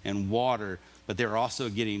 food and water. But they were also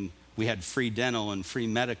we had free dental and free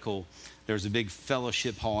medical. There was a big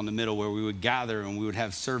fellowship hall in the middle where we would gather and we would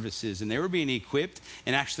have services. And they were being equipped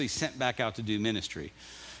and actually sent back out to do ministry.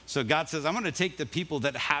 So God says, I'm going to take the people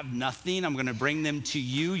that have nothing. I'm going to bring them to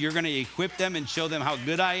you. You're going to equip them and show them how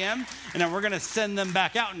good I am. And then we're going to send them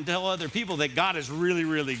back out and tell other people that God is really,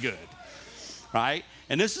 really good. Right?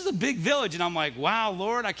 And this is a big village. And I'm like, wow,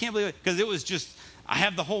 Lord, I can't believe it. Because it was just, I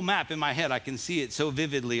have the whole map in my head. I can see it so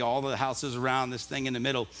vividly, all the houses around, this thing in the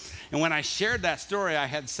middle. And when I shared that story, I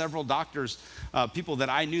had several doctors, people that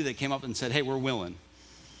I knew that came up and said, hey, we're willing.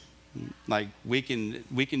 Like, we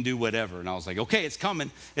can do whatever. And I was like, okay, it's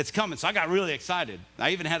coming. It's coming. So I got really excited.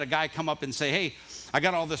 I even had a guy come up and say, hey, I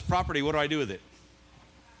got all this property. What do I do with it?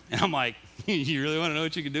 And I'm like, you really want to know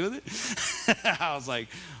what you can do with it? I was like,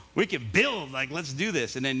 we can build, like, let's do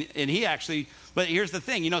this. And he actually, but here's the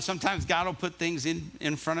thing, sometimes God will put things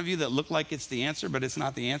in front of you that look like it's the answer, but it's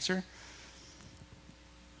not the answer.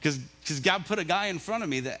 Because God put a guy in front of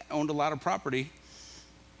me that owned a lot of property.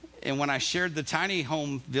 And when I shared the tiny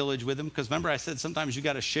home village with him, because remember I said sometimes you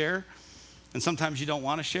got to share and sometimes you don't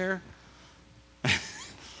want to share.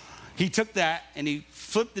 He took that and he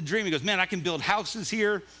flipped the dream. He goes, man, I can build houses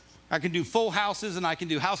here. I can do full houses and I can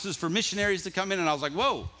do houses for missionaries to come in. And I was like,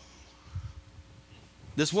 whoa.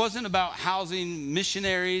 This wasn't about housing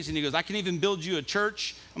missionaries. And he goes, I can even build you a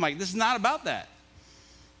church. I'm like, this is not about that.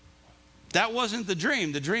 That wasn't the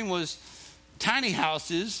dream. The dream was tiny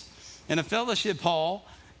houses and a fellowship hall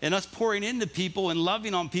and us pouring into people and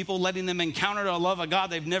loving on people, letting them encounter the love of God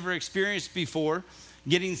they've never experienced before,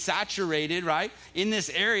 getting saturated, right, in this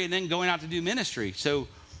area and then going out to do ministry. So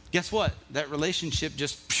guess what? That relationship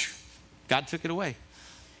just, God took it away.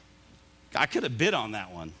 I could have bid on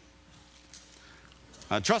that one.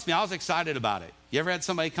 Trust me, I was excited about it. You ever had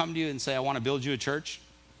somebody come to you and say, I want to build you a church?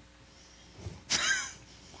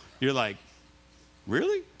 You're like,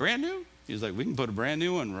 really? Brand new? He's like, we can put a brand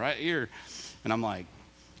new one right here. And I'm like,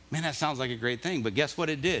 man, that sounds like a great thing. But guess what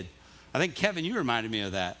it did? I think, Kevin, you reminded me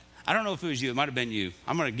of that. I don't know if it was you. It might have been you.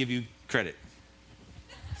 I'm going to give you credit.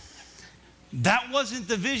 That wasn't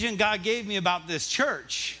the vision God gave me about this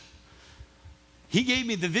church. He gave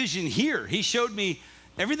me the vision here. He showed me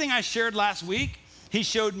everything I shared last week. He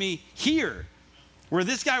showed me here. Where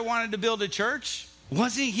this guy wanted to build a church,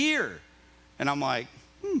 wasn't here. And I'm like,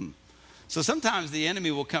 So sometimes the enemy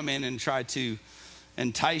will come in and try to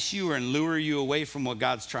entice you or lure you away from what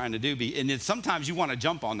God's trying to do. And sometimes you want to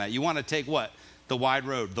jump on that. You want to take what? The wide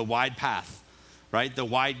road, the wide path, right? The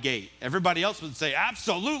wide gate. Everybody else would say,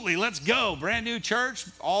 absolutely, let's go. Brand new church,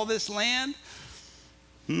 all this land.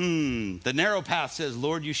 The narrow path says,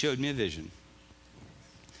 Lord, you showed me a vision.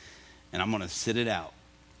 And I'm going to sit it out.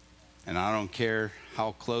 And I don't care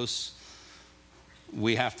how close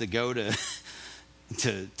we have to go to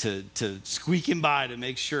squeaking by to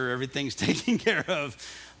make sure everything's taken care of.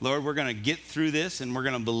 Lord, we're going to get through this and we're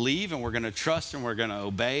going to believe and we're going to trust and we're going to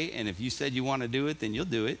obey. And if you said you want to do it, then you'll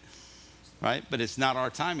do it, right? But it's not our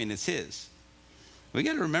timing, it's his. We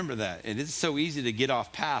got to remember that. It is so easy to get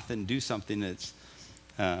off path and do something that's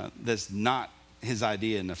not his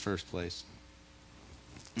idea in the first place.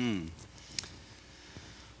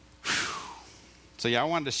 So yeah, I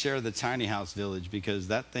wanted to share the tiny house village because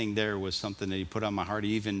that thing there was something that he put on my heart.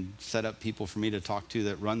 He even set up people for me to talk to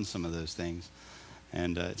that run some of those things.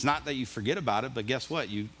 And it's not that you forget about it, but guess what?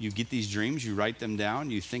 You get these dreams, you write them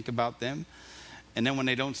down, you think about them. And then when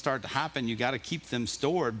they don't start to happen, you got to keep them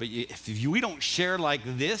stored. But we don't share like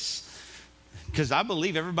this, because I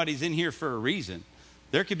believe everybody's in here for a reason.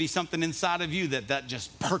 There could be something inside of you that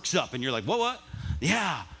just perks up and you're like, what?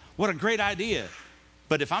 Yeah, what a great idea.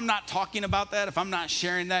 But if I'm not talking about that, if I'm not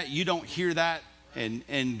sharing that, you don't hear that.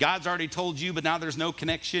 And God's already told you, but now there's no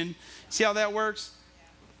connection. See how that works?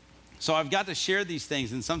 So I've got to share these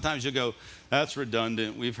things. And sometimes you'll go, that's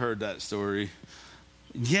redundant. We've heard that story.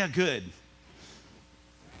 Yeah, good.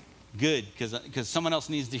 Good, because someone else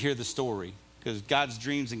needs to hear the story. Because God's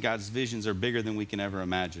dreams and God's visions are bigger than we can ever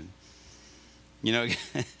imagine. You know,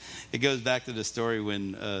 it goes back to the story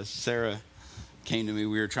when Sarah came to me.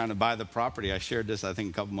 We were trying to buy the property. I shared this, I think,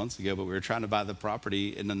 a couple months ago, but we were trying to buy the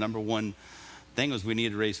property. And the number one thing was we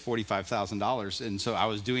needed to raise $45,000. And so I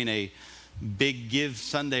was doing a big give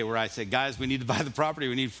Sunday where I said, guys, we need to buy the property.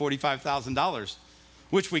 We need $45,000,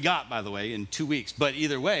 which we got, by the way, in 2 weeks. But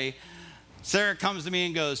either way, Sarah comes to me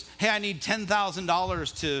and goes, hey, I need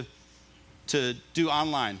 $10,000 to do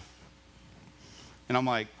online. And I'm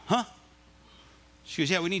like, huh? She goes,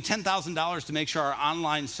 yeah, we need $10,000 to make sure our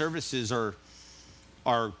online services are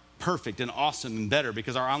perfect and awesome and better,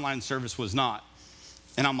 because our online service was not.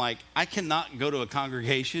 And I'm like, I cannot go to a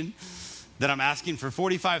congregation that I'm asking for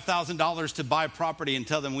 $45,000 to buy property and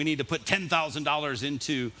tell them we need to put $10,000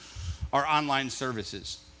 into our online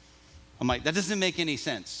services. I'm like, that doesn't make any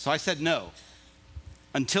sense. So I said no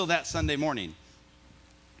until that Sunday morning.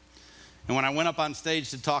 And when I went up on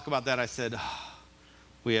stage to talk about that, I said,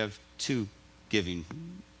 we have two giving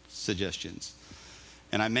suggestions.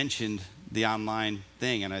 And I mentioned the online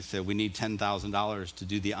thing. And I said, we need $10,000 to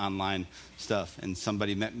do the online stuff. And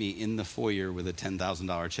somebody met me in the foyer with a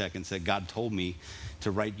 $10,000 check and said, God told me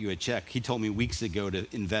to write you a check. He told me weeks ago to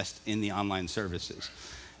invest in the online services.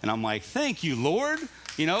 And I'm like, thank you, Lord.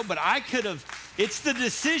 You know, but I could have, it's the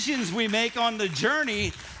decisions we make on the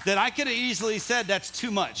journey that I could have easily said, that's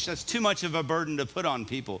too much. That's too much of a burden to put on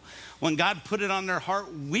people. When God put it on their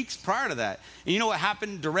heart weeks prior to that. And you know what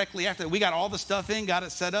happened directly after that? We got all the stuff in, got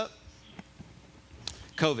it set up.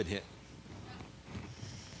 COVID hit.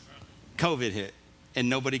 COVID hit. And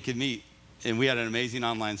nobody could meet. And we had an amazing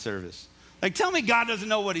online service. Like, tell me God doesn't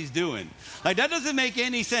know what he's doing. Like, that doesn't make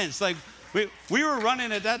any sense. Like, we were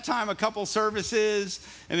running at that time a couple services.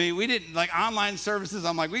 I mean, we didn't, like, online services.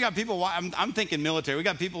 I'm like, we got people, I'm thinking military. We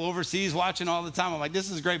got people overseas watching all the time. I'm like, this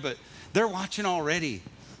is great, but they're watching already.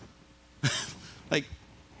 Like,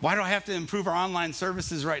 why do I have to improve our online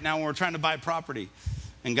services right now when we're trying to buy property?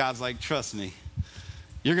 And God's like, trust me,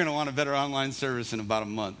 you're going to want a better online service in about a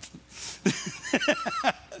month.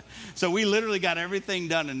 So we literally got everything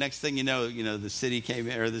done. And next thing you know, the city came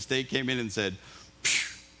in, or the state came in and said,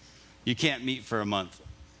 you can't meet for a month.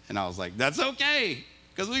 And I was like, that's okay,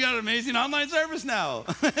 because we got an amazing online service now.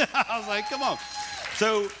 I was like, come on.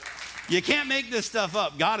 So you can't make this stuff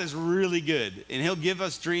up. God is really good, and he'll give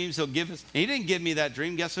us dreams. He'll give us, he didn't give me that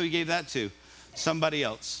dream. Guess who he gave that to? Somebody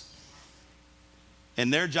else.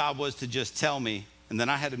 And their job was to just tell me, and then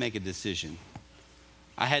I had to make a decision.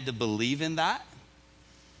 I had to believe in that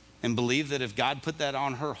and believe that if God put that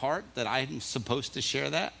on her heart, that I'm supposed to share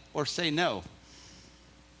that, or say no.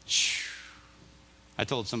 I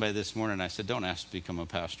told somebody this morning, I said, don't ask to become a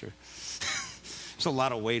pastor. There's a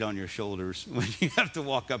lot of weight on your shoulders when you have to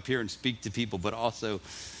walk up here and speak to people, but also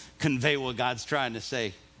convey what God's trying to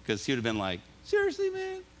say. Because he would have been like, seriously,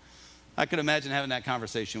 man? I could imagine having that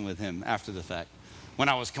conversation with him after the fact. When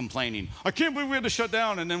I was complaining, I can't believe we had to shut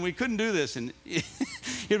down and then we couldn't do this. And he'd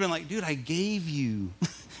have been like, dude, I gave you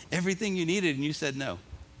everything you needed and you said no.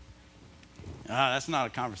 That's not a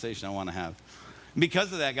conversation I want to have.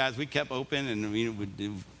 Because of that, guys, we kept open, and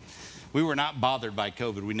we were not bothered by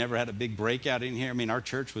COVID. We never had a big breakout in here. I mean, our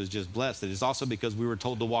church was just blessed. It is also because we were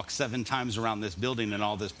told to walk 7 times around this building and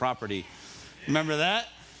all this property. Remember that?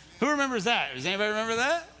 Who remembers that? Does anybody remember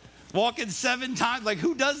that? Walking 7 times? Like,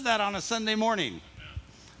 who does that on a Sunday morning?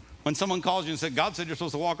 When someone calls you and said, God said you're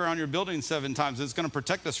supposed to walk around your building 7 times. It's going to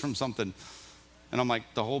protect us from something. And I'm like,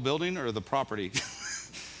 the whole building or the property?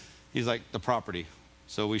 He's like, the property.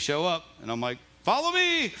 So we show up, and I'm like, follow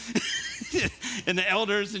me. And the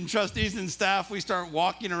elders and trustees and staff, we start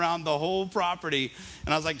walking around the whole property.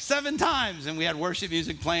 And I was like, 7 times. And we had worship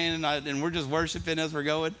music playing, and we're just worshiping as we're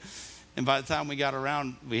going. And by the time we got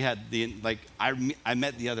around, we had I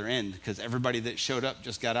met the other end, because everybody that showed up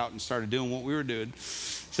just got out and started doing what we were doing.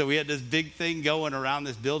 So we had this big thing going around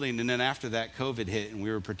this building. And then after that, COVID hit, and we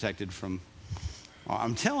were protected from,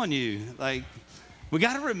 I'm telling you, like, we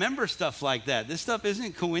got to remember stuff like that. This stuff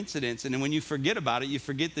isn't coincidence. And then when you forget about it, you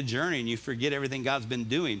forget the journey and you forget everything God's been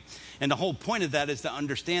doing. And the whole point of that is to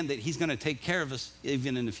understand that he's going to take care of us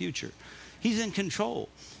even in the future. He's in control.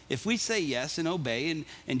 If we say yes and obey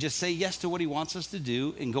and just say yes to what he wants us to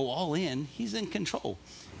do and go all in, he's in control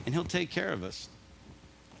and he'll take care of us.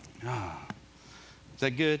 Is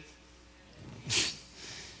that good?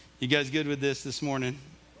 You guys good with this morning?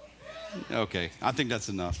 Okay, I think that's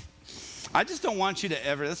enough. I just don't want you to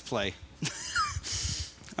ever, let's play.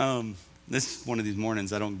 This is one of these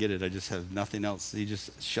mornings I don't get it. I just have nothing else. He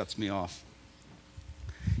just shuts me off.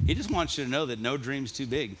 He just wants you to know that no dream's too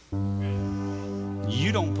big.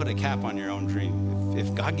 You don't put a cap on your own dream.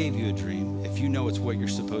 If God gave you a dream, if you know it's what you're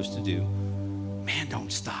supposed to do, man,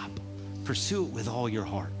 don't stop. Pursue it with all your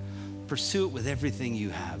heart. Pursue it with everything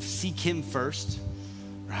you have. Seek him first,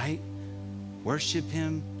 right? Worship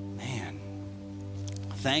him, man.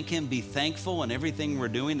 Thank him, be thankful in everything we're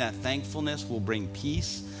doing. That thankfulness will bring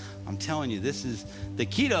peace. I'm telling you, this is the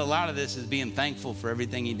key to a lot of this is being thankful for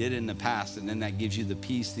everything he did in the past. And then that gives you the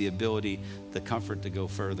peace, the ability, the comfort to go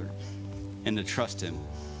further and to trust him.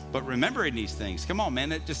 But remembering these things, come on,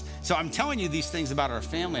 man. So I'm telling you these things about our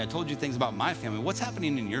family. I told you things about my family. What's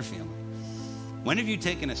happening in your family? When have you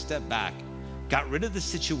taken a step back, got rid of the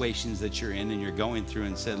situations that you're in and you're going through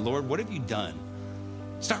and said, Lord, what have you done?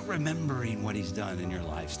 Start remembering what he's done in your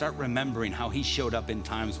life. Start remembering how he showed up in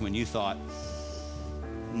times when you thought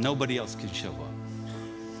nobody else could show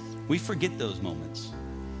up. We forget those moments.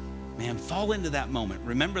 Man, fall into that moment.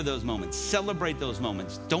 Remember those moments. Celebrate those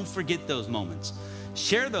moments. Don't forget those moments.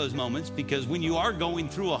 Share those moments, because when you are going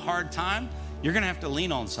through a hard time, you're going to have to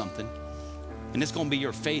lean on something. And it's going to be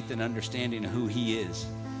your faith and understanding of who he is.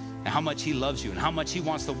 and how much he loves you and how much he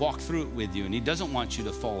wants to walk through it with you. And he doesn't want you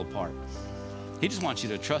to fall apart. He just wants you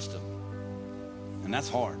to trust him. And that's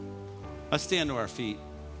hard. Let's stand to our feet.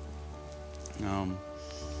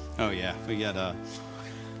 Oh yeah, we got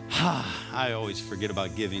I always forget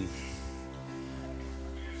about giving.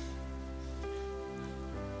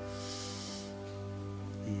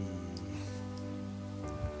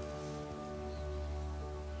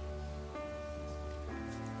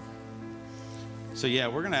 So yeah,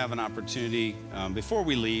 we're going to have an opportunity. Before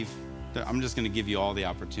we leave, I'm just going to give you all the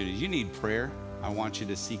opportunities. You need prayer. I want you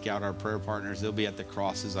to seek out our prayer partners. They'll be at the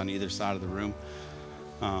crosses on either side of the room.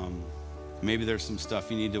 Maybe there's some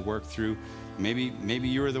stuff you need to work through. Maybe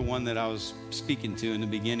you were the one that I was speaking to in the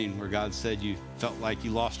beginning where God said you felt like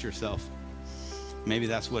you lost yourself. Maybe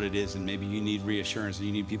that's what it is, and maybe you need reassurance and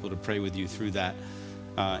you need people to pray with you through that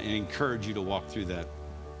and encourage you to walk through that.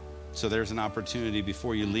 So there's an opportunity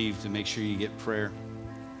before you leave to make sure you get prayer.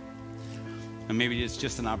 And maybe it's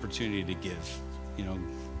just an opportunity to give. You know,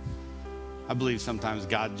 I believe sometimes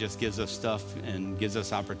God just gives us stuff and gives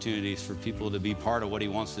us opportunities for people to be part of what he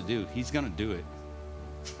wants to do. He's going to do it.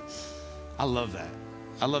 I love that.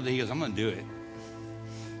 I love that he goes, I'm going to do it.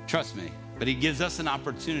 Trust me. But he gives us an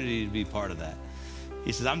opportunity to be part of that.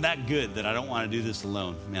 He says, I'm that good that I don't want to do this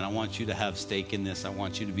alone. Man, I want you to have stake in this. I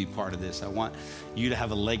want you to be part of this. I want you to have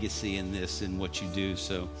a legacy in this and what you do.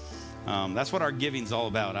 So that's what our giving's all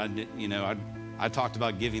about. I talked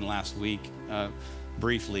about giving last week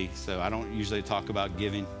briefly, so I don't usually talk about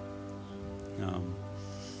giving.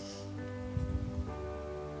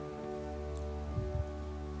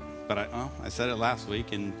 But I said it last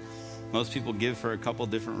week, and most people give for a couple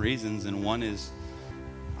different reasons, and one is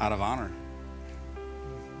out of honor.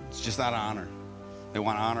 It's just out of honor. They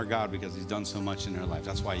want to honor God because he's done so much in their life.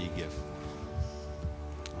 That's why you give.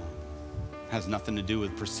 Has nothing to do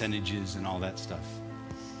with percentages and all that stuff.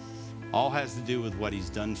 All has to do with what he's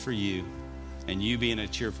done for you and you being a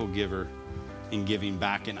cheerful giver and giving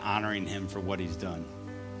back and honoring him for what he's done.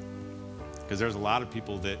 Because there's a lot of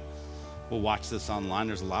people that will watch this online.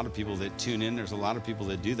 There's a lot of people that tune in. There's a lot of people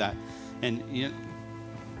that do that. And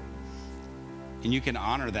you can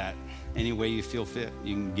honor that any way you feel fit.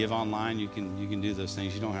 You can give online. You can do those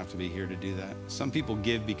things. You don't have to be here to do that. Some people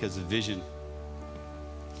give because of vision.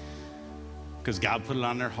 Because God put it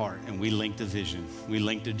on their heart, and we linked a vision. We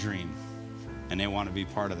linked a dream, and they want to be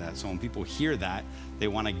part of that. So when people hear that, they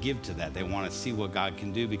want to give to that. They want to see what God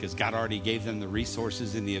can do because God already gave them the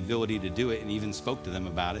resources and the ability to do it and even spoke to them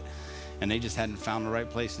about it, and they just hadn't found the right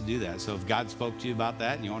place to do that. So if God spoke to you about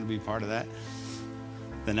that and you want to be part of that,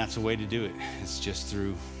 then that's a way to do it. It's just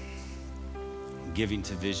through giving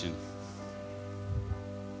to vision.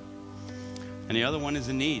 And the other one is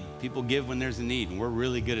a need. People give when there's a need. And we're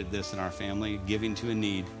really good at this in our family, giving to a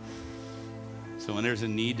need. So when there's a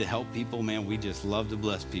need to help people, man, we just love to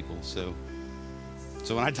bless people. So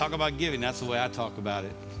when I talk about giving, that's the way I talk about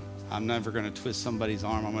it. I'm never going to twist somebody's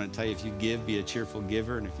arm. I'm going to tell you, if you give, be a cheerful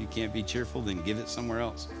giver. And if you can't be cheerful, then give it somewhere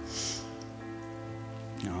else.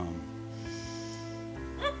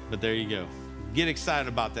 But there you go. Get excited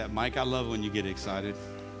about that, Mike. I love when you get excited.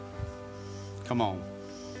 Come on.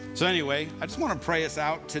 So anyway, I just want to pray us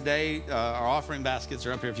out today. Our offering baskets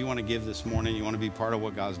are up here. If you want to give this morning, you want to be part of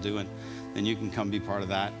what God's doing, then you can come be part of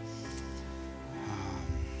that.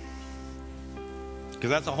 Because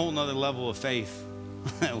that's a whole nother level of faith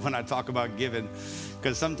when I talk about giving.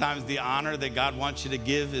 Because sometimes the honor that God wants you to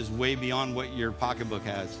give is way beyond what your pocketbook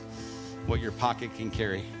has, what your pocket can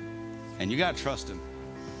carry. And you got to trust him.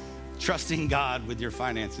 Trusting God with your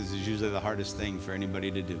finances is usually the hardest thing for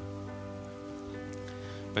anybody to do.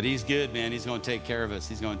 But he's good, man. He's going to take care of us.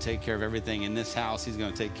 He's going to take care of everything in this house. He's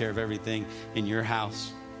going to take care of everything in your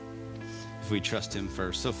house if we trust him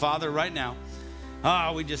first. So, Father, right now,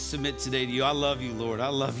 we just submit today to you. I love you, Lord. I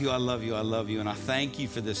love you. I love you. I love you. And I thank you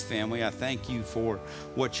for this family. I thank you for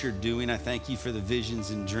what you're doing. I thank you for the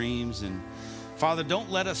visions and dreams. And, Father, don't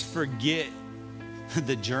let us forget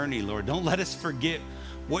the journey, Lord. Don't let us forget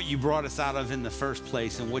what you brought us out of in the first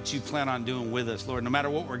place and what you plan on doing with us, Lord. No matter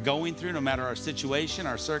what we're going through, no matter our situation,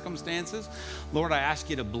 our circumstances, Lord, I ask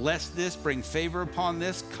you to bless this, bring favor upon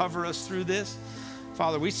this, cover us through this.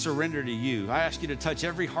 Father, we surrender to you. I ask you to touch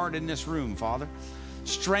every heart in this room, Father.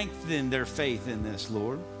 Strengthen their faith in this,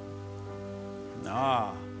 Lord.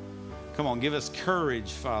 Come on, give us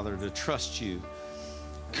courage, Father, to trust you.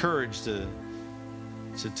 Courage to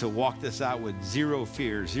walk this out with zero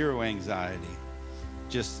fear, zero anxiety.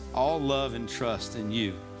 Just all love and trust in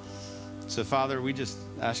you. So, Father, we just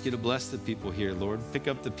ask you to bless the people here, Lord. Pick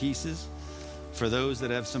up the pieces. For those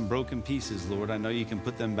that have some broken pieces, Lord, I know you can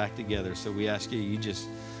put them back together. So we ask you just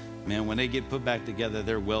man, when they get put back together,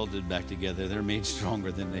 they're welded back together. They're made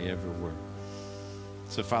stronger than they ever were.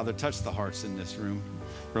 So, Father, touch the hearts in this room.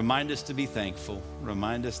 Remind us to be thankful.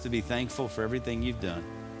 Remind us to be thankful for everything you've done.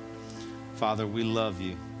 Father, we love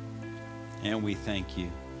you and we thank you.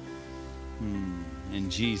 In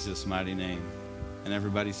Jesus' mighty name. And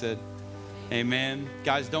everybody said, amen.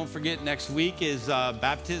 Guys, don't forget, next week is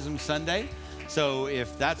Baptism Sunday. So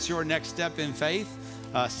if that's your next step in faith,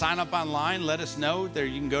 sign up online. Let us know. There,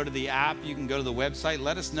 you can go to the app. You can go to the website.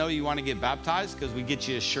 Let us know you want to get baptized, because we get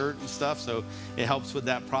you a shirt and stuff. So it helps with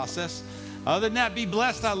that process. Other than that, be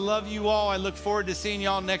blessed. I love you all. I look forward to seeing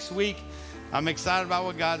y'all next week. I'm excited about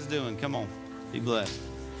what God's doing. Come on. Be blessed.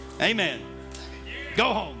 Amen.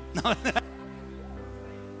 Go home. As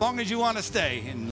long as you want to stay. And